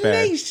song is bad.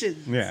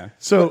 Congratulations. Yeah.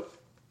 So,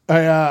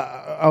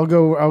 I'll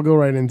go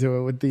right into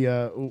it with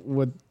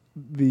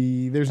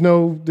there's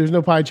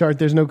no pie chart,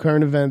 there's no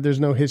current event, there's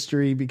no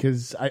history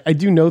because I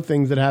do know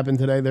things that happened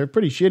today. They're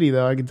pretty shitty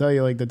though. I can tell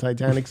you, like the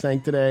Titanic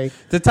sank today.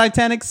 The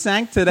Titanic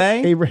sank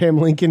today. Abraham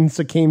Lincoln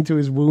succumbed to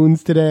his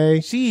wounds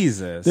today.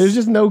 Jesus. There's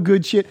just no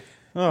good shit.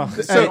 Ugh.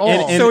 at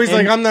all. So he's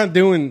like, I'm not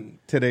doing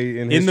today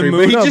in history. the but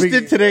movie- he No, just be-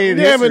 did today in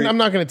yeah, history. but I'm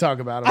not going to talk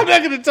about him. I'm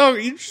not going to talk.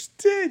 You just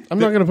did. I'm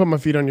not going to put my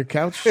feet on your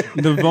couch. the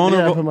Yeah, put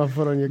vulnerable my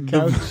foot on your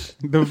couch.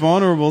 the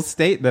vulnerable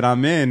state that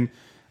I'm in.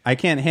 I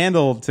can't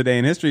handle today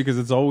in history because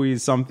it's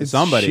always somebody.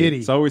 Shitty.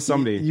 It's always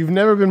somebody. You've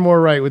never been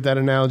more right with that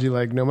analogy.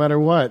 Like no matter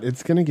what,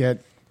 it's gonna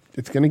get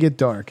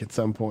dark at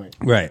some point.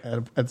 Right.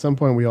 At some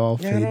point, we all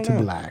I fade don't to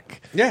know. black.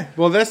 Yeah,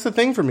 well, that's the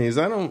thing for me is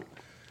I don't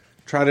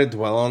try to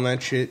dwell on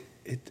that shit.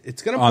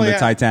 It's going to play On the out-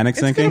 Titanic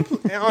it's gonna sinking?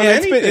 play- on Yeah,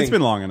 anything. it's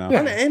been long enough.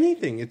 On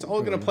anything, it's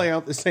all going to play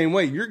out the same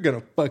way. You're going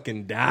to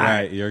fucking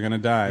die. Right, you're gonna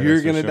die. You're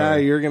that's for going to sure.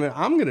 die.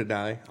 I'm going to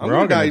die. We're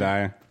all gonna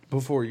die.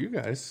 before you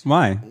guys.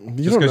 Why? You Just don't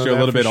because know you're a that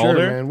little for bit sure,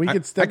 older? man. We I-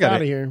 could I step got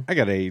out it. of here. I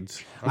got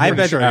AIDS. I I'm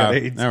pretty bet- sure I got oh,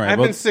 AIDS. all right, I've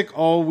well- been sick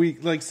all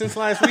week, like since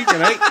last week,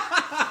 and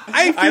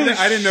I feel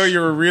I didn't know you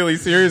were really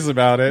serious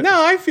about it.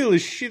 No, I feel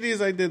as shitty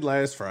as I did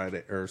last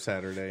Friday or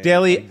Saturday.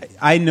 Daly,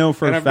 I know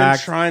for and a I've fact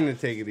been trying to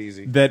take it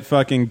easy. that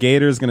fucking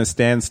Gator's going to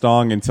stand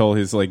strong until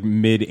his like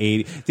mid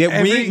 80s.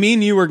 Yeah, me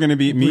and you are going to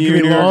be gonna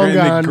be long in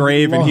gone, the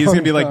grave, and he's going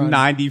to be long like gone.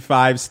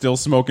 95, still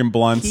smoking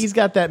blunts. He's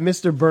got that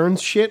Mr.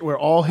 Burns shit where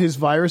all his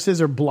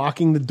viruses are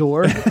blocking the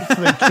door so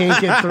they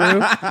can't get through.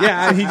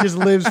 Yeah, So he just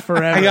lives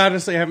forever. I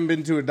honestly haven't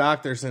been to a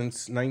doctor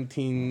since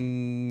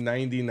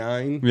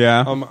 1999.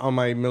 Yeah. on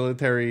my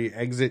military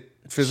exit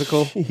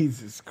physical.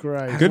 Jesus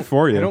Christ. Good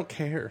for you. I don't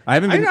care. I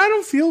haven't been- I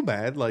don't feel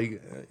bad,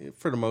 like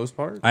for the most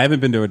part. I haven't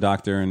been to a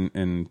doctor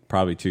in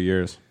probably 2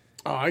 years.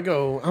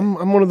 Oh,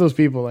 I'm one of those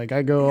people. Like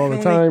I go all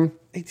the time.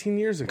 18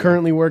 years ago.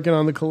 Currently working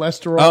on the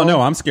cholesterol. Oh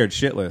no, I'm scared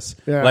shitless.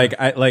 Yeah.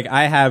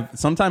 I have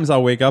sometimes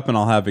I'll wake up and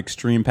I'll have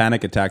extreme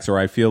panic attacks where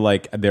I feel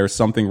like there's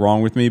something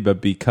wrong with me, but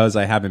because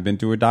I haven't been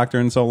to a doctor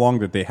in so long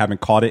that they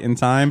haven't caught it in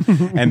time,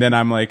 and then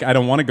I'm like, I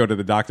don't want to go to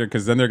the doctor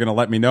because then they're going to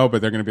let me know,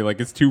 but they're going to be like,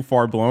 it's too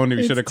far blown.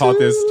 You should have caught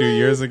this 2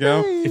 years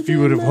ago. If you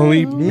would have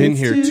only been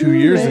here 2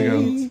 years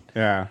ago.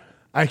 Yeah.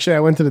 Actually, I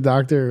went to the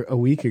doctor a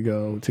week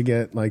ago to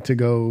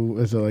go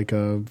as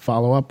a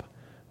follow up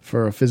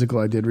for a physical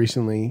I did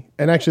recently.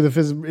 And actually,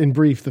 in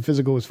brief, the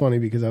physical was funny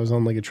because I was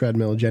on like a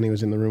treadmill. Jenny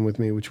was in the room with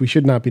me, which we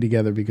should not be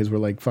together because we're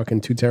like fucking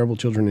two terrible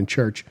children in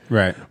church.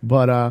 Right.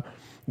 But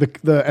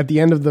the at the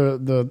end of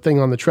the thing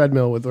on the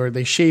treadmill where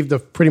they shaved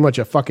pretty much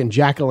a fucking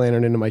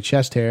jack-o'-lantern into my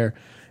chest hair.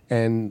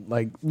 And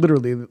like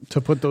literally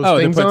to put those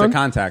things to put on. the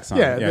contacts on.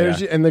 Yeah, Yeah.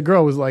 and the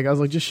girl was like, I was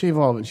like, just shave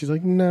all of it. And she's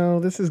like, no,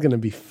 this is going to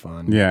be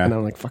fun. Yeah. And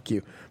I'm like, fuck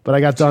you. But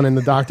I got done and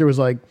the doctor was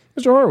like,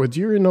 Mr. Horowitz,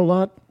 you're in a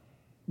lot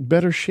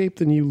better shape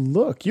than you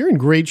look. You're in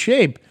great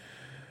shape.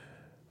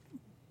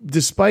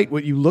 Despite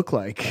what you look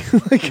like.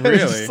 Like, I was Really?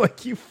 just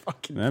like, you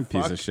fucking That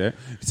piece fuck. of shit.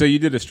 So you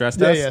did a stress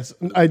Yeah, test?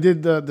 yes. I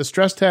did the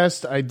stress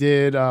test. I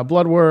did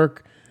blood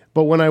work.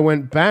 But when I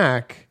went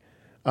back,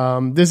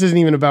 this isn't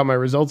even about my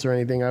results or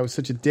anything. I was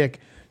such a dick.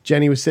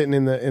 Jenny was sitting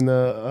in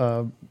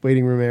the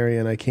waiting room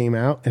area, and I came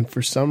out, and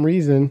for some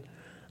reason,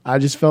 I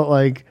just felt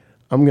like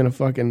I'm gonna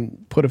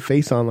fucking put a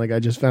face on, like I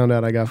just found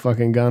out I got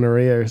fucking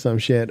gonorrhea or some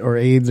shit, or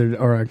AIDS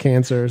or a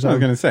cancer or I was something.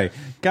 going to say,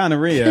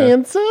 gonorrhea.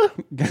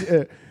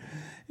 Cancer?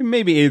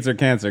 Maybe AIDS or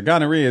cancer.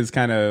 Gonorrhea is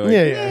kind of like,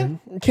 Yeah,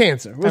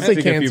 cancer. We'll I say take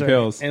a few cancer.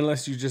 pills.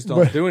 Unless you just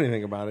don't do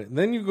anything about it.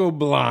 Then you go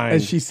blind.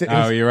 And she said,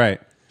 Oh, you're right.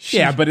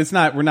 Yeah, but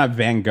we're not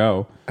Van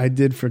Gogh. I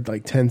did for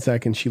like 10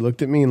 seconds. She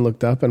looked at me and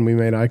looked up, and we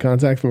made eye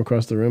contact from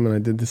across the room, and I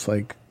did this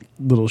like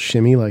little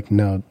shimmy, like,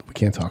 no, we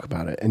can't talk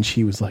about it. And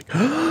she was like,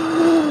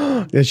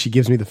 yeah, she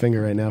gives me the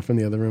finger right now from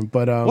the other room.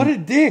 But what a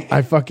dick!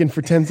 I fucking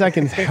for 10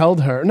 seconds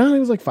held her. No, it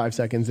was like 5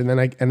 seconds, and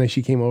then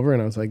she came over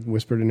and I was like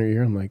whispered in her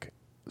ear. I'm like,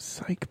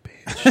 psych,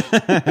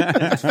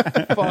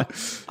 bitch. Fuck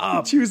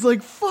up. She was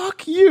like,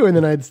 fuck you, and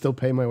then I'd still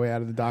pay my way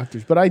out of the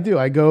doctors. But I do.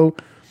 I go.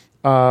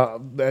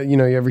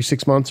 Every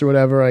 6 months or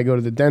whatever, I go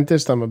to the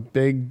dentist. I'm a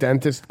big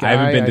dentist guy. I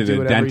haven't been to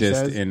the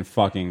dentist in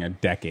fucking a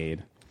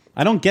decade.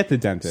 I don't get the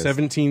dentist.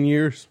 17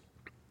 years.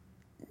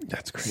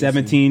 That's crazy.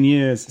 17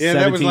 years. Yeah,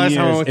 17 that was last years.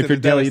 time I went to If you're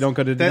the Dilly, dentist. you don't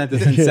go to the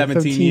dentist in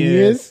 17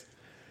 years.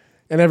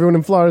 And everyone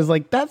in Florida is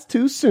like, that's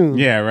too soon.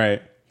 Yeah,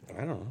 right. I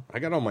don't know. I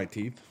got all my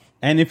teeth.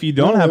 And if you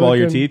don't No, have all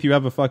your like teeth, you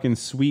have a fucking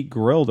sweet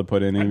grill to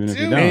put in, even if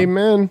you don't.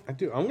 Amen. I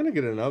do. I'm going to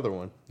get another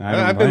one. I don't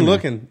I've been blame you.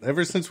 looking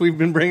ever since we've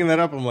been bringing that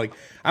up. I'm like,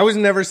 I was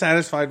never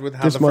satisfied with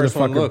how This the first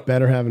one motherfucker looked.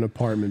 better have an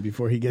apartment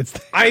before he gets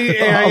there. I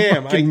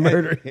am. fucking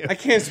murder him. I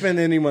can't spend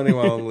any money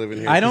while I'm living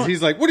here. I don't- 'Cause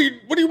He's like, what are you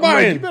I'm like,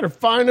 buying? you better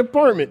find an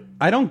apartment.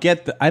 I don't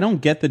get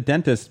the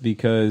dentist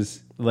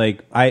because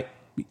like I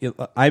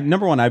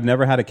number one, I've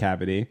never had a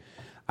cavity.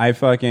 I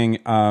fucking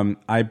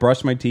I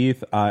brush my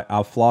teeth.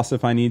 I'll floss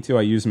if I need to.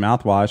 I use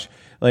mouthwash.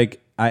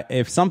 Like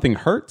if something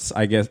hurts,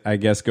 I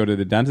guess go to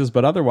the dentist.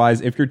 But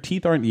otherwise, if your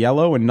teeth aren't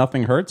yellow and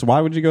nothing hurts,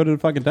 why would you go to the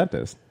fucking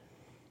dentist?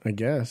 I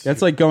guess.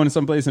 That's like going to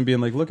someplace and being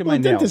like, look at my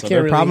nails. dentists Are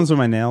can't there problems really-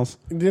 with my nails?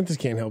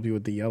 Dentists can't help you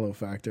with the yellow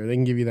factor. They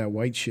can give you that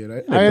white shit.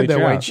 I bleach had that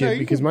you white out. shit Yeah, you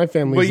because can- my but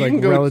family's you like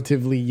can go-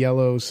 relatively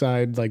yellow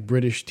side, like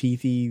British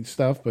teethy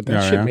stuff. But that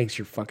Oh, shit yeah? makes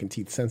your fucking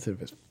teeth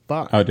sensitive as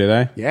fuck. Oh, do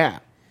they? Yeah.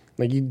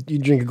 Like you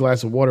drink a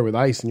glass of water with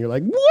ice and you're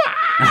like,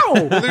 wow.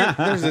 Well,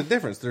 there's a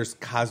difference. There's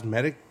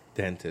cosmetic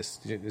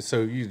dentists.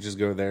 So you just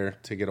go there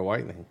to get a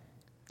whitening.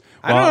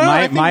 I Well, don't know. my-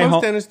 I think my most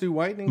whole- dentists do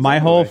whitening. My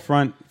whole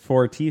front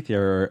four teeth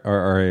here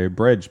are a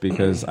bridge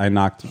because I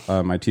knocked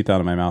my teeth out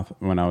of my mouth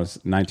when I was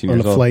 19 On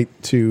years a old. flight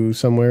to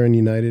somewhere in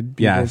United,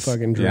 people Yes,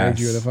 fucking dragged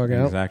you the fuck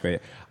out. Exactly.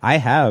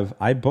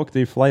 I booked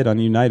a flight on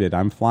United.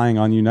 I'm flying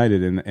on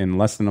United in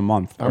less than a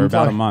month or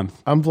about a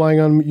month. I'm flying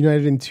on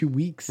United in 2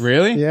 weeks.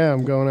 Really? Yeah,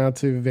 I'm going out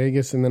to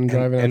Vegas and then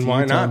driving out And to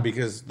why Utah. not?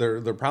 Because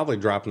they're probably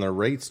dropping their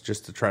rates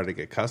just to try to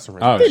get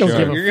customers. Oh, They don't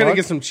give a You're gonna fuck.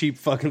 get some cheap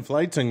fucking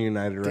flights on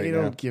United right They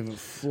now. don't give a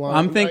fly.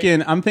 I'm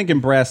thinking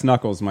brass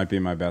knuckles might be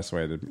my best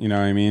way to, you know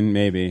what I mean?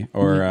 Maybe.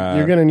 Or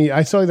You're gonna need.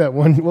 I saw that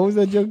one. What was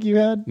that joke you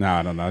had? no,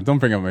 I don't know. Don't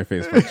bring up my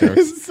Facebook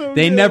jokes. So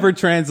They good. never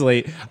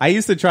translate. I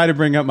used to try to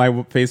bring up my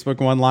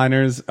Facebook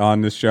one-liners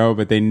on the show,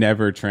 but they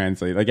never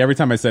translate. Like every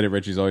time I said it,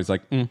 Richie's always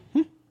like, I'm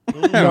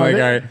like, all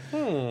right,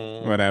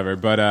 whatever.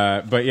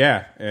 But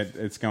yeah,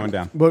 it's going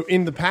down. But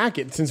in the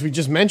packet, since we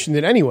just mentioned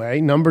it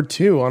anyway, number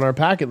 2 on our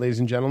packet, ladies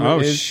and gentlemen, Oh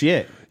is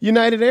shit!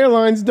 United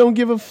Airlines don't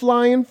give a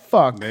flying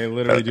fuck. They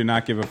literally do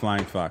not give a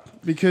flying fuck.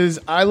 Because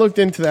I looked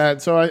into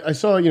that, so I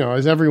saw,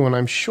 as everyone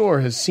I'm sure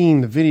has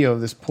seen the video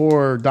of this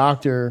poor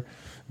doctor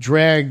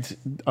dragged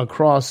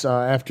across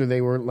after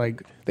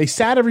they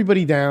sat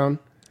everybody down.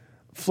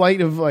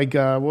 Flight of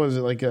what was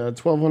it,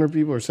 1,200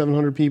 people or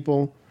 700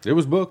 people, It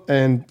was booked.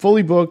 and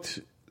fully booked,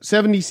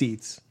 70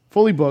 seats,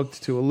 fully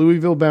booked to a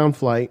Louisville bound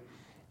flight.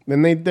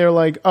 Then they're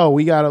like, oh,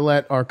 we got to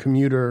let our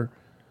commuter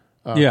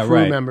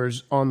crew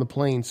members on the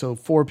plane, so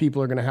 4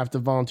 people are going to have to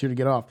volunteer to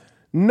get off.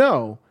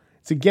 No,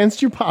 it's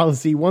against your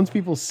policy. Once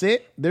people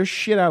sit, they're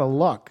shit out of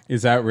luck.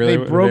 Is that really They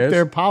what it broke is?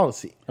 their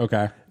policy.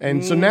 Okay.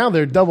 And so now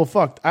they're double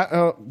fucked.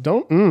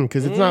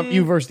 Because it's not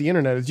you versus the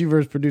internet. It's you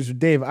versus producer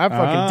Dave. I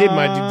fucking did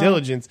my due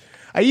diligence.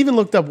 I even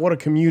looked up what a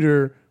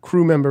commuter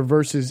crew member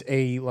versus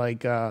a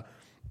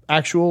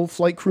actual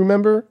flight crew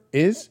member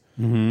is.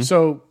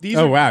 So these.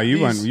 Oh are, wow,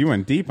 these, you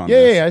went deep on Yeah,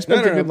 this. yeah. I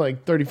spent No, a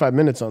good 35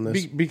 minutes on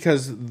this.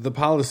 Because the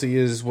policy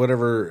is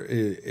whatever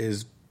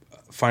is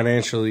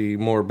financially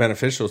more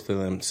beneficial to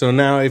them. So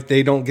now if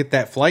they don't get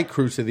that flight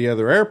crew to the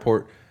other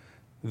airport,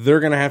 they're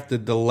going to have to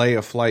delay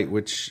a flight,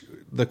 which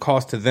the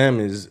cost to them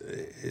is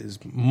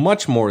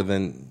much more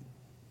than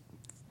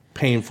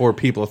paying 4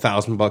 people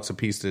 $1,000 a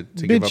piece to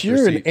give up Bitch, their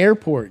you're seat. an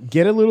airport.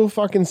 Get a little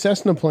fucking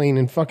Cessna plane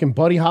and fucking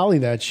Buddy Holly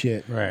that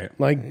shit. Right.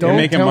 Like, You're don't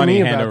making tell money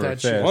me hand about over that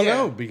fist. shit. Well,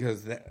 no,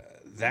 because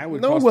that would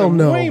No, cost well, them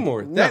no. way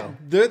more. No.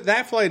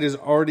 That flight is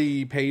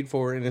already paid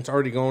for and it's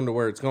already going to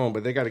where it's going,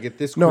 but they got to get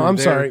this crew No, I'm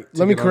there sorry. to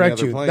Let me get on the correct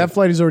other you. plane. That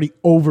flight is already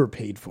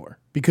overpaid for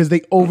because they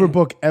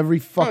overbook every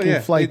fucking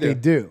yeah, flight they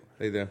do.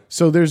 They do.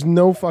 So there's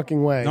no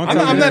fucking way. Don't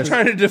I'm not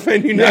trying to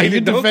defend United.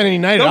 you're defending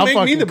United. Don't I'll make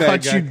me fucking the bad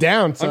cut guy. you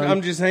down, son.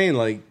 I'm just saying,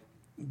 like,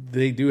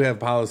 they do have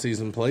policies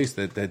in place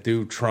that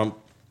do trump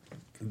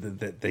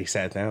that they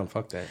sat down.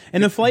 Fuck that.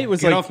 And the flight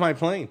was Get like off my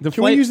plane. The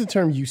Can flight we use the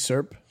term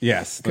usurp?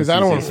 yes, Because let's I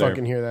don't use want to usurp.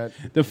 fucking hear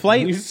that. The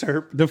flight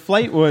Usurp. The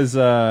flight was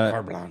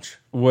Carte blanche.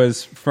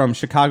 was from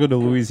Chicago to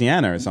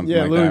Louisiana or something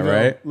Yeah, like Louisville.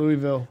 that, right?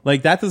 Louisville.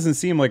 Like that doesn't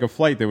seem like a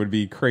flight that would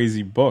be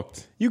crazy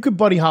booked. You could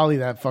Buddy Holly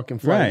that fucking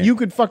flight. Right. You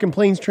could fucking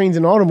planes, trains,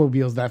 and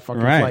automobiles that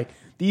fucking Right. flight.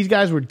 These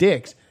guys were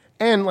dicks.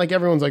 And like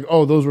everyone's like,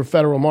 oh, those were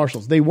federal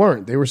marshals. They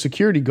weren't. They were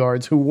security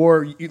guards who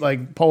wore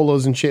like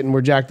polos and shit and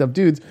were jacked up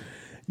dudes.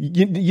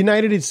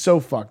 United is so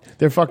fucked.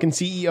 Their fucking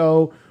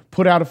CEO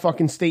put out a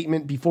fucking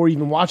statement before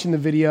even watching the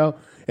video.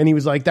 And he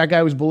was like, that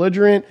guy was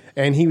belligerent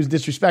and he was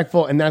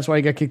disrespectful. And that's why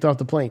he got kicked off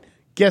the plane.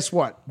 Guess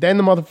what? Then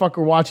the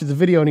motherfucker watches the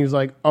video and he was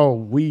like, oh,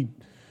 we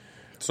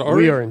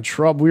are in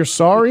trouble. We're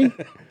sorry.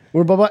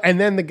 We're blah, blah. And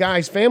then the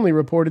guy's family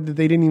reported that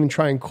they didn't even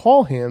try and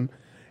call him.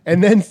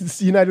 And then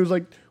United was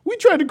like, we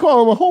tried to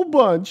call him a whole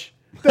bunch.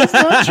 That's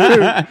not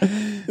true.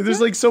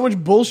 There's like so much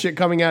bullshit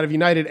coming out of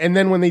United. And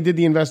then when they did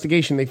the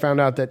investigation, they found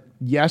out that,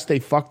 yes, they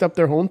fucked up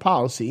their own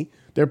policy.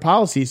 Their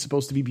policy is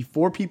supposed to be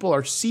before people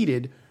are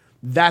seated,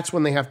 that's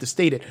when they have to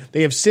state it.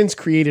 They have since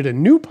created a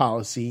new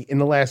policy in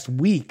the last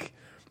week.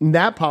 And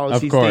that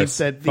policy states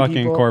that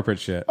fucking corporate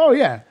shit. Oh,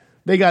 yeah.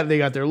 They got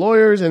their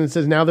lawyers, and it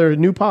says now there's a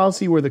new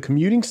policy where the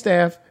commuting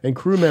staff and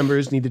crew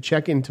members need to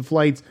check into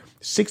flights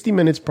 60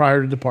 minutes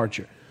prior to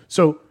departure.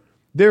 So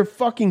their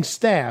fucking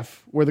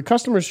staff, where the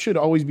customers should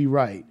always be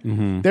right,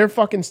 their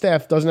fucking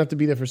staff doesn't have to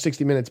be there for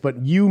 60 minutes,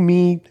 but you,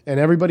 me,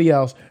 and everybody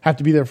else have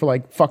to be there for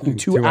like fucking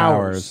 2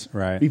 hours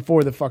right.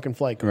 before the fucking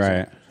flight comes right.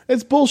 in.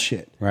 It's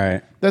bullshit.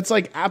 Right. That's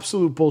like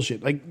absolute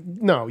bullshit. Like,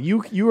 no,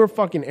 you are a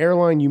fucking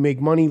airline. You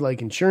make money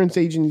like insurance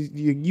agents.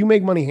 You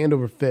make money hand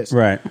over fist.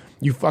 Right.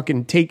 You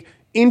fucking take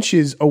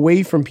inches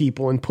away from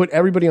people and put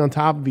everybody on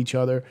top of each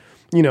other.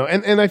 You know,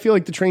 and I feel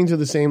like the trains are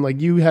the same.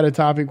 Like you had a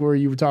topic where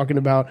you were talking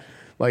about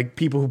like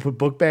people who put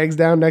book bags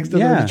down next to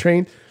them in the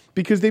train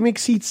because they make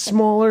seats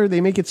smaller.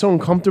 They make it so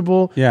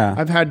uncomfortable. Yeah.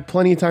 I've had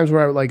plenty of times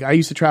where I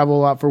used to travel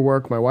a lot for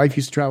work. My wife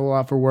used to travel a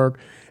lot for work.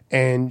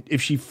 And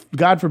if she,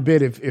 God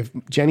forbid, if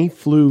Jenny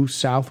flew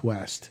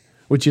Southwest,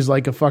 which is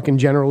like a fucking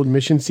general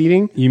admission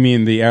seating. You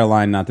mean the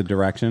airline, not the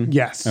direction?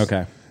 Yes.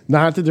 Okay.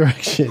 Not the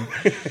direction.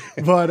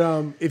 But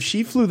if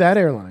she flew that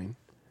airline,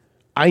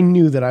 I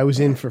knew that I was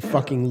in for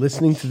fucking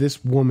listening to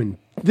this woman.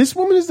 This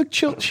woman is the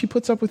chill. She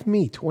puts up with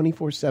me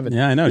 24/7.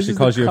 Yeah, I know. She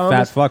calls you a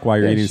fat fuck while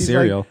you're eating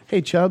cereal. Like,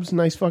 hey, Chubbs,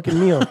 nice fucking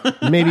meal.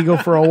 Maybe go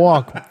for a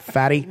walk,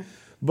 fatty.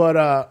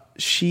 But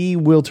she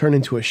will turn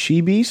into a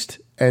she beast.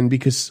 And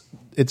because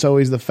it's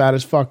always the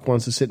fattest fuck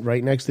wants to sit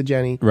right next to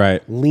Jenny.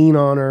 Right. Lean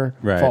on her.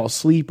 Right. Fall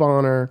asleep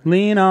on her.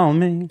 Lean on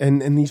me.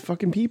 And these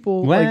fucking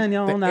people. When like,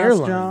 you're the not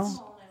airlines.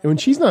 strong. And when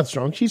she's not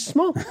strong, she's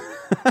small.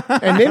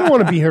 And they don't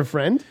want to be her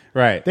friend.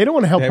 Right. They don't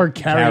want to help her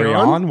carry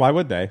on. Why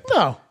would they?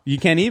 No. You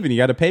can't even. You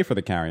got to pay for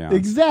the carry-on.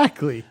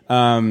 Exactly.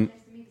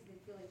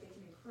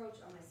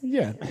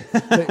 Yeah,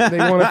 they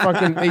want to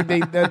fucking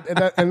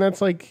and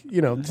that's like,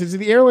 you know,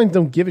 the airlines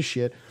don't give a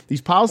shit. These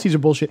policies are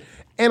bullshit.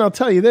 And I'll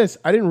tell you this: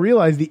 I didn't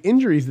realize the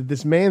injuries that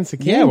this man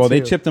succumbed to. Yeah, well,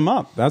 they chipped him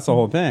up. That's the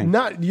whole thing.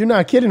 You're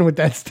not kidding with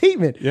that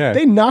statement. Yeah,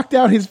 they knocked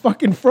out his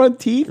fucking front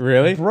teeth.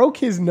 Really? Broke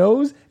his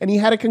nose, and he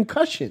had a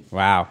concussion.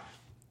 Wow.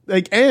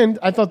 Like, and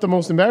I thought the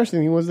most embarrassing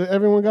thing was that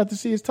everyone got to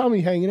see his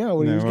tummy hanging out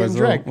when he was getting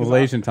dragged. Well,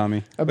 Asian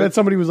tummy. I bet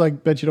somebody was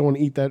like, "Bet you don't want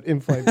to eat that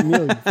in-flight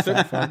meal."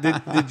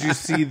 Did you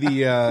see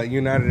the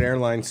United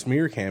Airlines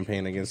smear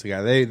campaign against the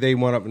guy? They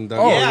went up and dug,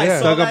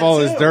 dug up all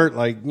his dirt.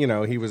 Like, you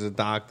know, he was a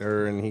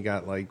doctor and he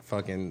got like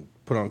fucking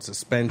put on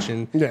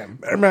suspension. Yeah.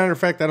 As a matter of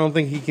fact, I don't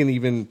think he can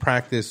even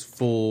practice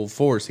full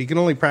force. He can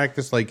only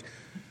practice like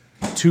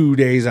 2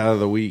 days out of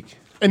the week.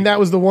 And that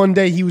was the one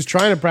day he was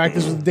trying to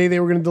practice was the day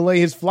they were going to delay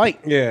his flight.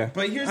 Yeah,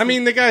 but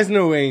the guy's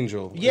no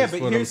angel. Yeah, is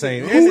but what I'm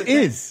saying. Who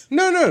is?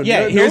 No.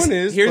 Yeah, no one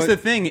is. Here's the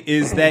thing: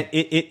 is that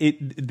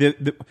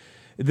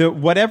the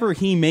whatever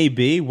he may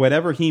be,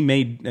 whatever he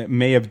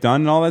may have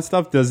done, and all that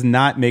stuff does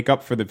not make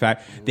up for the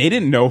fact they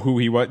didn't know who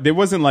he was. There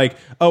wasn't like,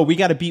 oh, we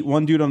got to beat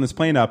one dude on this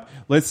plane up.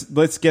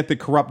 Let's get the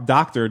corrupt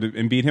doctor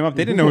and beat him up.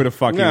 They didn't know who the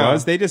fuck he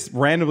was. They just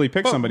randomly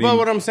picked somebody. But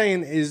what I'm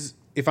saying is,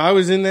 if I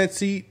was in that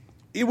seat,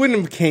 it wouldn't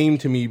have came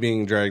to me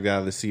being dragged out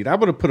of the seat. I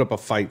would have put up a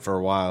fight for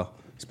a while.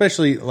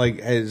 Especially, like,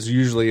 as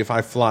usually if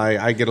I fly,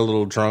 I get a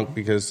little drunk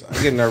because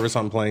I get nervous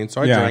on planes,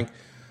 so I drink.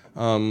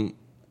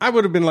 I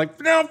would have been like,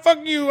 no,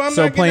 fuck you. I'm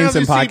so not planes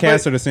and podcasts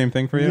podcasts are the same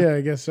thing for you? Yeah,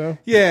 I guess so.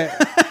 Yeah.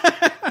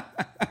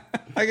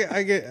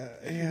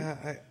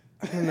 I'm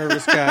a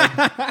nervous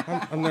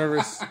guy. I'm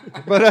nervous.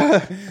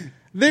 But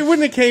they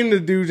wouldn't have came to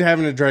dudes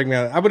having to drag me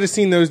out. I would have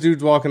seen those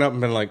dudes walking up and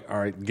been like, all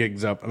right,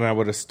 gig's up. And I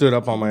would have stood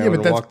up on my own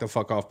and walked the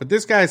fuck off. But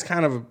this guy's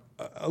kind of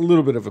a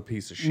little bit of a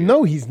piece of shit.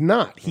 No, he's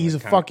not. He's a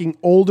fucking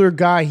older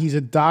guy. He's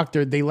a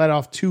doctor. They let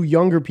off 2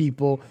 younger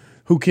people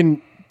who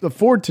can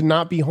afford to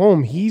not be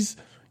home.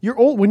 You're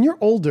old when you're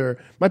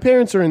older. My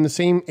parents are in the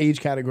same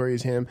age category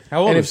as him.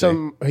 How old and is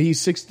he?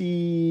 He's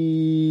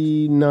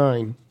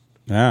 69.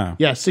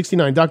 Yeah,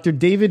 69. Dr.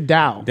 David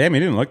Dow. Damn, he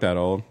didn't look that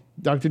old.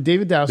 Dr.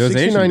 David Dow, Those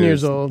 69 Asian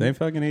years dudes, old. They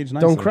fucking age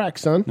nicely. Don't crack,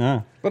 son.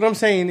 Yeah. But I'm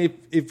saying,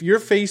 if you're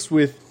faced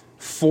with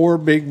 4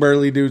 big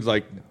burly dudes,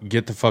 like,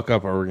 get the fuck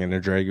up or we're going to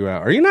drag you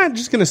out. Are you not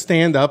just going to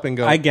stand up and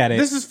go, I get it.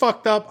 This is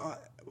fucked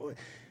up.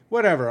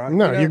 Whatever.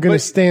 No, you're going to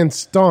stand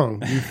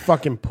strong, you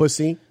fucking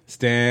pussy.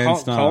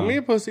 Call me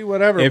a pussy,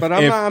 whatever. But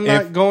I'm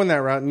not going that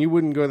route, and you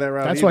wouldn't go that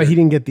route. That's either. why he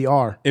didn't get the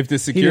R. If the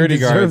security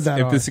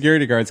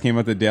guards came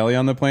up to Daly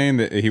on the plane,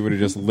 that he would have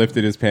just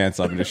lifted his pants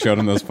up and just showed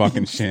him those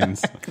fucking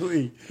shins,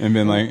 and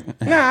been like,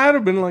 "Nah, I'd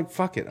have been like,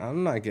 fuck it,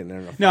 I'm not getting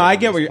there." No, I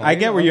get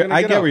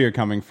where you're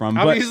coming from.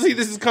 Obviously,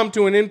 this has come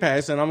to an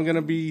impasse, and I'm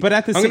gonna be. But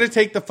I'm gonna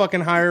take the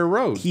fucking higher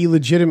road. He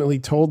legitimately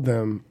told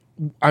them,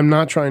 "I'm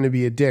not trying to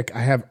be a dick.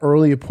 I have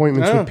early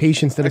appointments with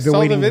patients that have been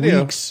waiting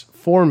weeks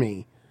for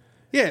me."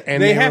 Yeah,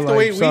 and they have to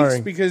wait weeks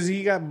because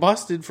he got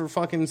busted for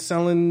fucking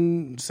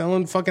selling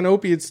fucking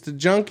opiates to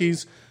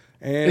junkies.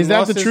 And is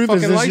that the truth?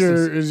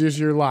 Is this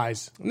your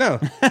lies? No,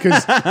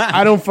 because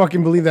I don't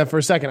fucking believe that for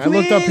a second. I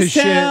looked up his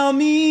shit. I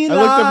looked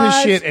up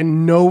his shit,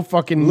 and no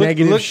fucking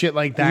negative shit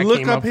like that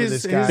came up for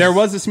this guy. There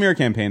was a smear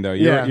campaign, though.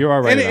 You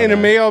are right, and it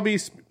may all be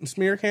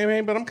smear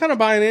campaign, but I'm kind of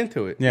buying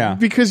into it. Yeah,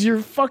 because you're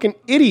a fucking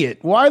idiot.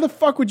 Why the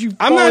fuck would you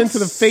fall into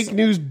the fake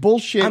news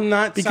bullshit? I'm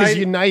not because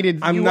United.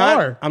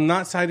 I'm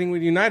not siding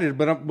with United,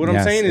 but what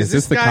I'm saying is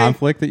this the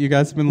conflict that you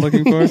guys have been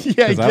looking for?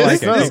 Yeah, I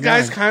like this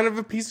guy's kind of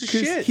a piece of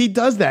shit. He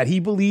does that.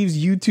 He believes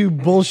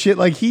YouTube bullshit.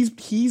 Like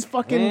he's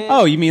fucking.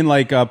 Oh, you mean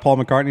like Paul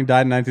McCartney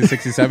died in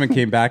 1967,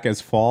 came back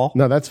as Fall?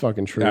 No, that's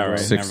fucking true. All right,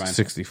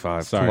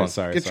 65.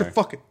 Sorry. Get your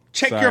fucking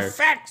your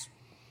facts.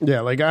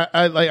 Yeah, like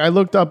I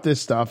looked up this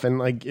stuff, and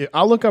like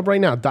I'll look up right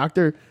now.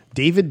 Dr.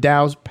 David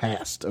Dow's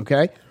passed.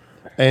 Okay,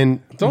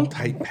 and don't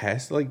type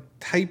past. Like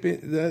type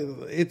it.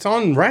 It's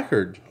on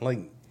record.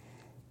 Like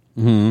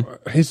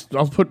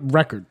I'll put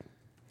record.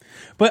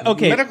 But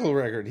okay, medical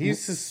record.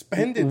 He's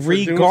suspended.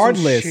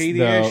 Regardless,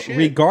 shit.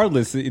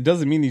 Regardless, it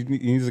doesn't mean he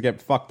needs to get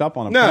fucked up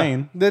on a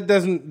plane. That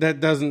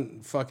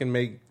doesn't fucking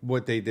make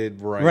what they did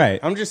right. Right.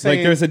 I'm just saying,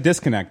 like there's a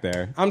disconnect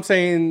there. I'm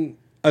saying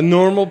a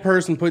normal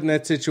person put in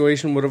that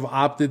situation would have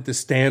opted to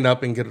stand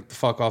up and get the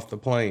fuck off the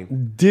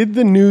plane. Did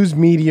the news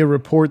media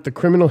report the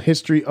criminal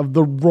history of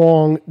the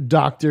wrong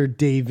Dr.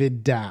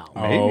 David Dow?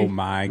 Oh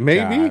my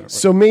God.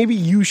 So maybe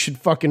you should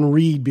fucking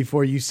read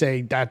before you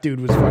say that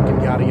dude was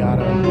fucking yada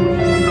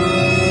yada.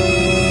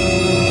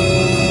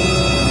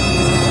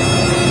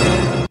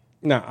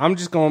 No, I'm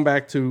just going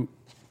back to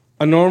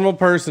a normal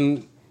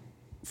person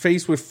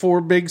faced with 4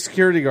 big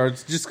security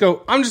guards. Just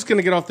go, I'm just going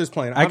to get off this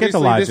plane. I get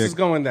the logic. This is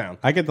going down.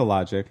 I get the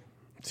logic.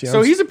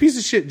 So he's a piece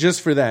of shit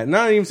just for that.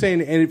 Not even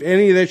saying if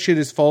any of that shit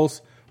is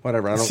false,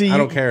 whatever. I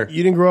don't care.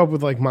 You didn't grow up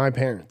with like my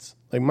parents.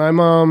 Like my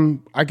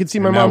mom, I could see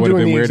my mom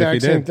doing the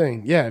exact same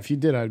thing. Yeah, if you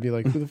did, I'd be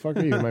like, who the fuck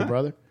are you, my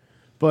brother?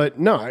 But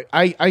no,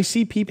 I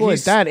see people at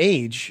that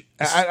age.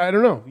 I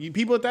don't know.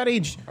 People at that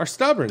age are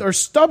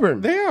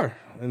stubborn. They are.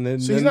 And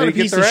then, so he's not a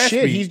piece of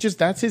shit. He's just,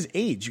 that's his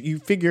age. You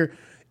figure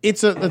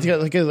it's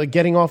like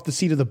getting off the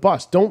seat of the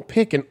bus. Don't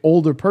pick an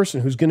older person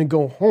who's going to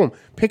go home.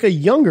 Pick a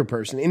younger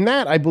person. In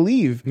that, I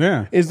believe,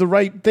 is the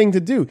right thing to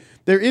do.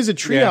 There is a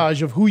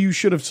triage of who you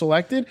should have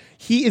selected.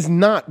 He is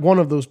not one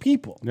of those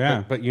people.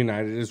 Yeah, but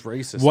United is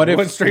racist. What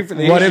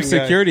if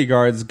security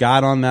guards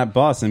got on that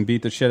bus and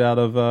beat the shit out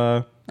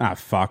of?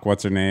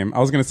 What's her name? I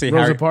was going to say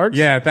Rosa Parks.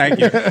 Yeah, thank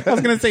you. I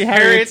was going to say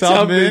Harriet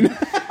Tubman.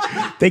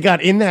 They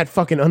got in that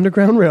fucking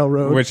Underground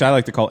Railroad, which I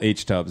like to call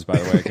H-Tubs, by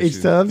the way.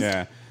 H-Tubs?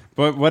 Yeah.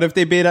 But what if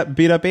they beat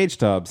up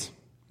H-Tubs?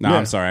 No,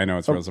 I'm sorry. I know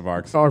it's Rosa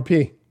Parks.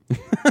 RP.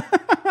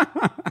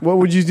 What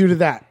would you do to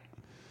that?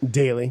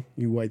 Daily,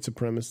 you white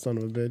supremacist son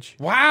of a bitch.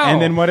 Wow.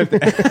 And then what if...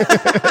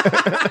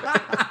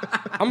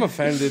 I'm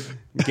offended.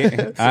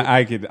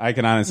 I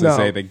can honestly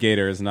say that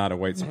Gator is not a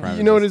white supremacist.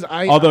 You know what it is?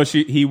 Although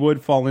he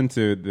would fall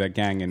into that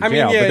gang in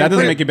jail, but that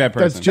doesn't make you a bad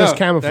person. That's just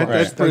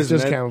camouflage. That's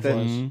just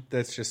camouflage.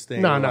 That's just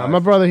staying No, my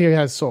brother here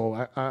has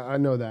soul. I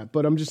know that.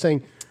 But I'm just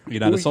saying, you're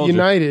not a soldier.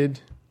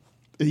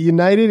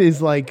 United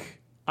is like,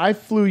 I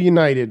flew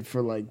United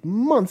for like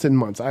months and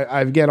months.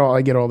 I get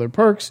all their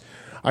perks.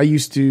 I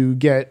used to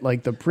get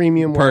like the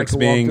premium perks,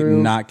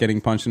 being not getting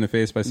punched in the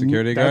face by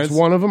security guards. That's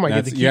one of them. I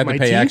get to keep my teeth. You had to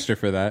pay extra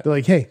for that. They're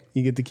like, hey,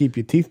 you get to keep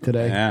your teeth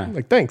today. Yeah. I'm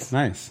like, thanks.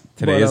 Nice.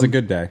 Today is a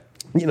good day.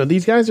 You know,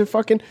 these guys are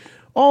fucking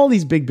all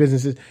these big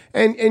businesses,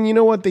 and you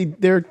know what?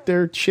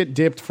 They're shit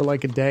dipped for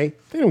like a day.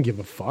 They don't give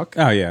a fuck.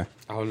 Oh yeah.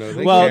 Oh no!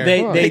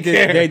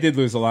 They did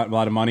lose a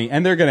lot of money,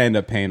 and they're going to end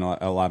up paying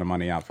a lot of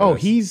money out for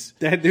this.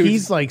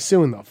 He's like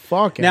suing the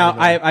fuck out now. of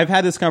I've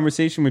had this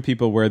conversation with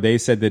people where they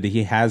said that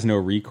he has no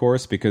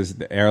recourse because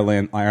the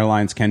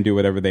airlines can do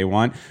whatever they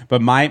want.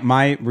 But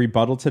my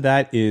rebuttal to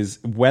that is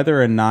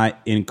whether or not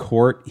in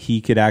court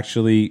he could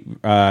actually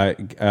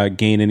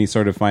gain any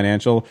sort of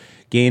financial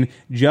gain.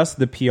 Just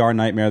the PR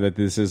nightmare that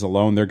this is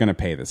alone, they're going to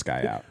pay this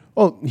guy out.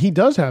 Oh, he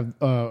does have.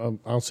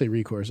 I'll say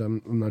recourse.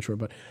 I'm not sure,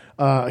 but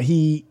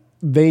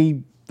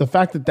the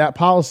fact that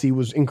policy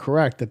was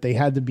incorrect, that they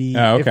had to be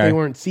if they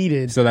weren't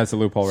seated. So that's a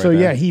loophole right there. So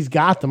yeah, he's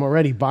got them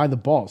already by the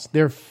balls.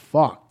 They're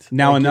fucked.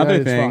 Now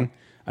another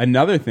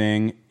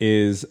thing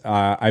is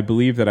I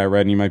believe that I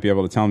read, and you might be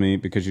able to tell me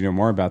because you know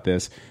more about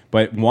this,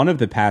 but one of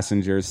the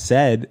passengers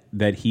said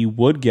that he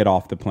would get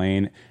off the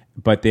plane,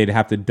 but they'd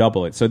have to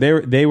double it. So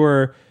they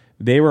were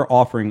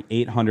offering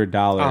 $800.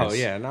 Oh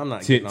yeah, and I'm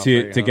not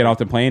to get off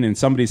the plane, and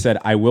somebody said,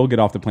 "I will get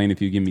off the plane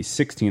if you give me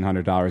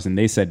 $1,600," and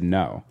they said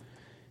no.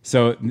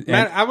 So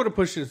Matt, I would have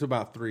pushed it to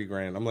about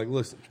 $3,000. I'm like,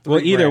 listen. Well,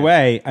 either $3,000.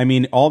 way, I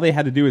mean, all they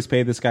had to do is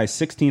pay this guy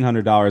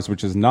 $1,600,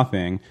 which is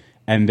nothing,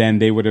 and then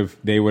they would have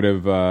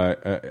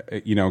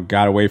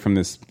got away from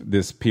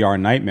this PR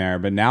nightmare.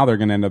 But now they're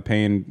going to end up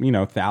paying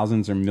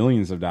thousands or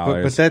millions of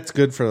dollars. But that's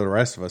good for the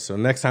rest of us. So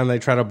next time they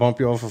try to bump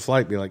you off a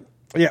flight, be like,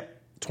 yeah,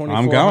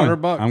 I'm going.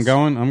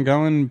 I'm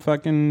going.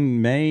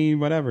 Fucking May,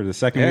 whatever. The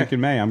second week in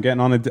May, I'm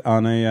getting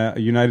on a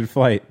United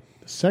flight.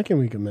 Second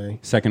week of May.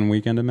 Second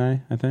weekend of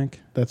May, I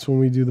think. That's when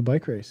we do the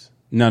bike race.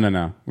 No.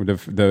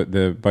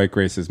 The bike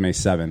race is May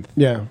 7th.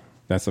 Yeah.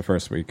 That's the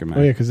first week of May.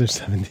 Oh, yeah, because there's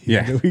 7 days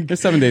in a week. There's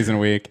 7 days in a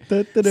week.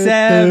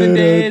 7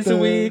 days a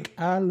week.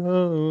 I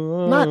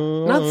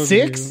love Not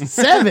 6,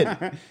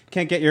 7.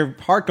 Can't get your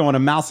heart going, a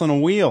mouse on a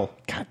wheel.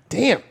 God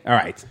damn. All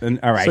right.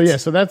 All right.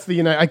 So that's the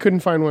United. I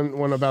couldn't find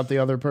one about the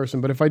other person,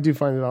 but if I do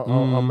find it,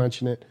 I'll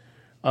mention it.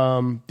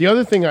 The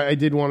other thing I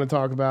did want to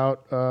talk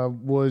about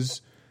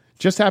was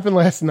just happened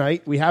last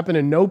night. We happen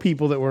to know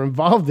people that were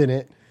involved in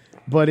it,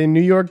 but in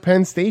New York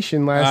Penn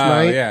Station last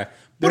night. Yeah.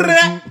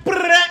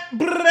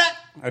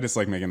 I just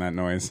like making that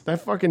noise.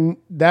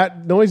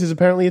 That noise is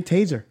apparently a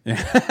taser.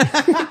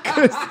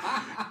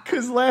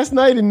 Because last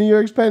night in New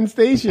York's Penn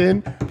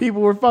Station,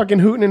 people were fucking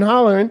hooting and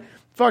hollering,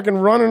 fucking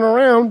running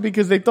around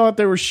because they thought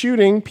they were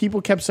shooting.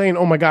 People kept saying,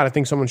 "Oh my god, I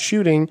think someone's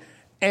shooting,"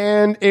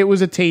 and it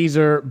was a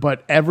taser.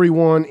 But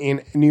everyone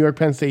in New York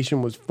Penn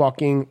Station was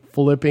fucking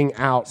flipping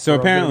out. So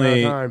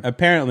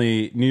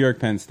apparently, New York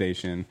Penn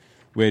Station,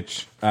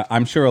 which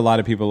I'm sure a lot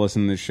of people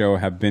listening to this show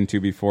have been to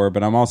before,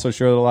 but I'm also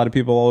sure that a lot of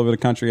people all over the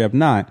country have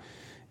not.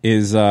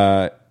 Is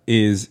a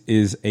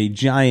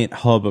giant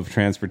hub of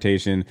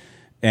transportation,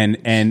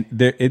 and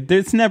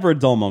there's never a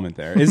dull moment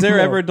there. Is there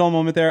ever a dull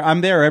moment there?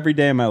 I'm there every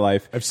day of my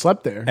life. I've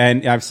slept there,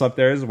 and I've slept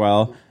there as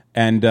well.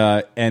 And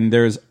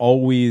there's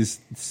always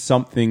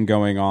something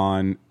going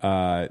on.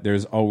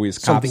 There's always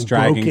cops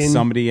dragging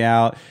somebody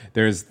out.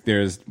 There's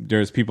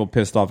people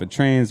pissed off at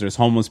trains. There's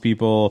homeless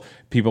people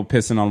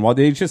pissing on walls.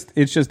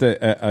 It's just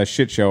a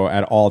shit show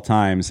at all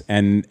times.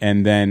 And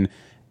then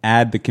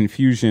add the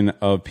confusion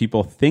of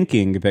people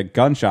thinking that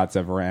gunshots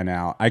have ran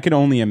out. I could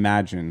only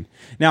imagine.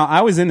 Now, I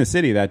was in the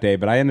city that day,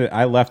 but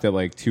I left at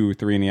like 2 or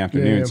 3 in the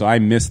afternoon, so I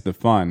missed the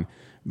fun.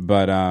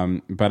 But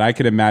I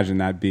could imagine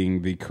that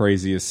being the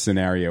craziest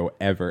scenario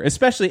ever.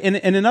 Especially, and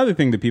another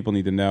thing that people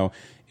need to know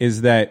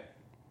is that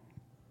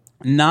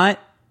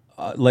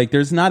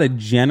there's not a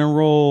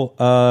general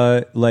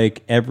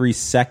like every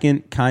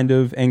second kind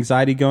of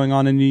anxiety going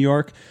on in New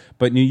York,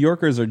 but New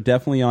Yorkers are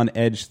definitely on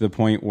edge to the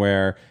point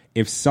where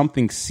if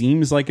something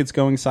seems like it's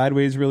going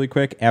sideways really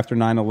quick after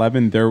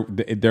 9/11,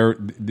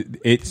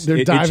 it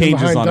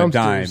changes on a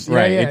dime,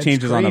 right? It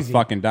changes on a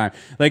fucking dime.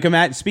 Like,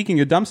 speaking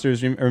of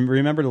dumpsters,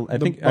 remember? I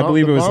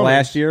believe it was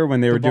last year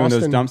when they were doing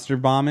those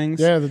dumpster bombings.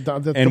 Yeah, the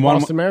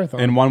Boston Marathon.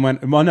 And one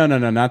went. Well, no,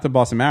 not the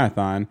Boston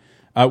Marathon.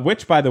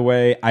 Which, by the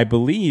way, I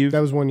believe that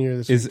was 1 year.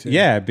 This week too.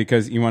 Yeah,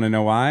 because you want to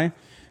know why?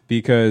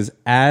 Because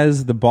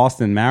as the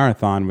Boston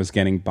Marathon was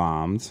getting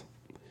bombed,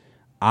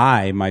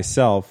 I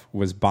myself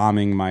was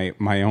bombing my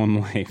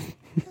own life.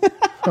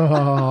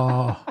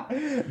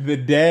 The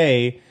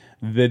day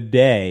that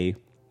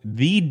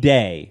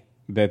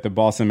the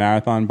Boston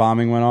Marathon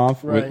bombing went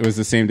off was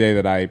the same day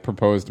that I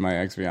proposed to my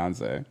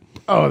ex-fiance.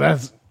 Oh,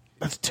 that's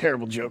a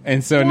terrible joke.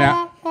 And so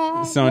now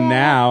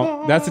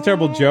that's a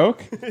terrible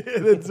joke.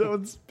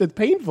 It's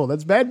painful.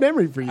 That's bad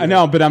memory for you. I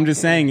know, but I'm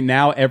just saying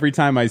now every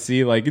time I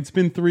see it's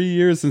been 3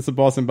 years since the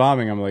Boston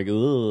bombing, I'm like,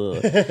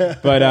 ugh.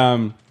 But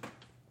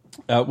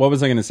what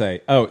was I going to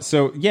say? Oh,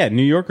 so yeah,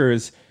 New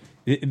Yorkers,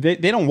 they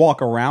don't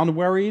walk around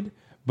worried,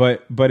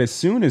 but as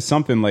soon as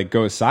something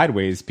goes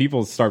sideways,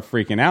 people start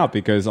freaking out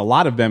because a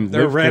lot of them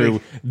live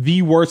through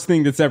the worst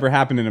thing that's ever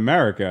happened in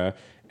America.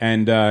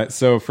 And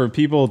so for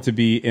people to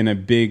be in a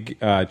big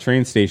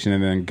train station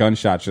and then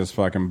gunshots just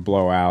fucking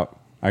blow out,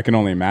 I can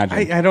only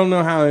imagine. I don't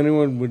know how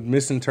anyone would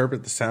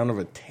misinterpret the sound of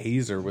a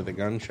taser with a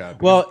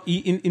gunshot. Well,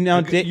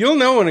 you'll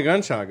know when a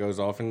gunshot goes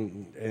off,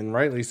 and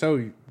rightly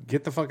so.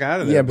 Get the fuck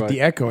out of there. Yeah, but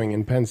the echoing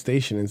in Penn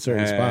Station in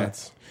certain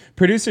spots.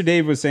 Producer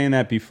Dave was saying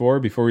that before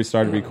we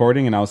started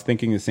recording, and I was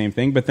thinking the same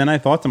thing. But then I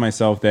thought to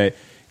myself that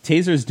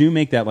tasers do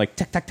make that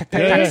tick tack tack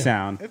tack tack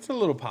sound. It's a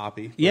little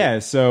poppy. Yeah.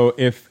 So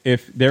if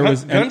there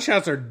was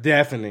gunshots are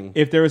deafening.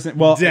 If there was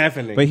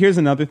deafening. But here's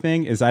another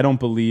thing: is I don't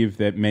believe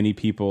that many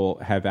people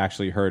have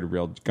actually heard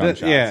real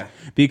gunshots.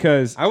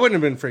 Because I wouldn't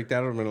have been freaked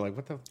out. I would have been like,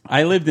 "What the?"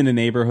 I lived in a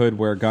neighborhood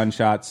where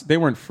gunshots they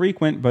weren't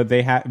frequent, but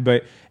they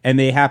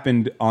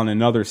happened on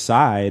another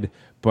side.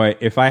 But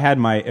if I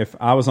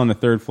was on the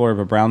third floor of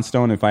a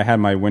brownstone, if I had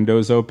my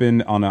windows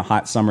open on a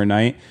hot summer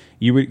night,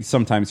 you would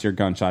sometimes hear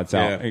gunshots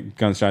out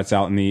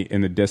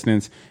in the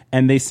distance,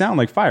 and they sound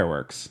like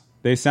fireworks.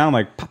 They sound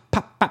like pop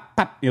pop pop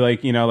pop,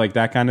 like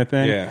that kind of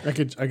thing. Yeah, I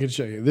could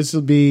show you. This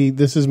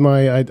is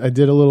my. I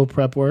did a little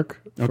prep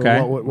work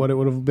for what it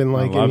would have been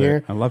like in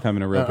here. I love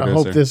having a real producer.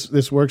 I hope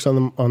this works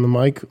on the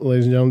mic,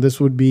 ladies and gentlemen. This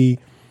would be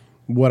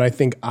what I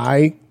think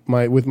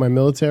with my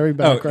military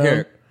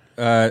background.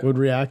 Would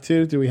react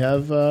to. Do we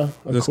have a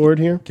cord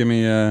here? Give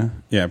me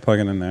plug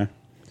it in there.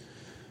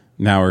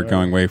 Now we're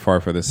going way far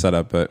for this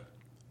setup, but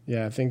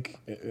Yeah, I think.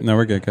 no,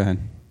 we're good. Go ahead.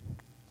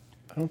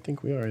 I don't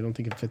think we are. I don't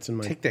think it fits in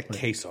my. Take that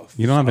case off.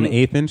 You don't have an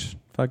 1/8 inch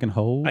fucking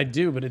hole? I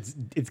do, but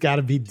it's got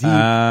to be deep.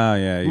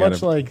 Yeah.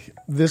 Much like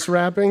this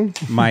wrapping.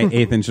 my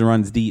 1/8 inch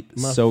runs deep.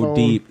 My So phone.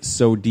 deep.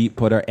 So deep.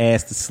 Put our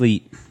ass to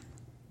sleep.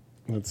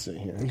 Let's see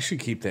here. You should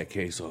keep that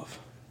case off.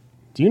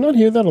 Do you not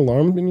hear that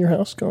alarm in your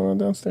house going on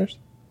downstairs?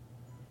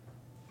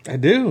 I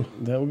do.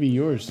 That would be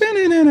yours.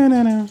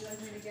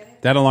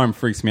 That alarm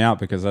freaks me out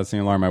because that's the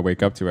alarm I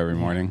wake up to every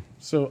morning.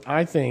 So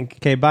I think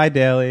Okay, bye,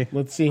 Daly.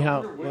 let's see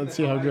how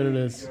good it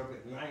is.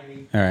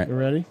 All right. You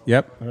ready?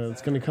 Yep.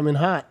 It's going to come in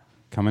hot.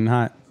 Coming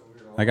hot.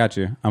 I got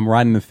you. I'm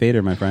riding the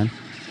fader, my friend.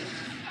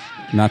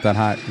 Not that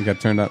hot. You got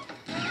turned up.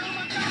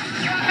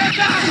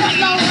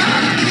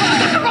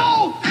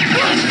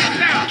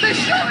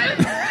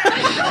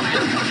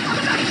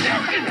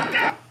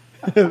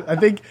 I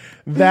think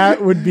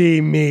that would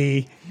be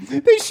me. They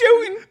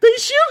shooting.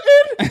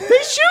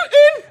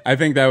 I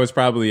think that was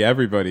probably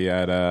everybody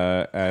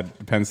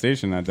at Penn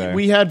Station that day.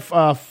 We had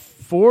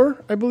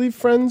 4, I believe,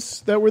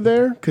 friends that were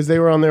there because they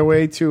were on their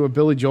way to a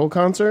Billy Joel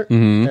concert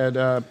at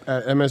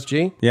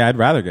MSG. Yeah, I'd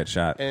rather get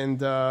shot.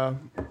 And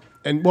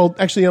well,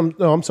 actually,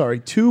 I'm sorry.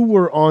 2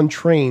 were on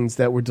trains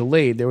that were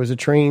delayed. There was a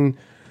train.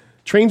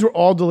 Trains were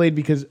all delayed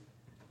because,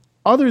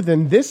 other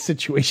than this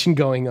situation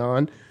going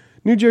on,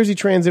 New Jersey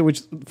Transit,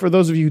 which for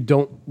those of you who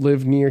don't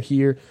live near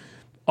here,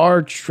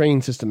 our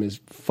train system is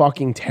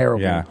fucking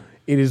terrible. Yeah.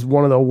 It is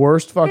one of the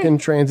worst fucking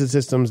transit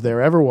systems there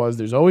ever was.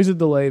 There's always a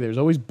delay. There's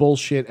always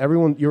bullshit.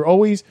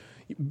 You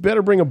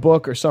better bring a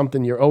book or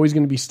something. You're always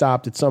going to be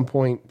stopped at some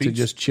point to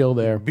just chill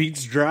there.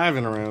 Beats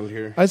driving around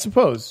here. I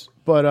suppose,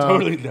 but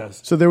Totally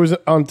does. So there was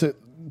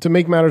to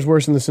make matters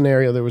worse in the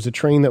scenario, there was a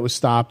train that was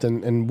stopped,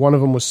 and one of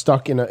them was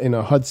stuck in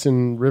a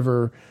Hudson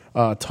River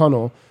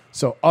tunnel.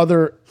 So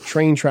other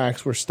train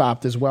tracks were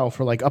stopped as well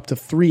for like up to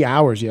 3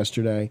 hours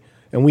yesterday,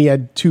 and we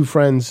had 2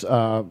 friends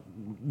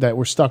that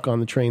were stuck on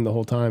the train the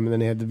whole time, and then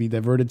they had to be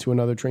diverted to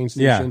another train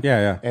station,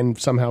 Yeah. and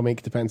somehow make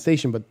it to Penn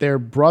Station. But their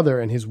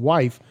brother and his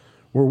wife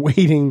were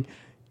waiting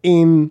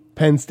in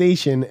Penn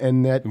Station,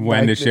 and that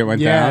When the shit went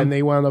yeah, down? and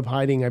they wound up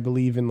hiding, I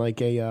believe, in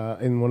like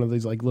in one of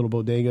these like little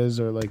bodegas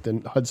or like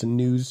the Hudson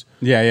News.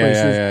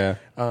 Yeah.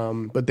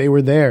 But they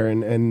were there,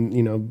 and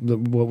you know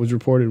what was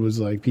reported was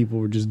like people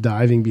were just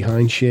diving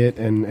behind shit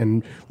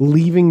and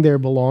leaving their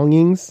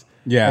belongings.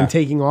 Yeah. And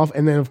taking off.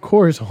 And then, of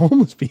course,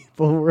 homeless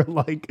people were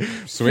like,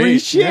 free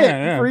Sweet. shit.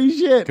 Yeah. Free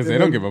shit. Because And they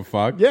don't then- give a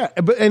fuck. Yeah.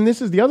 And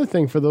this is the other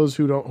thing for those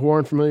who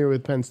aren't familiar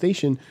with Penn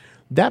Station.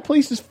 That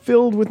place is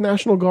filled with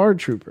National Guard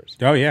troopers.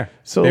 Oh, yeah.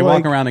 So, they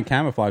like- walk around in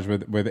camouflage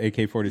with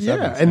AK-47s.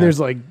 Yeah. And there's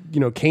like,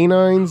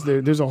 canines.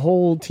 There's a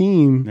whole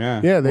team.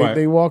 Yeah. Yeah. What?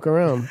 They walk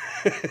around.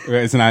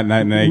 It's not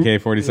an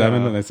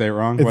AK-47? Did I say it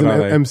wrong? It's What an are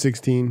they?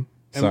 M16.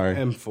 Sorry.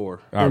 M4.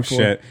 Oh, M4.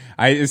 shit.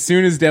 As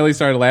soon as Daly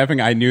started laughing,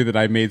 I knew that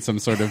I made some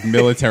sort of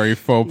military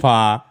faux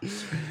pas.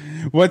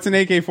 What's an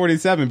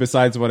AK-47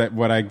 besides what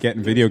I get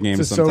in video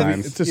games It's a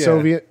sometimes? It's a Yeah.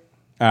 Soviet.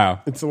 Oh.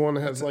 It's the one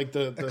that has like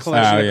the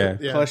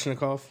Kalashnikov. Yeah.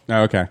 Kalashnikov.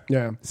 Oh, okay.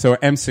 Yeah. So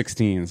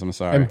M16s, I'm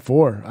sorry.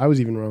 M4. I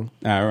was even wrong.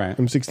 All right.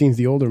 M16 is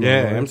the older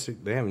Yeah, model.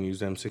 they haven't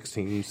used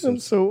M16s I'm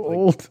since so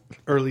old.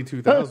 early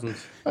 2000s.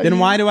 Then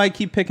why do I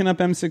keep picking up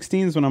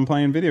M16s when I'm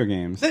playing video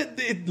games?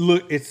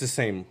 It's the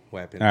same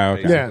weapon. Oh,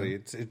 okay.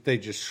 Basically. Yeah. They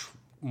just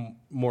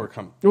more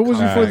What was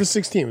before Correct. the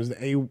 16? Was the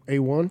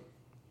A1?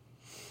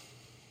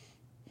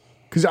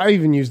 Because I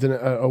even used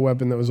a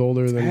weapon that was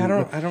older than. I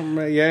don't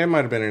remember. Yeah, it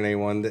might have been an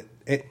A1.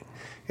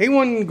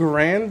 A1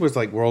 Garand was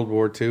like World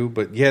War II,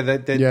 but yeah,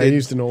 that Yeah, I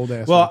used an old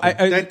ass. Well,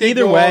 weapon. That did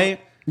either go way, off.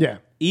 yeah.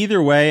 either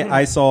way,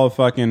 I saw a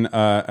fucking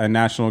a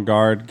National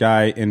Guard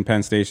guy in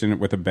Penn Station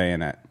with a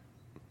bayonet.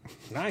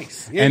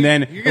 Nice. Yeah, And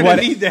then you're gonna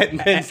need that in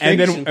Penn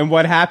Station. and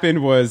what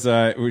happened was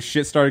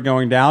shit started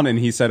going down, and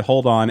he said,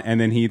 "Hold on," and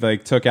then he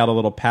like took out a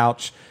little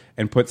pouch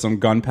and put some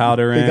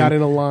gunpowder in. They got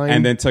in a line.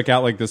 and then took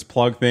out like this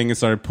plug thing and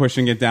started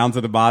pushing it down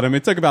to the bottom.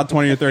 It took about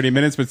 20 or 30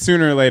 minutes, but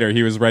sooner or later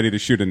he was ready to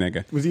shoot a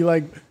nigga. Was he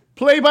like,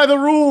 play by the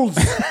rules?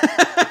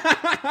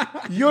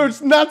 You're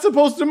not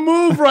supposed to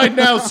move right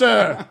now,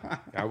 sir.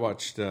 I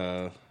watched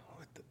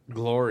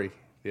Glory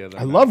the other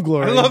I night. love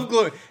Glory. I love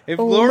Glory. If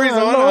Oh, Glory's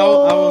my on,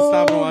 I will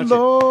stop and watch it.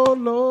 Lord,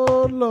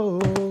 Lord,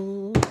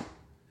 Lord.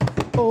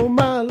 Oh,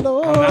 my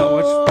Lord. I'm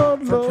not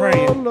much for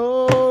praying.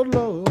 Lord,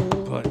 Lord.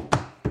 But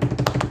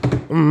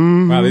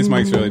Wow, these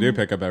mics really do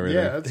pick up everything.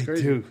 Yeah, that's they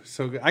crazy. do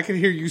so good. I could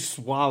hear you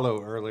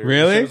swallow earlier.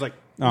 Really? I was like,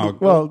 Oh,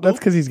 Well, that's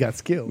because he's got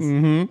skills.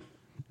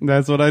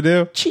 that's what I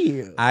do.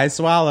 Chill. I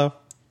swallow.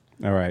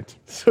 All right.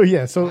 So,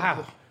 yeah,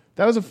 wow.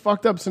 that was a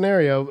fucked up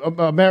scenario.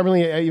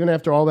 Apparently, even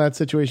after all that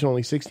situation,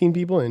 only 16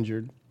 people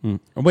injured.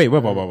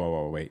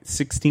 Wait.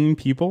 16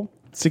 people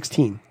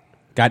 16.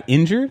 got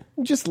injured?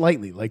 Just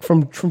lightly, like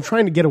from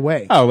trying to get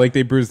away. Oh, like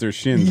they bruised their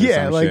shins. or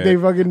Yeah, some like shit. they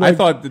fucking, I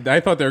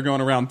like- thought they were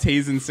going around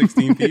tasing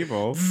 16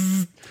 people.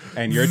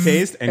 And your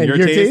taste, and your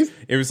your taste.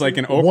 taste? It was like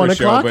an Oprah 1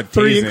 show, o'clock, but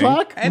 3 tasing.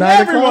 o'clock, and 9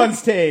 o'clock?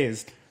 everyone's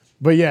tased.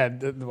 But yeah,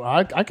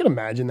 I can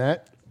imagine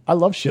that. I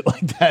love shit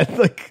like that.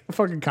 Like a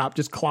fucking cop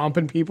just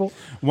clomping people.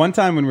 One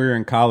time when we were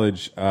in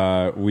college,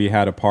 we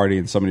had a party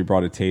and somebody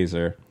brought a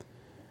taser.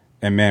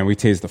 And man, we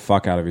tased the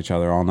fuck out of each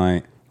other all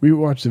night. We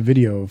watched a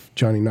video of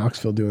Johnny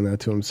Knoxville doing that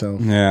to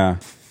himself. Yeah.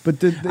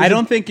 But I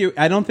don't think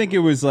it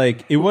was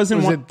like it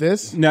wasn't. Was it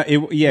this? No, it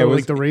was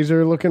like the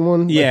razor looking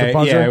one. Yeah, like the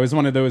buzzer? yeah. It was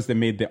one of those that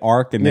made the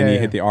arc, and then you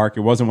hit the arc.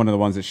 It wasn't one of the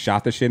ones that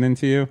shot the shit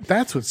into you.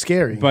 That's what's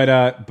scary. But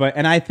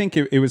and I think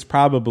it was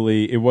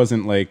probably it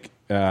wasn't like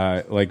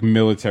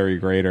military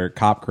grade or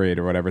cop grade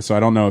or whatever. So I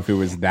don't know if it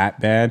was that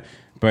bad.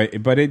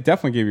 But it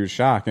definitely gave you a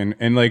shock,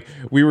 and like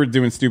we were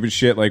doing stupid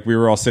shit, like we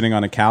were all sitting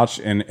on a couch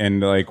and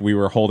like we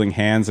were holding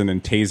hands and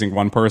then tasing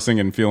one person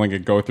and feeling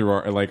it go through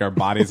our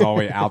bodies all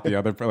the way out the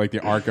other, like the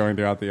arc going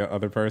throughout the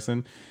other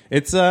person.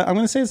 It's I'm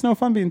gonna say it's no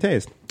fun being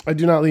tased. I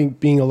do not like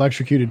being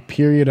electrocuted.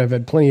 Period. I've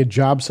had plenty of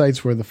job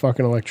sites where the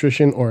fucking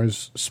electrician, or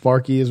as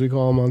Sparky as we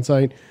call him on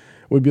site,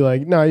 would be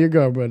like, "No, you're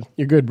good, bud.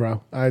 You're good,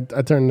 bro. I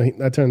turn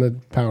the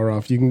power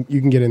off. You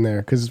can get in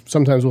there because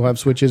sometimes we'll have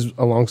switches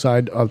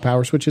alongside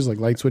power switches, like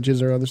light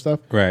switches or other stuff."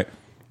 Right.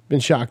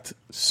 Been shocked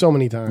so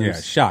many times. Yeah,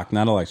 shocked,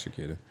 not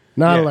electrocuted.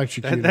 Not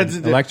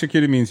electrocuted.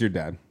 Electrocuted means you're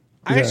dead.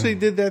 I actually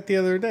did that the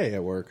other day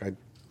at work. I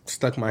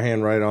stuck my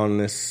hand right on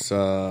this.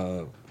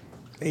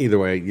 Either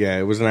way, yeah,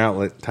 it was an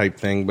outlet type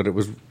thing, but it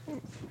was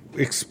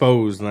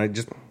exposed, and I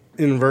just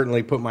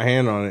inadvertently put my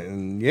hand on it,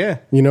 and yeah.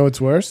 You know what's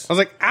worse? I was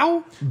like,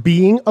 ow.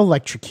 Being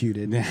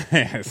electrocuted.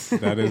 Yes,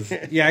 that is.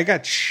 Yeah, I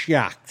got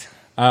shocked.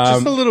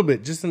 Just a little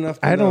bit, just enough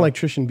to I had know. an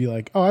electrician be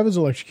like, "Oh, I was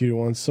electrocuted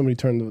once. Somebody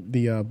turned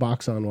the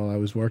box on while I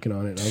was working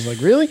on it." And I was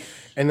like, "Really?"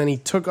 And then he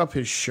took up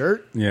his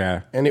shirt.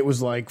 Yeah. And it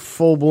was like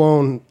full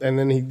blown. And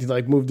then he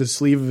like moved the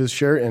sleeve of his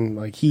shirt, and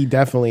like he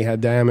definitely had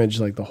damage.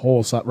 Like the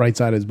whole right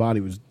side of his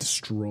body was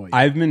destroyed.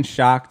 I've been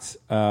shocked.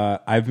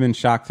 I've been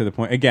shocked to the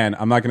point. Again,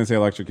 I'm not going to say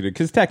electrocuted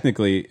because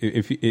technically,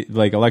 if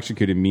like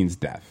electrocuted means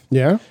death.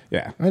 Yeah.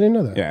 Yeah. I didn't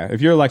know that. Yeah.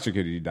 If you're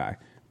electrocuted, you die.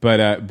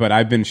 But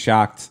I've been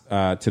shocked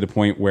to the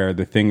point where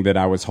the thing that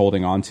I was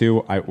holding on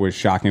to was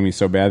shocking me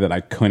so bad that I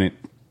couldn't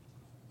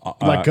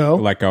let go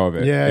of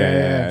it.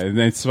 Yeah. And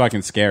it's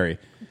fucking scary.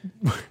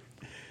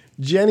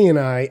 Jenny and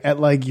I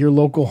at like your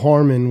local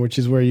Harmon, which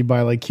is where you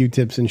buy like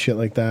Q-tips and shit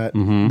like that.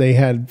 Mm-hmm. They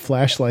had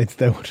flashlights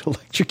that would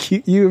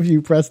electrocute you if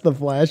you pressed the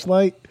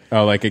flashlight.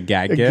 Oh, like a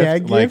gag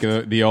gift? Like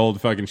the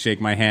old fucking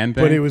shake my hand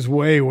thing? But it was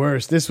way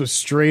worse. This was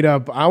straight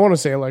up, I want to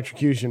say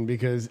electrocution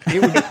because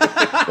it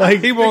would, like,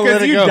 he won't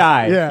let it go.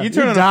 Die. Yeah, you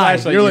turn on a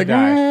flashlight, you're like,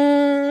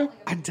 die.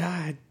 I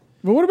died.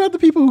 But what about the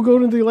people who go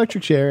into the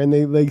electric chair and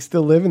they like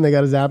still live and they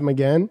got to zap them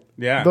again?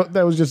 Yeah.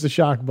 That was just a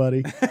shock,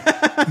 buddy.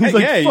 He's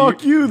like, yeah,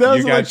 fuck you. That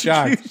was got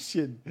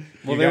electrocution.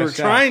 Well, they were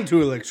trying to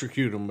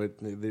electrocute him, but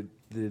they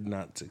did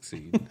not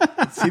succeed.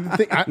 See, the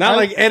thing, not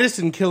like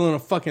Edison killing a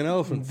fucking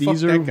elephant. Fuck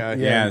that guy.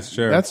 Yeah, it's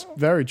true. That's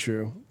very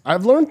true.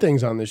 I've learned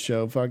things on this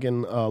show.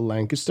 Fucking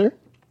Lancaster.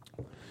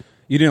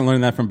 You didn't learn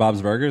that from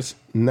Bob's Burgers?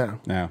 No.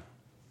 I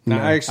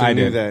actually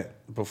knew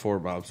that before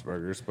Bob's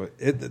Burgers,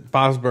 but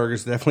Bob's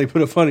Burgers definitely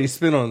put a funny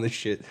spin on this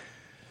shit.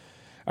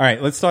 All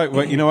right, let's talk.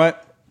 You know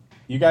what?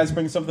 You guys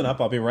bring something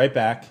up. I'll be right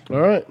back. All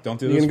right. Don't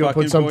do those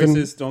fucking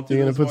voices. Don't do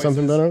You're going to put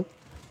something down?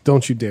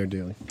 Don't you dare,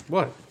 Daly.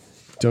 What?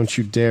 Don't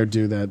you dare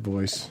do that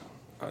voice.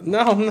 No,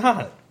 I'm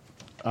not.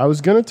 I was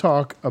going to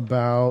talk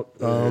about...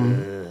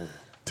 don't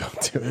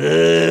do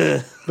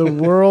it. The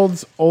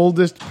world's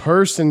oldest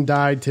person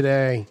died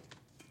today.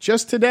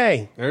 Just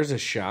today. There's a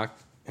shock.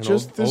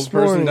 Just this old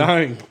person morning.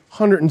 dying.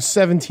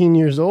 117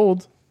 years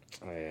old.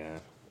 Oh, yeah.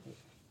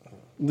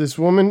 This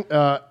woman,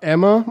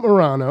 Emma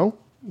Morano,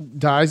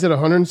 dies at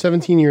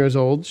 117 years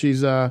old.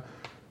 She's, or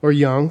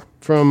young,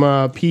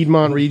 from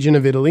Piedmont region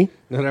of Italy.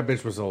 No, that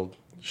bitch was old.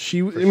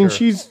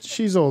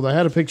 She's old. I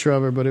had a picture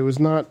of her, but it was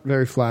not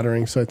very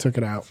flattering, so I took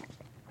it out.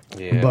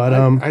 Yeah, but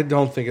I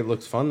don't think it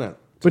looks fun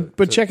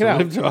But check it out.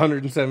 Live to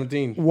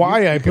 117.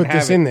 Why I put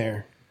this in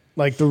there,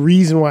 like the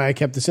reason why I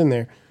kept this in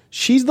there.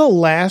 She's the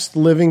last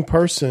living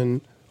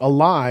person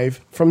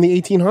alive from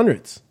the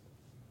 1800s.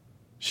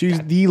 She's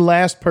the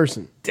last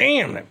person.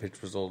 Damn, that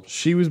bitch was old.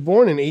 She was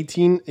born in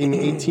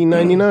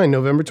 1899,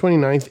 November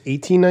 29th,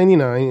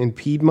 1899, in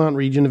Piedmont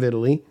region of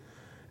Italy,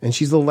 and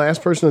she's the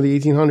last person of the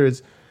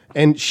 1800s.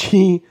 And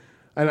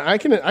I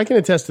can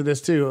attest to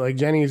this too. Like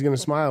Jenny is going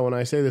to smile when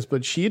I say this,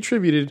 but she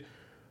attributed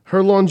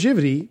her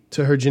longevity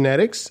to her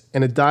genetics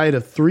and a diet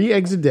of 3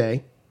 eggs a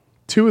day,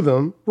 2 of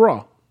them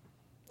raw.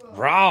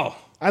 Raw.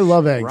 I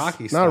love eggs.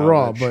 Rocky Not style,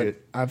 raw, that but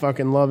shit. I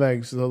fucking love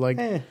eggs. So like,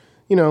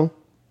 you know,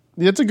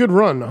 it's a good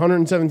run.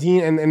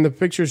 117, and the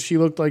pictures she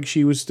looked like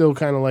she was still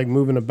kind of like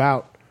moving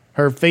about.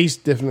 Her face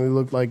definitely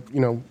looked like, you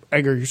know,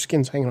 Edgar, your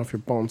skin's hanging off your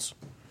bones.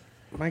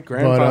 My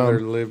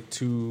grandfather lived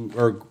to,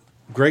 or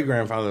great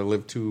grandfather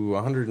lived to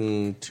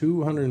 102,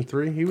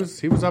 103. He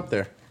was up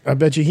there. I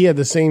bet you he had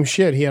the same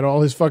shit. He had all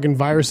his fucking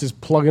viruses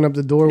plugging up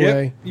the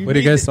doorway. Yep. What are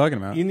you guys talking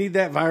about? You need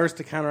that virus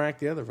to counteract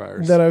the other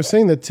virus. That I was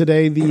saying that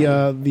today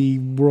the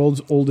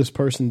world's oldest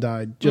person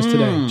died just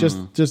today,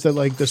 just at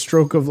like the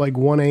stroke of like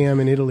 1 a.m.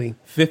 in Italy.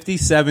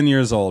 57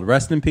 years old.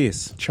 Rest in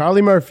peace.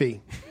 Charlie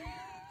Murphy.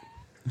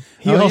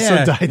 He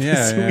also died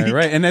this yeah, week.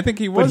 right. And I think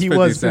he was he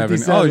 57.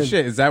 was Oh 57.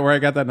 shit, is that where I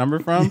got that number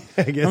from?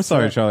 I guess I'm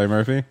sorry, so. Charlie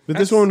Murphy. But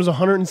this woman was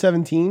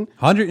 117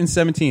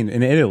 117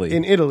 in Italy.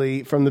 in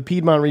Italy, from the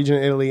Piedmont region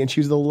of Italy, and she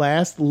was the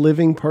last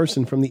living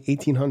person from the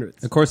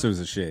 1800s. Of course, it was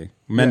a she.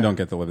 Men Yeah. don't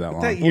get to live that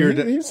long. That year,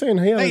 Well, he was saying,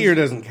 hey, that year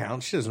doesn't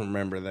count. She doesn't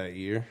remember that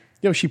year.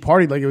 Yo, she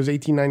partied like it was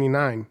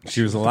 1899.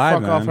 She was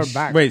alive. fuck off man. her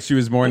back. Wait, she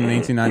was born in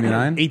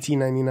 1899.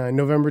 1899,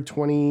 November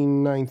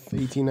 29th,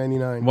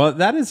 1899. Well,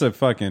 that is a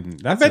fucking.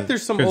 That's bet a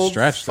there's some good old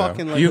stretch.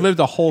 fucking, Though. like- You lived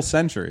a whole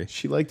century.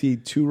 She liked to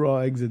eat 2 raw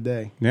eggs a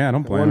day. Yeah, I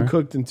don't blame One her.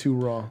 cooked and 2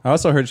 raw. I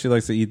also heard she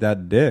likes to eat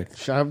that dick.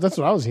 That's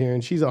what I was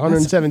hearing. She's That's a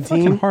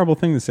 117. fucking horrible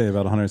thing to say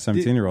about a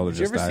 117-year-old who Did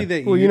you just ever see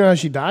died. that? Well, you know how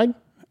she died?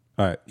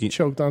 All right,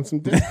 Choked on some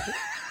dick.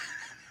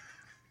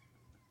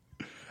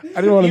 I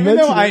didn't want to Even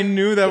mention though I it.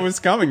 knew that was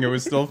coming, it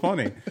was still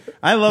funny.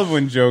 I love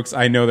when jokes,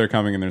 I know they're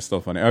coming and they're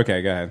still funny.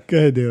 Okay, go ahead. Go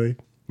ahead, Daly.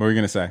 What were you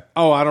going to say?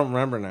 Oh, I don't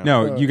remember now.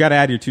 No, you got to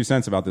add your 2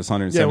 cents about this Yeah,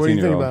 what do you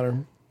think 117-year-old. about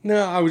her?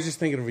 No, I was just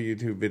thinking of a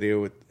YouTube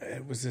video with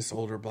it was this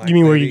older black. You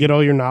mean where lady. you get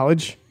all your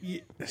knowledge?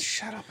 Yeah,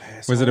 shut up,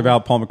 asshole. Was it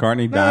about Paul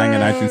McCartney dying in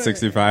No,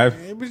 1965?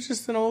 It was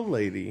just an old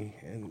lady,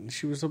 and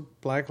she was a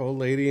black old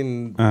lady,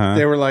 and Uh-huh.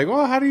 they were like,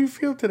 "Well, how do you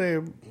feel today?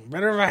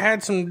 Better if I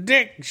had some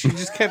dick." She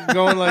just kept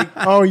going like,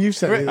 Oh, you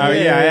said it. Oh,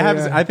 yeah, I have.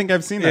 I think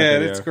I've seen that "Yeah,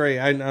 video. that's great."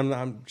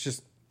 I'm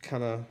just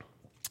kind of.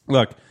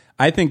 Look,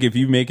 I think if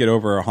you make it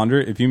over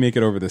 100, if you make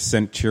it over the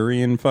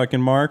centurion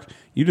fucking mark,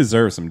 you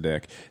deserve some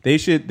dick. They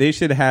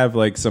should have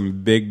like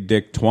some big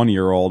dick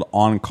 20-year-old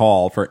on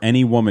call for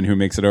any woman who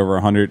makes it over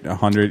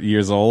 100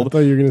 years I old. thought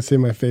you were going to say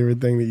my favorite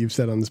thing that you've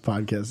said on this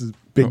podcast is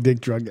big dick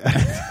drug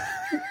addict.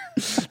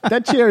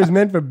 That chair is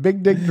meant for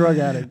big dick drug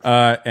addicts.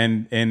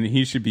 And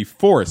he should be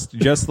forced,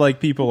 just like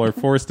people are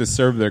forced to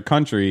serve their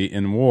country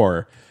in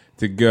war,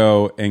 to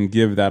go and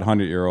give that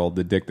 100-year-old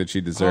the dick that she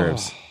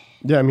deserves.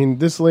 Yeah, I mean,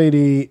 this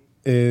lady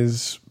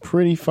is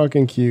pretty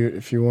fucking cute.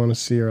 If you want to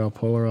see her, I'll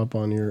pull her up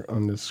on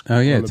this. Oh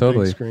yeah, on the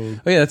totally. big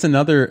screen. Oh yeah, that's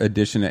another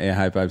addition to A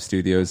High Five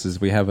Studios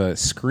is we have a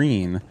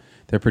screen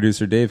that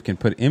producer Dave can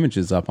put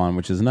images up on,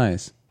 which is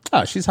nice.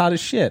 Oh, she's hot as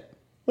shit.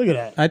 Look at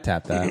that. I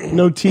tap that.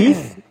 No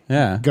teeth,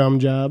 Yeah. gum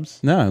jobs.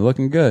 No,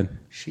 looking good.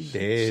 She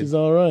did. She's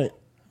all right.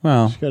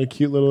 Well, She's got a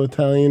cute little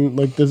Italian.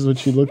 Like this is what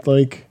she looked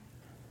like.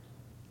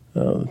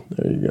 Oh,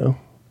 there you go.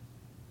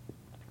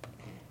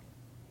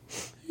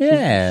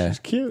 yeah. She's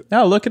cute.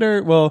 No, look at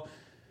her. Well,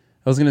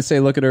 I was going to say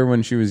look at her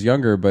when she was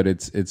younger, but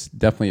it's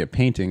definitely a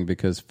painting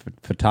because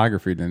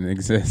photography didn't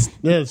exist.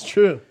 Yeah, it's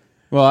true.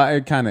 Well,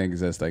 it kind of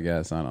exists, I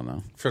guess. I don't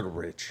know. For the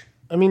rich.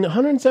 I mean,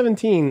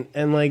 117,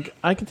 and like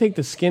I could take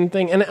the skin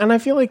thing, and I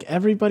feel like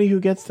everybody who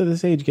gets to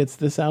this age gets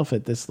this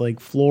outfit, this like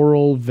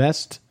floral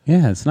vest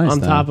Yeah, it's nice. on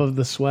though. top of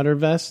the sweater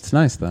vest, It's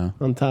nice though.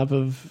 on top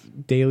of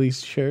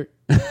Daly's shirt.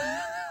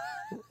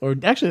 Or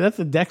actually, that's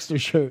the Dexter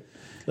shirt.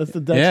 That's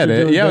the Dexter. Yeah,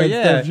 doing yeah, bad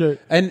yeah. stuff shirt.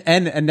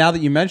 And now that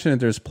you mention it,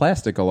 there's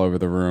plastic all over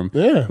the room.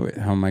 Yeah. Wait,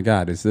 oh my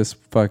God, is this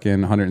fucking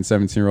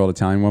 117-year-old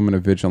Italian woman a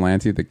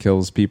vigilante that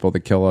kills people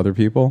that kill other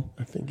people?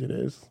 I think it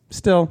is.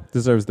 Still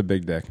deserves the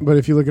big dick. But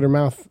if you look at her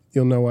mouth,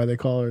 you'll know why they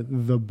call her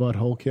the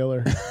butthole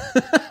killer.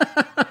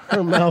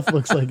 Her mouth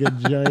looks like a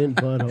giant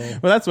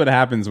butthole. Well, that's what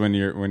happens when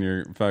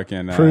you're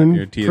fucking Prune-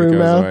 your teeth prune goes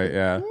mouth? away.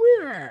 Yeah.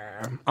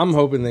 I'm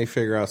hoping they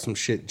figure out some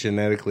shit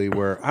genetically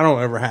where I don't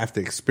ever have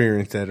to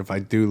experience that if I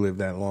do live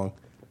that long.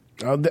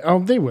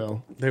 They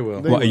will. They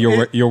will. Well,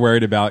 you're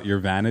worried about your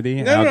vanity,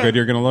 how no. good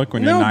you're going to look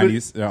when No, you're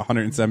but 90,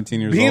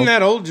 117 years Being old.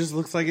 that old just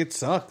looks like it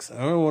sucks. I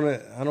don't want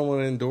to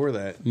endure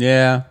that.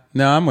 Yeah.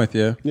 No, I'm with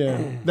you.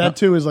 Yeah. That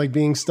too is like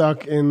being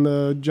stuck in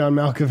the John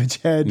Malkovich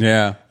head.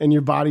 Yeah. And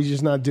your body's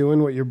just not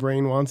doing what your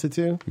brain wants it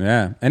to.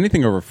 Yeah.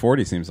 Anything over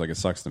 40 seems like it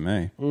sucks to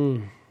me.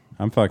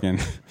 I'm fucking.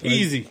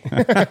 Easy.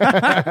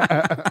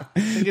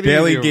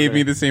 Bailey gave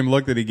me the same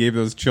look that he gave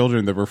those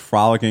children that were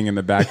frolicking in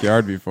the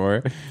backyard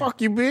before. Fuck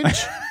you,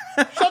 bitch.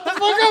 Shut the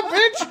fuck up,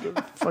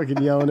 bitch.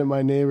 Fucking yelling at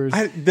my neighbors.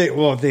 They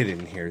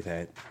didn't hear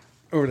that.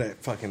 Or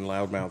that fucking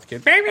loudmouth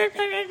kid.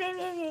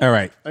 All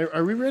right.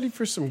 Are we ready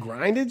for some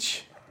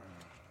grindage?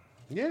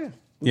 Yeah.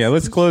 Yeah,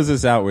 let's close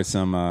this out with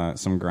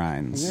some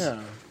grinds.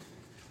 Yeah.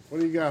 What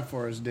do you got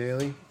for us,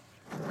 Daly?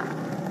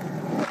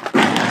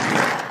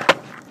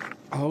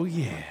 Oh,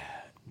 yeah.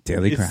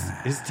 Daily grind.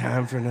 It's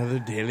time for another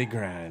daily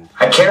grind.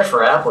 I care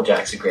for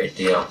Applejack's a great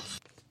deal.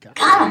 Got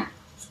him.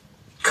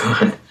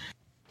 Good.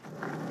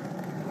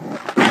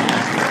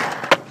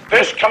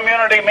 This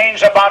community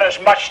means about as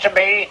much to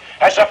me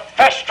as a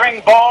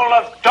festering ball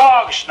of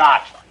dog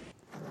snot.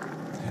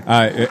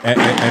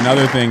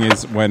 Another thing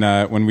is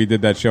when we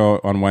did that show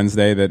on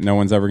Wednesday that no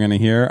one's ever going to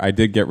hear, I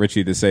did get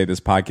Richie to say this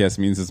podcast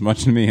means as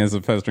much to me as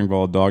a festering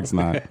ball of dog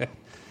snot.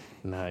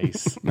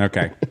 Nice.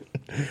 Okay.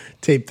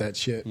 Tape that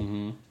shit.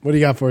 What do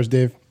you got for us,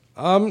 Dave?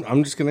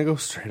 I'm just gonna go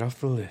straight off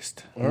the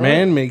list.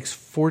 Man makes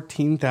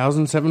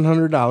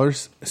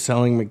 $14,700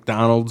 selling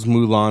McDonald's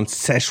Mulan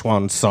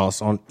Szechuan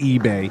sauce on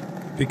eBay.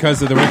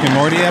 Because of the Rick and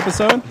Morty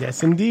episode?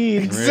 Yes,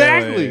 indeed.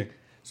 Exactly. Really?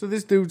 So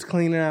this dude's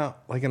cleaning out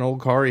like an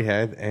old car he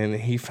had, and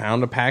he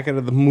found a packet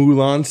of the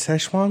Mulan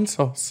Szechuan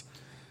sauce.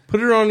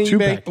 Put it on eBay.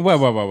 packets.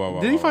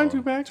 Whoa. Did he find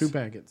 2 packs? 2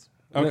 packets.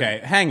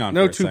 Okay, hang on.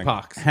 No for a second.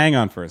 Tupacs. Hang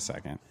on for a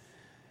second.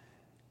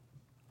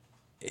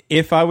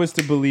 If I was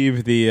to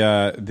believe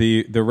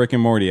the Rick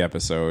and Morty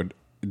episode,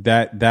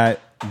 that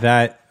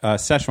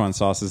Szechuan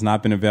sauce has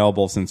not been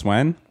available since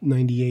when?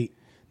 98.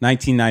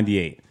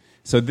 1998.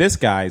 So this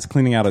guy is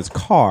cleaning out his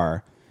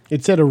car.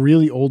 It's at a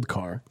really old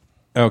car.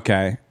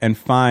 Okay, and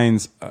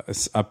finds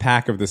a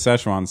pack of the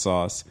Szechuan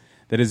sauce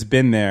that has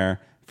been there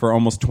for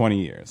almost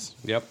 20 years.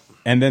 Yep.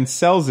 And then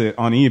sells it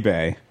on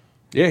eBay.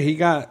 Yeah, he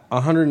got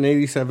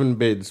 187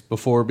 bids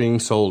before being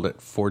sold at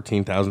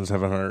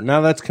 $14,700.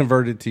 Now that's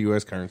converted to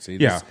U.S. currency.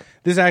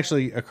 This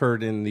actually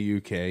occurred in the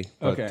UK.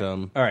 But, Okay.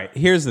 All right.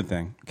 Here's the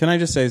thing. Can I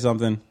just say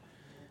something?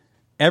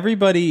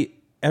 Everybody's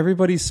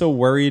so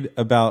worried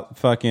about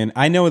fucking.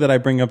 I know that I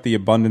bring up the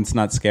abundance,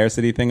 not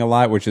scarcity thing a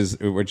lot, which is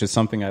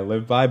something I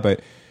live by.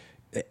 But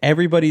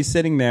everybody's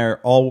sitting there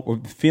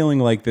all feeling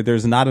like that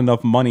there's not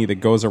enough money that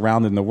goes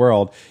around in the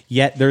world.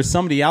 Yet there's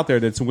somebody out there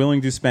that's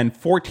willing to spend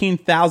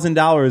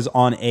 $14,000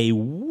 on a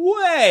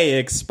way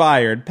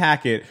expired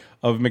packet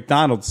of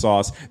McDonald's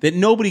sauce that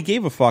nobody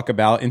gave a fuck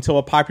about until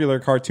a popular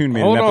cartoon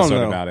made an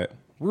episode about it.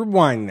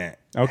 Rewind that.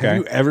 Okay. Have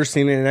you ever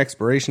seen an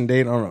expiration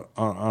date on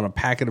a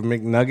packet of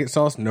McNugget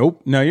sauce?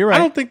 Nope. No, you're right. I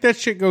don't think that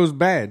shit goes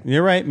bad.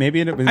 You're right. Maybe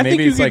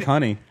it's like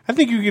honey. I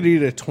think you could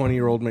eat a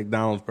 20-year-old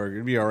McDonald's burger.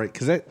 It'd be all right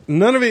because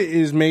none of it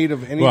is made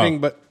of anything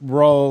but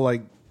raw,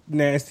 like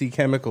nasty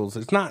chemicals.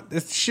 It's not.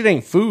 This shit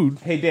ain't food.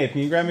 Hey Dave,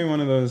 can you grab me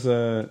one of those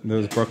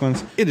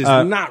Brooklyns? It is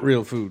not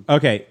real food.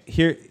 Okay,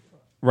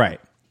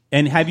 right.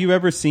 And have you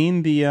ever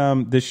seen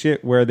the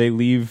shit where they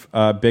leave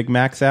Big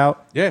Macs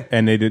out? Yeah.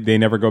 And they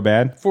never go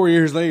bad? 4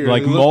 years later,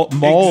 Like they look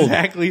mold.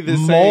 exactly the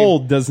same.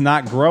 Mold does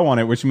not grow on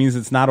it, which means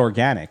it's not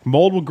organic.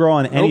 Mold will grow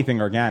on anything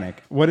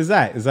organic. What is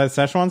that? Is that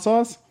Szechuan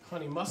sauce?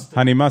 Honey mustard.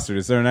 Honey mustard.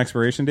 Is there an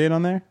expiration date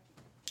on there?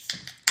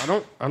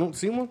 I don't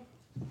see one.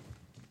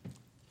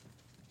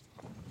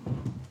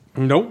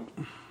 Nope.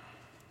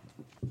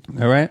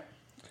 All right.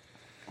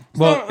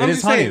 Well, No, it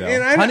is honey,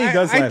 though. Honey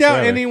does I last doubt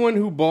forever. anyone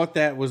who bought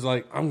that was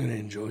like, I'm going to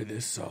enjoy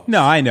this sauce.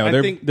 No, I know.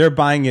 I think- They're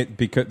buying it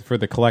because for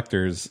the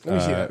collector's see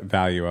that.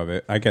 value of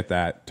it. I get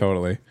that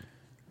totally.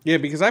 Yeah,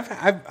 because I've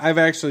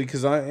actually,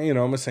 because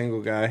I'm a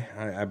single guy.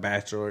 I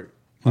bachelor.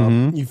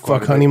 You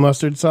fuck honey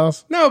mustard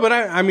sauce? No, but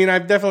I mean,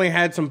 I've definitely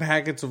had some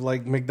packets of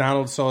like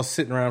McDonald's sauce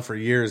sitting around for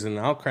years, and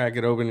I'll crack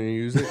it open and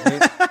use it.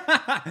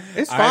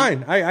 It's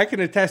fine. I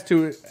can attest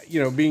to it.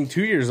 Being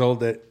 2 years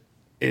old, that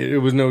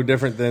it was no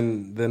different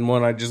than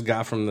one I just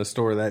got from the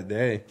store that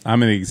day.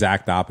 I'm the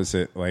exact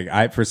opposite.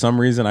 Like for some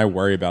reason, I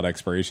worry about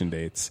expiration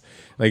dates.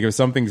 Like if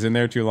something's in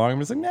there too long, I'm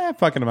just like, nah,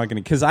 fucking, I'm not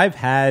gonna. Because I've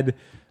had,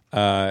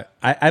 I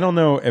don't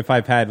know if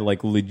I've had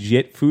like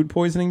legit food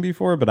poisoning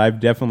before, but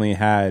I've definitely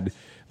had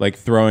like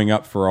throwing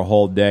up for a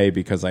whole day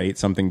because I ate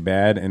something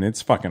bad, and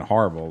it's fucking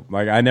horrible.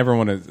 Like I never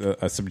want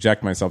to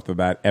subject myself to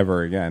that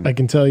ever again. I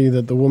can tell you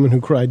that the woman who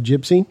cried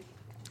gypsy,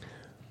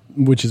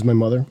 which is my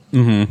mother,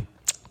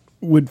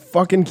 would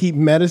fucking keep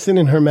medicine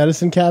in her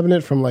medicine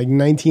cabinet from like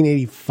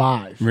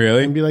 1985.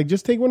 Really? And be like,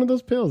 just take one of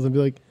those pills. And be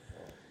like,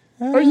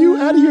 are you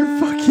out of your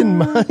fucking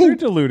You're mind?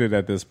 deluded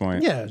at this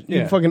point. Yeah.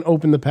 You fucking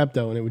open the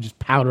Pepto and it would just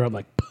powder up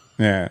like,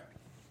 Yeah.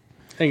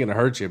 Ain't gonna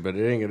hurt you, but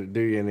it ain't gonna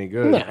do you any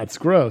good. nah, it's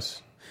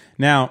gross.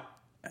 Now,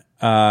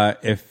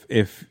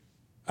 if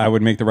I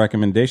would make the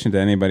recommendation to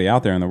anybody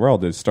out there in the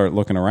world to start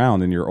looking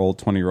around in your old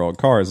 20-year-old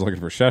cars looking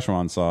for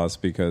Szechuan sauce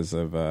because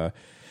of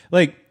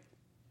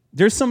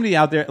there's somebody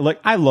out there,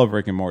 like I love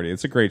Rick and Morty.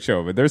 It's a great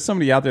show, but there's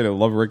somebody out there that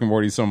love Rick and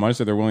Morty so much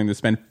that they're willing to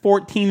spend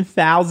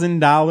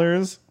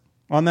 $14,000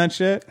 on that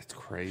shit. It's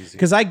crazy.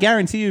 Because I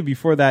guarantee you,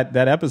 before that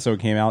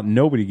episode came out,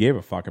 nobody gave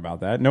a fuck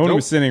about that. No one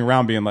was sitting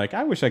around being like,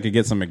 I wish I could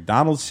get some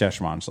McDonald's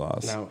Szechuan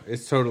sauce. No,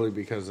 it's totally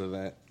because of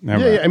that.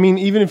 Never Yeah, mind. I mean,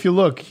 even if you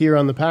look here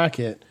on the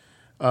packet,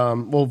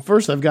 well,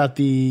 first I've got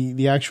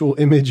the actual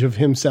image of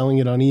him selling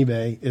it on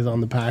eBay is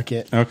on the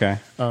packet. Okay.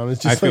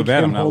 It's I just feel like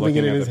bad him I'm not holding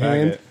it looking in at his the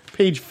hand. packet.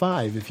 Page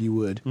 5, if you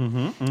would.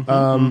 Then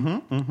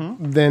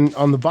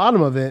on the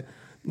bottom of it,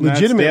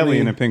 That's legitimately Daly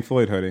in a Pink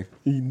Floyd hoodie.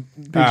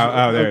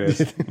 Oh, there it is.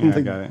 Yeah,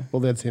 I got it.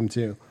 Well, that's him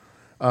too.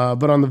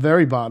 But on the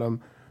very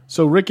bottom,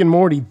 so Rick and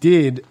Morty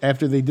did,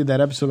 after they did that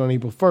episode on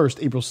April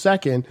 1st, April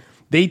 2nd,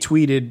 they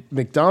tweeted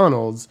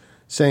McDonald's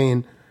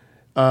saying,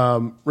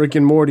 Rick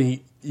and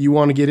Morty, you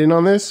want to get in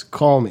on this?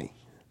 Call me.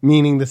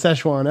 Meaning the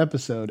Szechuan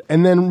episode.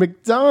 And then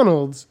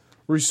McDonald's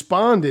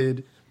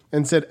responded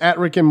and said, at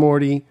Rick and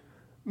Morty,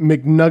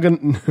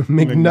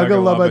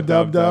 McNuggalubba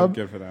dub dub.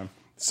 Good for them.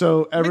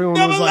 So everyone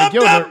was like,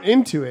 yo, they're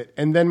into it.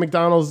 And then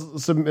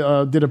McDonald's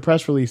did a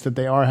press release that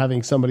they are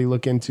having somebody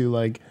look into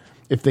like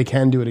if they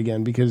can do it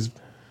again because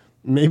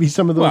maybe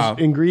some of those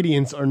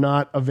ingredients are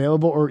not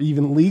available or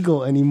even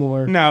legal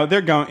anymore. No,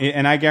 they're going,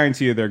 and I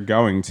guarantee you they're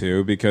going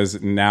to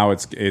because now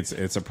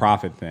it's a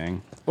profit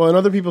thing. Well, and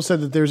other people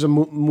said that there's a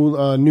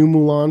new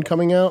Mulan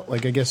coming out.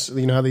 Like I guess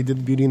you know how they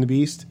did Beauty and the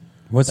Beast.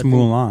 What's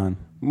Mulan?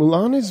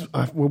 Mulan is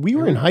well, we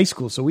were in high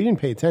school, so we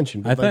didn't pay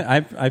attention. But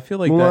I feel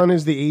like Mulan that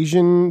is the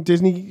Asian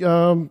Disney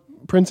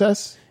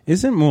princess.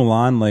 Isn't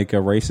Mulan like a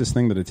racist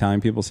thing that Italian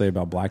people say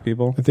about black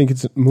people? I think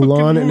it's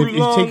Mulan, and if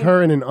you take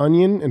her and an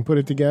onion and put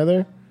it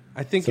together,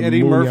 I think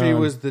Eddie Murphy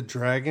was the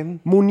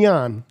dragon.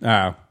 Munyan.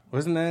 Oh.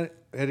 Wasn't that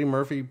Eddie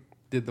Murphy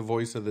did the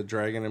voice of the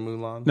dragon in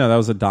Mulan? No, that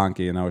was a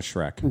donkey, and that was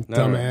Shrek.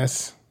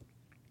 Dumbass.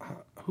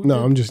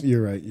 No, I'm just.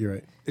 You're right. You're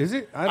right. Is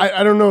it?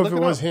 I don't know if it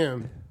was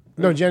him.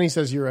 No, Jenny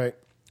says you're right.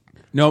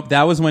 Nope,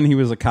 that was when he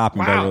was a cop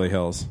in Beverly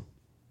Hills.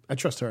 I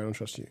trust her. I don't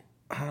trust you.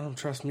 I don't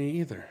trust me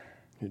either.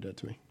 You're dead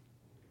to me.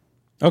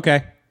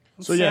 Okay.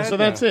 So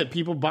that's it.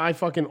 People buy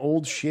fucking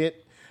old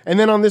shit. And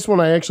then on this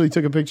one, I actually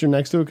took a picture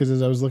next to it because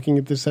as I was looking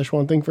at this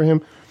Szechuan thing for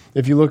him,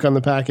 if you look on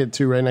the packet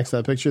too, right next to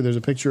that picture, there's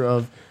a picture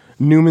of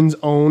Newman's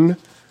Own.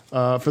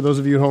 For those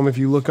of you at home, if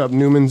you look up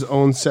Newman's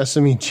Own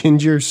sesame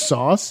ginger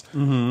sauce,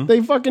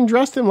 they fucking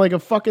dressed him like a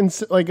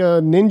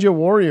ninja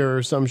warrior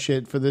or some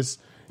shit for this.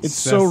 It's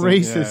so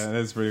racist. Yeah,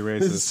 that's pretty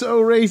racist. It's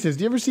so racist.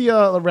 Do you ever see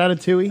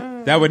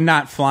Ratatouille? That would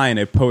not fly in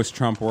a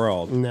post-Trump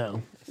world.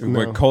 No.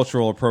 Where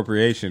cultural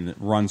appropriation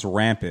runs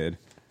rampant.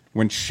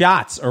 When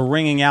shots are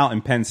ringing out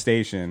in Penn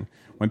Station,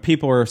 when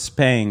people are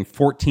paying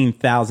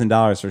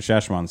 $14,000 for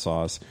Szechuan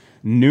sauce,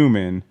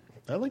 Newman...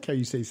 I like how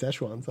you say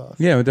Szechuan sauce.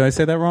 Yeah, did I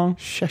say that wrong?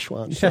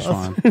 Szechuan.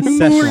 Szechuan.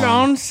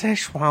 Mulan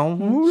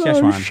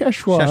Szechuan.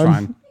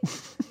 Szechuan.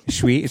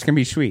 Sweet. It's going to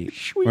be sweet.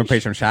 Want to play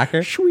some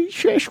soccer? Sweet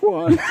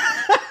Szechuan.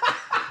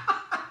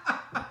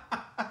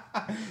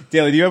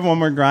 Daly, do you have one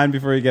more grind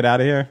before you get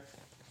out of here?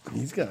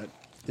 He's got...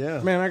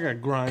 Yeah. Man, I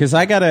got grind. Because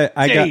I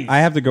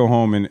have to go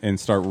home and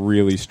start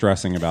really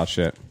stressing about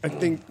shit. I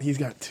think he's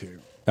got two.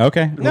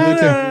 Okay. We'll do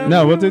two.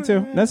 No, we'll do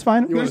two. That's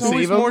fine. There's wanna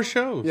always save 'em? more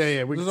shows.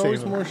 Yeah, There's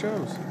always more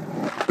shows.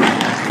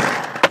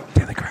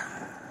 Daily grind.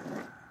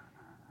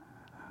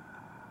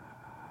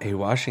 A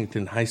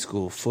Washington high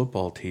school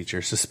football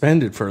teacher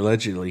suspended for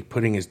allegedly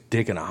putting his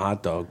dick in a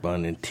hot dog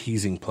bun and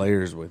teasing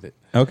players with it.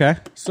 Okay.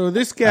 So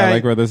this guy, I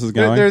like where this is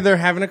going. They're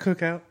having a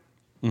cookout,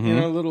 you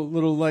know,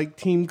 little like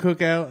team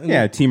cookout. And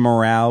Yeah, team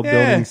morale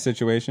building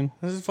situation.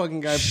 This fucking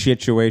guy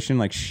Situation,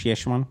 like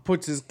Shishman.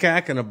 puts his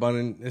cack in a bun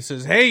and it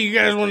says, "Hey, you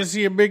guys want to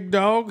see a big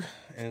dog?"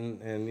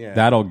 And yeah,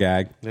 That'll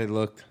gag. they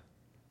looked.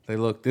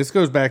 This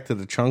goes back to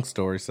the chunk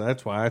story, so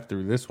that's why I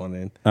threw this one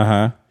in.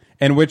 Uh-huh.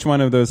 And which one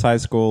of those high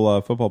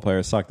school football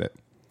players sucked it?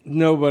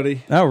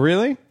 Nobody. Oh,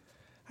 really?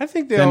 I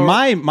think they Then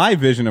all. my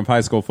vision of high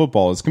school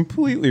football is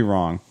completely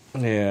wrong.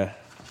 Yeah.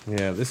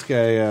 This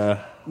guy.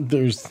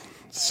 There's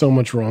so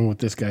much wrong with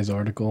this guy's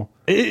article.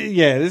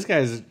 This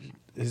guy's.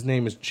 His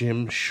name is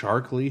Jim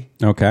Sharkley.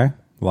 Okay.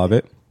 Love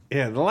it.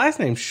 Yeah, the last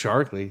name's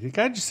Sharkley. The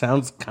guy just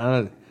sounds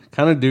kind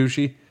of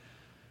douchey.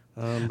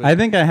 I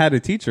think I had a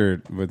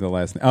teacher with the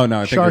last name. Oh,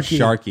 no, I think it was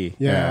Sharky.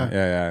 Yeah.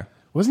 Yeah.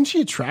 Wasn't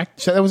she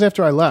attractive? That was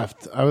after I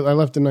left. I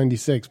left in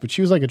 96, but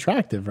she was like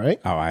attractive, right?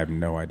 Oh, I have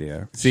no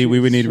idea. See,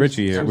 we would need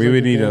Richie here. We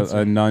would need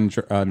a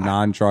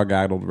non-drug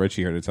addled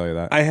Richie here to tell you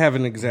that. I have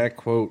an exact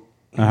quote.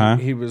 Uh-huh.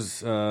 He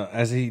was,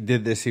 as he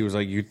did this, he was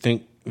like, "You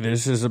think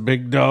this is a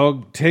big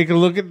dog? Take a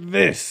look at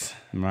this."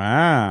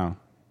 Wow.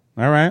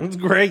 All right. It's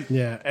great.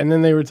 Yeah. And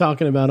then they were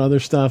talking about other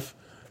stuff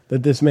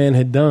that this man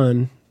had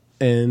done,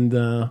 and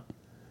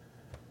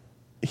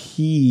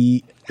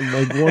he,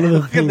 like, one of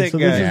the things. that So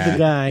guy. this is the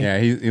guy. Yeah,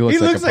 he He looks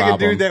looks like a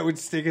problem. dude that would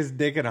stick his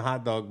dick in a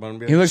hot dog bun and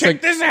be like, He looks "Check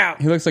like this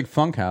out." He looks like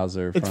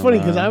Funkhauser. It's from, funny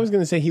because I was going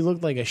to say he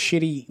looked like a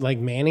shitty like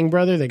Manning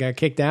brother that got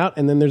kicked out,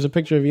 and then there's a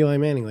picture of Eli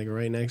Manning like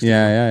right next to him.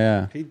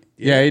 Yeah.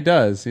 Yeah, he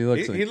does. He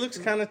looks. He looks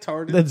kind of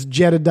tarded. That's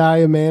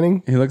Jedediah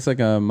Manning. He looks like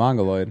a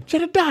mongoloid.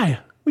 Jedediah,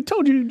 we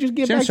told you to just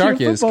get Jim back Sharkey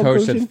to your has football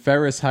coached coaching. at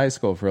Ferris High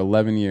School for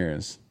 11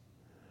 years.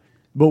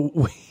 But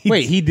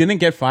Wait, he didn't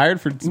get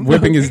fired for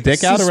whipping his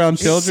dick out around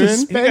children?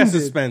 He got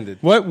suspended.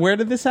 What? Where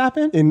did this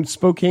happen? in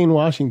Spokane,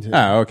 Washington.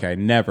 Oh, okay.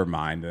 Never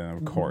mind.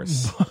 Of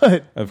course.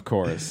 But Of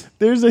course.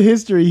 there's a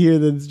history here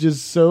that's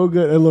just so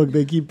good. And look,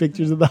 they keep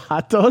pictures of the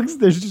hot dogs.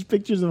 There's just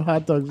pictures of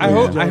hot dogs. I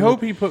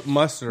hope he put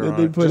mustard That on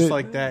they it, put just it-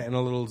 like that, in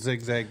a little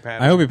zigzag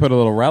pattern. I hope he put a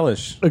little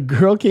relish. A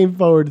girl came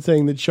forward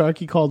saying that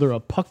Sharky called her a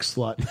puck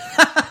slut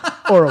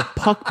or a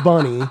puck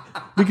bunny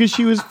because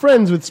she was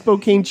friends with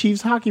Spokane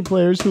Chiefs hockey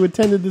players who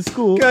attended the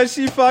school. Because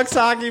she fucks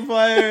hockey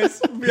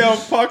players. Yo,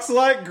 puck's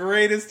like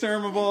greatest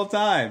term of all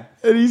time.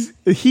 And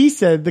he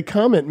said the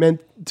comment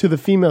meant to the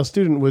female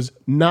student was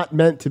not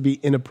meant to be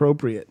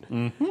inappropriate.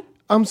 Mm-hmm.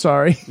 I'm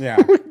sorry. Yeah.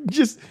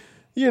 Just,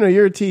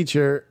 you're a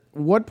teacher.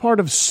 What part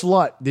of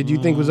slut did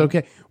you think was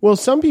okay? Well,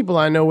 some people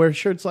I know wear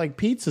shirts like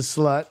pizza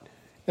slut,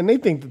 and they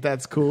think that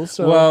that's cool.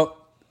 So Well,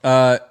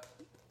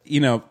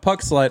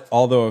 puck slut,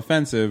 although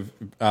offensive,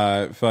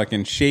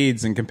 fucking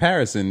shades in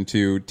comparison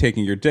to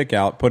taking your dick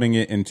out, putting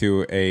it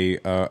into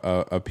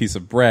a piece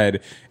of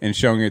bread, and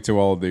showing it to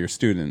all of your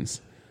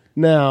students.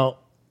 Now,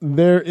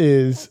 there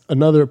is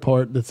another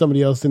part that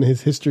somebody else in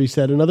his history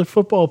said. Another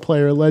football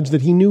player alleged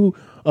that he knew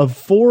of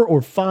 4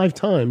 or 5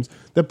 times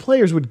that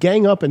players would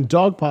gang up and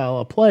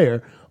dogpile a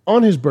player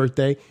on his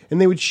birthday,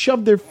 and they would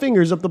shove their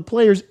fingers up the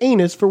player's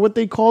anus for what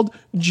they called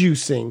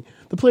juicing.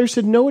 The player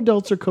said no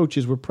adults or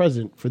coaches were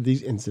present for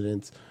these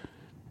incidents.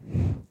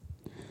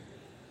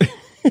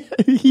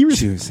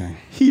 Juicing.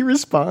 He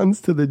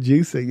responds to the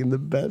juicing in the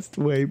best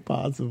way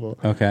possible.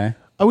 Okay.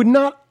 I would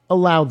not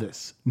allow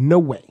this. No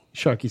way.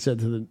 Sharky said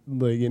to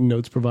the in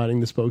notes providing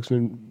the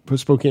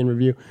Spokane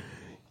Review.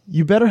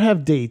 You better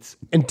have dates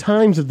and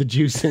times of the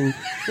juicing.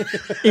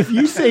 If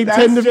you say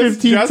 10 to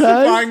 15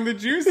 justifying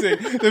times. the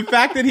juicing. The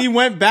fact that he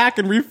went back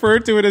and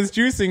referred to it as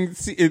juicing,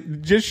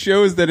 it just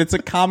shows that it's a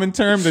common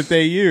term that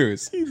they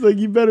use. He's like,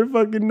 you better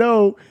fucking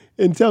know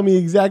and tell me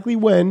exactly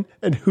when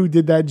and who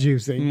did that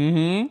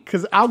juicing.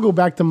 Because I'll go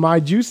back to my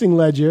juicing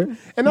ledger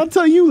and I'll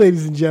tell you,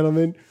 ladies and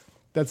gentlemen,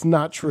 that's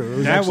not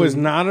true. That was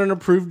not an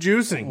approved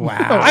juicing. Wow.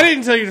 I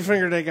didn't tell you to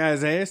finger that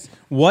guy's ass.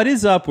 What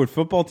is up with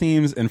football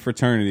teams and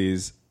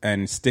fraternities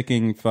and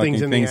sticking fucking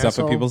things up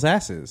at people's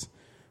asses?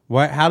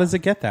 How does it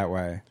get that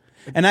way?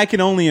 And I can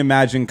only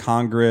imagine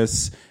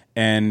Congress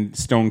and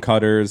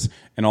stonecutters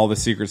and all the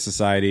secret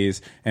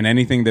societies and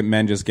anything that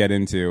men just get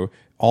into.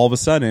 All of a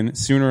sudden,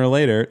 sooner or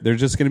later, there's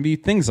just going to be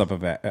things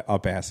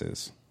up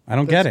asses. I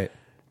don't get it.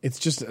 It's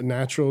just a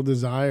natural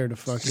desire to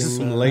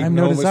fucking. I have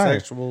no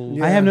desire.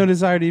 Yeah. I have no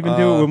desire to even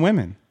do it with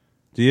women.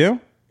 Do you?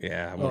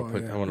 Yeah, I want to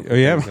put. yeah. I want to. Oh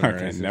yeah,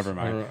 okay, never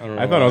mind.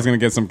 I thought I was going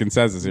to get some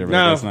consensus here, but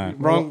that's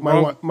not. Wrong.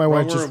 My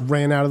wife just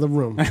ran out of the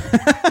room.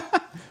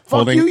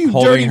 Holding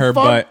dirty her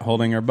fuck. butt,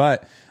 holding her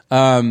butt.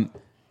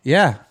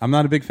 Yeah, I'm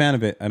not a big fan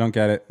of it. I don't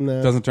get it.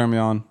 No. Doesn't turn me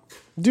on.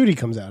 Duty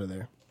comes out of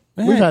there.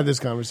 We've had this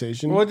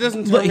conversation. Well, it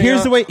doesn't Look, turn me here's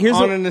on, the way- here's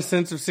on the- in the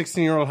sense of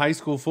 16-year-old high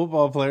school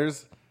football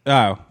players.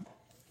 Oh,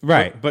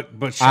 right. But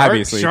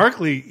Obviously.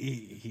 Sharkley,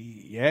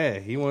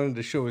 he wanted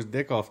to show his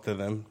dick off to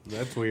them.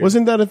 That's weird.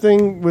 Wasn't that a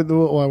thing with?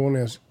 Well, I won't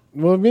ask.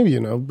 Well, maybe you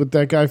know, but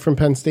that guy from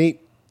Penn State,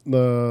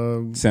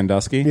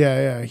 Sandusky.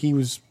 yeah, he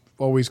was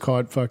always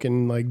caught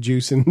fucking like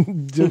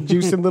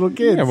juicing little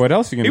kids. Yeah. What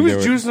else are you He going to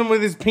was do? juicing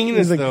with his penis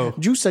He's like though.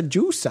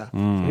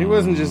 juicer. He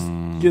wasn't just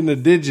getting a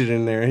digit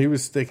in there. He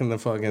was sticking the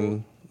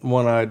fucking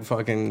one-eyed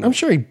fucking. I'm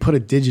sure he put a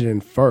digit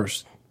in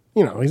first.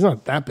 You know, he's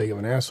not that big of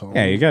an asshole.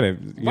 Yeah, you got to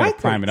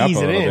prime it up Ease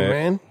a it little in, bit.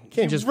 man.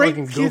 Can't just rape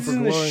fucking go kids for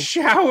in the glory.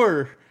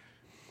 shower.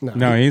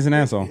 No, he's an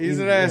asshole. He's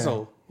an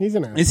asshole. He's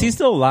an asshole. Is he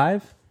still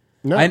alive?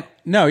 No.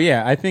 No,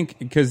 yeah, I think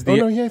because the Oh,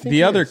 no, yeah, I think the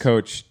he other is.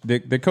 coach, the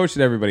coach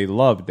that everybody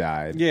loved,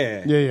 died.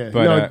 Yeah. Yeah.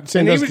 But, no, and he And he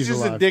Sandusky's was just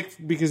alive. a dick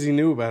because he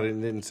knew about it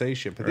and didn't say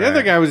shit. But the Right.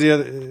 other guy was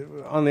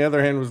on the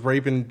other hand, was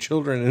raping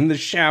children in the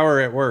shower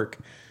at work.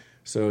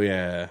 So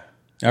yeah.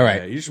 All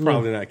right. Yeah, you should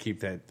probably not keep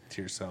that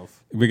to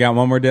yourself. We got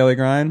one more daily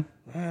grind.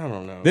 I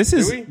don't know. This Do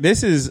is we?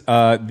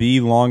 the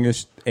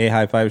longest A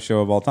High Five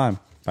show of all time.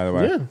 By the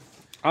way,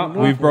 Yeah.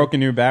 we've broken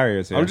new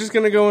barriers here. I'm just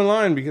gonna go in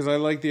line because I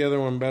like the other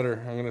one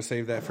better. I'm gonna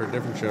save that for a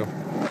different show.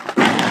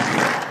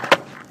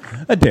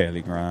 a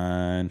daily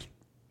grind.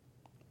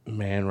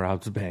 Man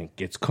robs a bank,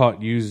 gets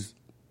caught, use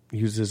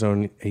his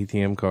own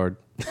ATM card.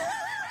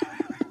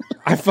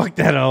 I fucked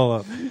that all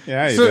up.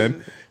 Yeah, you So-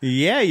 did.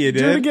 Yeah, you Do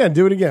it did. again.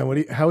 Do it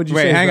again. How would you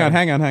say Wait, hang on, that?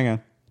 hang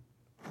on.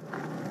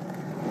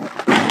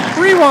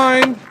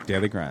 Rewind.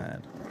 Daily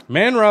grind.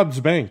 Man robs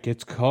bank,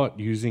 gets caught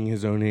using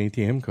his own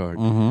ATM card.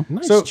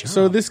 Nice So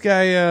job. this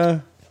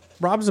guy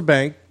robs a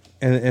bank,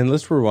 and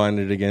let's rewind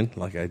it again,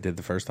 like I did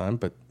the first time.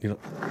 But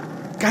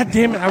God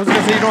damn it! I was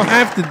gonna say you don't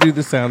have to do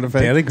the sound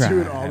effect. Daily do grind.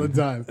 it all the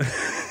time.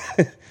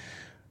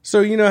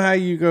 So you know how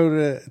you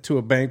go to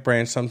a bank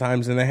branch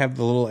sometimes, and they have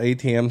the little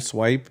ATM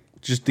swipe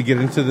just to get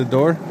into the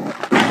door.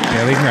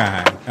 Daily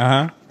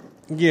grind.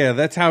 Yeah,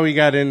 that's how he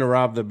got in to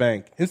rob the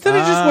bank. Instead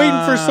of just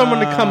waiting for someone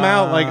to come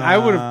out, like I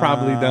would have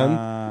probably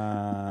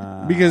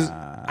done, because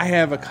I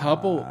have a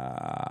couple.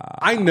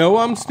 I know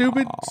I'm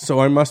stupid, so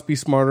I must be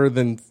smarter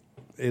than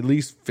at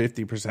least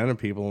 50% of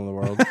people in the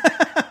world.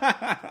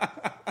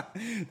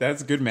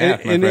 That's good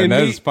math, my And- friend. and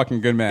That me- is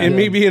fucking good math. And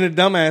me being a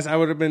dumbass, I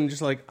would have been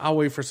just like, I'll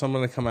wait for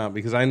someone to come out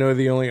because I know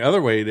the only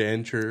other way to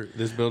enter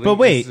this building But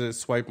wait. is to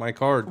swipe my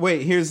card.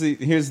 Wait, here's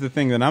the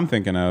thing that I'm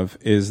thinking of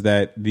is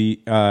that the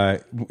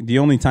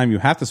only time you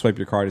have to swipe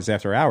your card is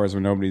after hours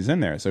when nobody's in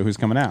there. So who's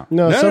coming out?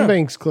 No, some no.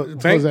 banks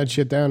close that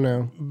shit down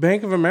now.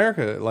 Bank of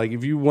America, like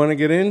if you want to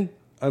get in,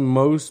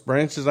 most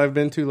branches I've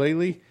been to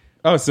lately,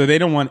 Oh, so they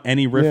don't want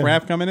any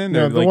riffraff Yeah. coming in? No,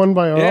 They're the like- one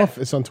by our Yeah.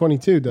 office on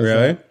 22 does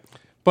Really? that.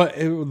 but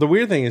the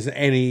weird thing is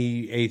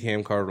any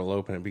ATM card will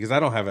open it because I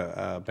don't have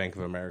a Bank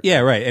of America. Yeah,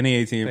 right.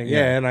 Any ATM. thing.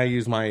 Yeah, and I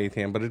use my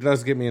ATM, but it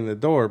does get me in the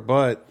door.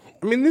 But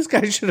I mean, this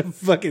guy should have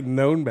fucking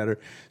known better.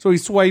 So he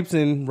swipes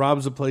in,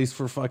 robs a place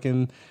for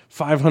fucking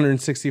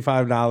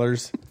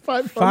 $565.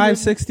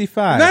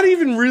 $565. Not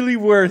even really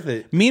worth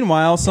it.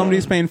 Meanwhile,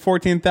 somebody's paying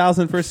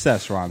 $14,000 for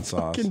Szechuan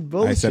sauce. Fucking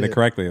I said it bullshit.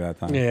 correctly that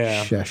time.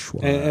 Yeah,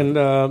 Szechuan.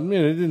 and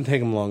it didn't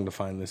take them long to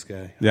find this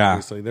guy. Yeah.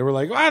 Obviously, they were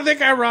like, "I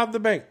think I robbed the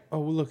bank." Oh,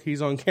 look,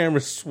 he's on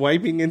camera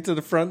swiping into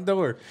the front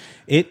door.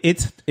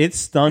 It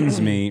stuns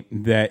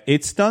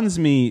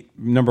me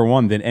number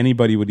one that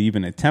anybody would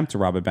even attempt to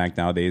rob a bank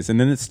nowadays, and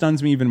then it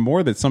stuns me even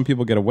more that some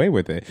people get away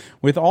with it.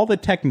 With all the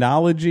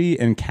technology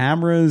and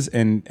cameras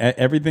and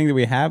everything that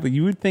we have,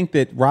 you would think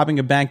that robbing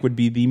a bank would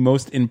be the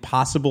most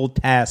impossible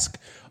task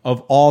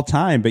of all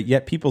time, but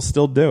yet people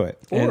still do it.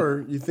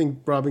 Or you think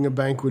robbing a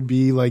bank would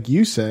be like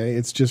you say,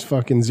 it's just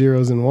fucking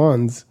zeros and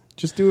ones.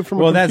 Just do it from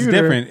a Well, that's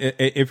computer. different.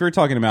 If you're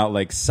talking about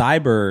like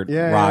cyber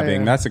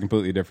robbing, that's a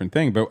completely different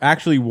thing. But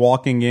actually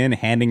walking in,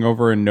 handing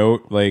over a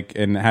note, like,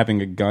 and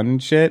having a gun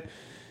and shit.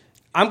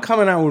 I'm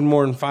coming out with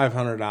more than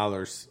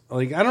 $500.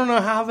 Like, I don't know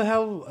how the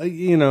hell,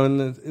 in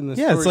the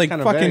Yeah, it's like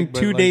fucking vague,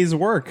 2 days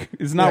work.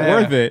 It's not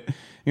worth it.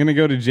 You're gonna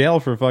go to jail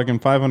for fucking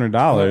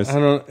 $500. I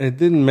don't. It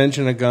didn't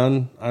mention a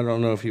gun. I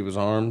don't know if he was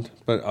armed,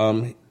 but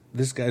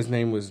this guy's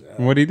name was.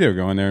 What do you do?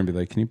 Go in there and be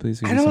like, "Can you please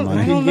give me some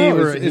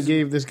money?" He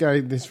gave this guy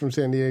this from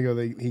San Diego.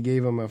 He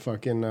gave him a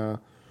fucking.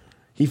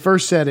 He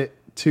first said it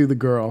to the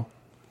girl,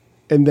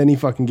 and then he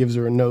fucking gives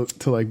her a note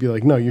to like be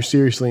like, "No, you're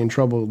seriously in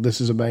trouble.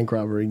 This is a bank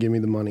robbery. Give me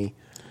the money."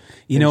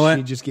 You know what?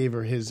 She just gave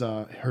her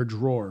her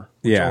drawer,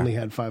 which only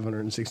had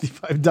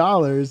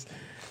 $565.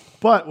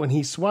 But when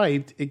he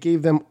swiped, it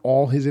gave them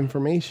all his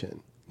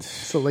information.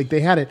 So like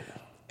they had it.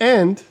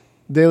 And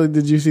Daly,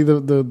 did you see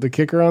the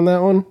kicker on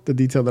that one? The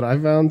detail that I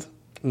found?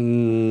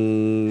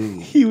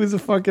 He was a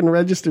fucking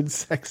registered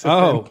sex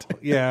offender. Oh,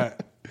 yeah.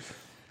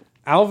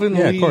 Alvin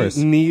Lee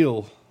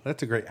Neal.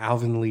 That's a great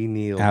Alvin Lee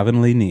Neal.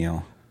 Alvin Lee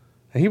Neal.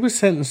 He was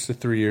sentenced to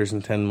 3 years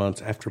and 10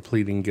 months after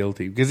pleading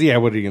guilty. Because,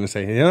 what are you going to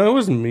say? It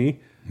wasn't me.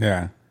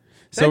 Yeah.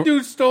 That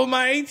dude stole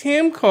my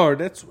ATM card.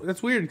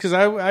 That's weird because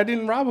I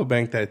didn't rob a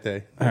bank that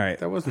day. All right.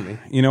 That wasn't me.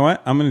 You know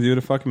what? I'm going to do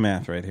the fucking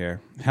math right here.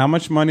 How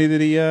much money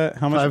did he,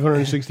 how much?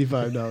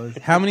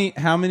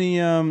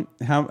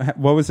 $565.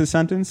 What was his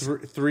sentence?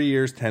 3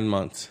 years, 10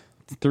 months.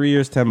 3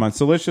 years, 10 months.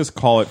 So let's just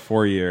call it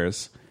 4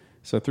 years.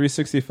 So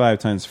 365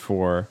 times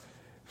 4,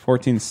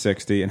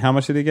 1460. And how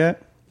much did he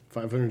get?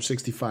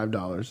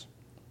 $565.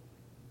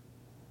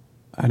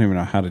 I don't even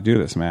know how to do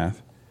this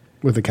math.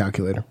 With a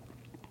calculator.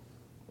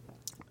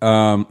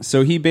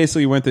 So he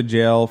basically went to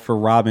jail for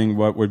robbing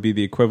what would be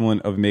the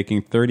equivalent of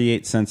making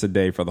 38 cents a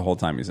day for the whole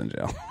time he's in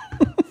jail.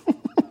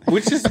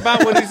 Which is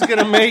about what he's going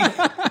to make.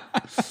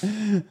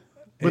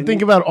 But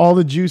think about all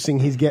the juicing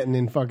he's getting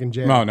in fucking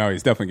jail. No,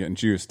 he's definitely getting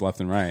juiced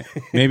left and right.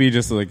 Maybe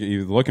just like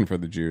he's looking for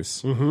the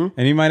juice. Mm-hmm.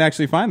 And he might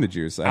actually find the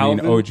juice.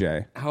 Alvin,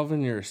 OJ.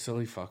 Alvin, you're a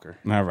silly fucker.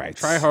 All right.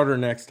 Try harder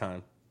next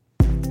time.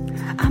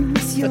 I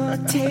miss your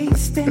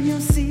taste and your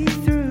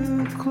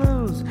see-through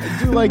clothes.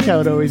 I do like how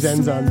it always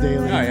ends on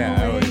Daily. Oh,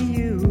 yeah.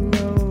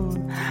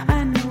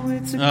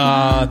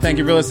 Thank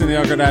you for listening to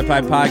the Awkward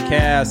Hi-Fi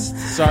podcast.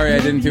 Sorry I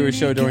didn't do a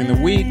show during the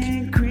week.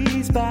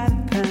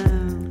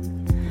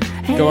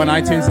 Go on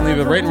iTunes and leave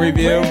a rating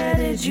review.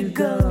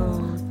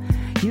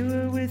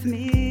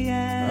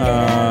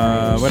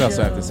 What else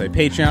do I have to say?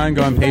 Patreon.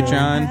 Go on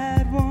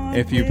Patreon.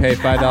 If you pay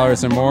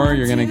 $5 or more,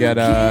 you're going to get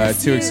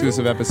 2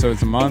 exclusive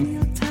episodes a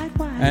month.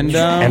 And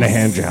a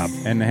hand job.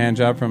 And a hand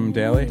job from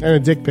Daly. And a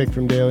dick pic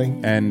from Daly.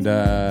 And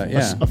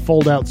a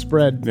fold out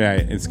spread. Yeah,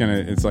 it's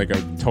like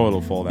a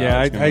total fold out.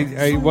 Yeah,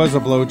 I was a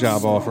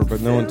blowjob offer,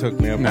 but no one took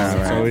me up on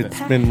it, so it's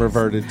been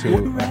reverted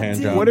to a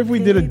hand job. What if we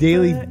did a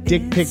Daily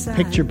dick pic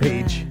picture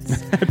page?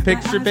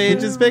 Picture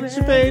pages.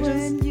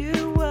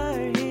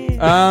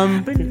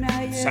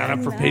 Sign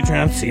up for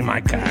Patreon, see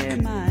my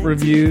cock.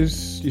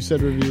 Reviews. You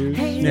said reviews?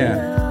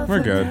 Yeah, we're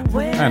good.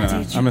 I don't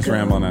know. I'm just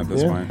rambling at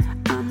this point.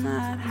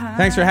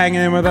 Thanks for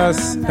hanging in with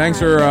us. Thanks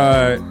for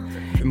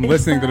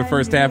listening to the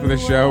first half of the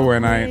show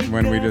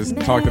when we just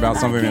talked about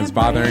something that's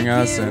bothering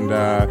us. And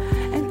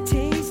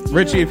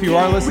Richie, if you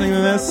are listening to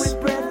this,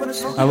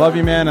 I love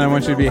you, man, and I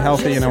want you to be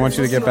healthy, and I want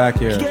you to get back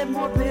here.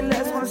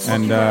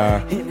 And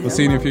we'll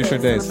see you in future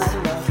days.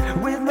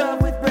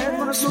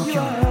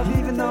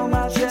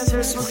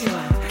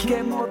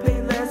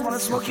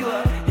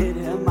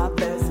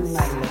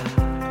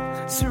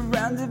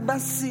 Surrounded by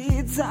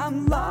seeds,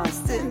 I'm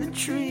lost in the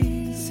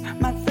trees.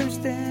 My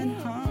thirst and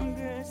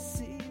hunger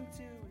seem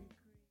to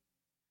increase.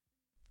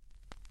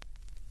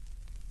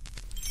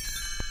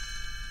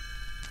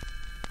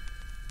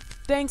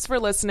 Thanks for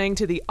listening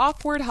to the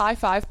Awkward High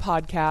Five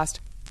podcast.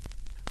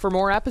 For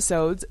more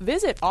episodes,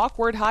 visit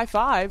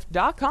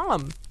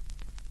awkwardhighfive.com.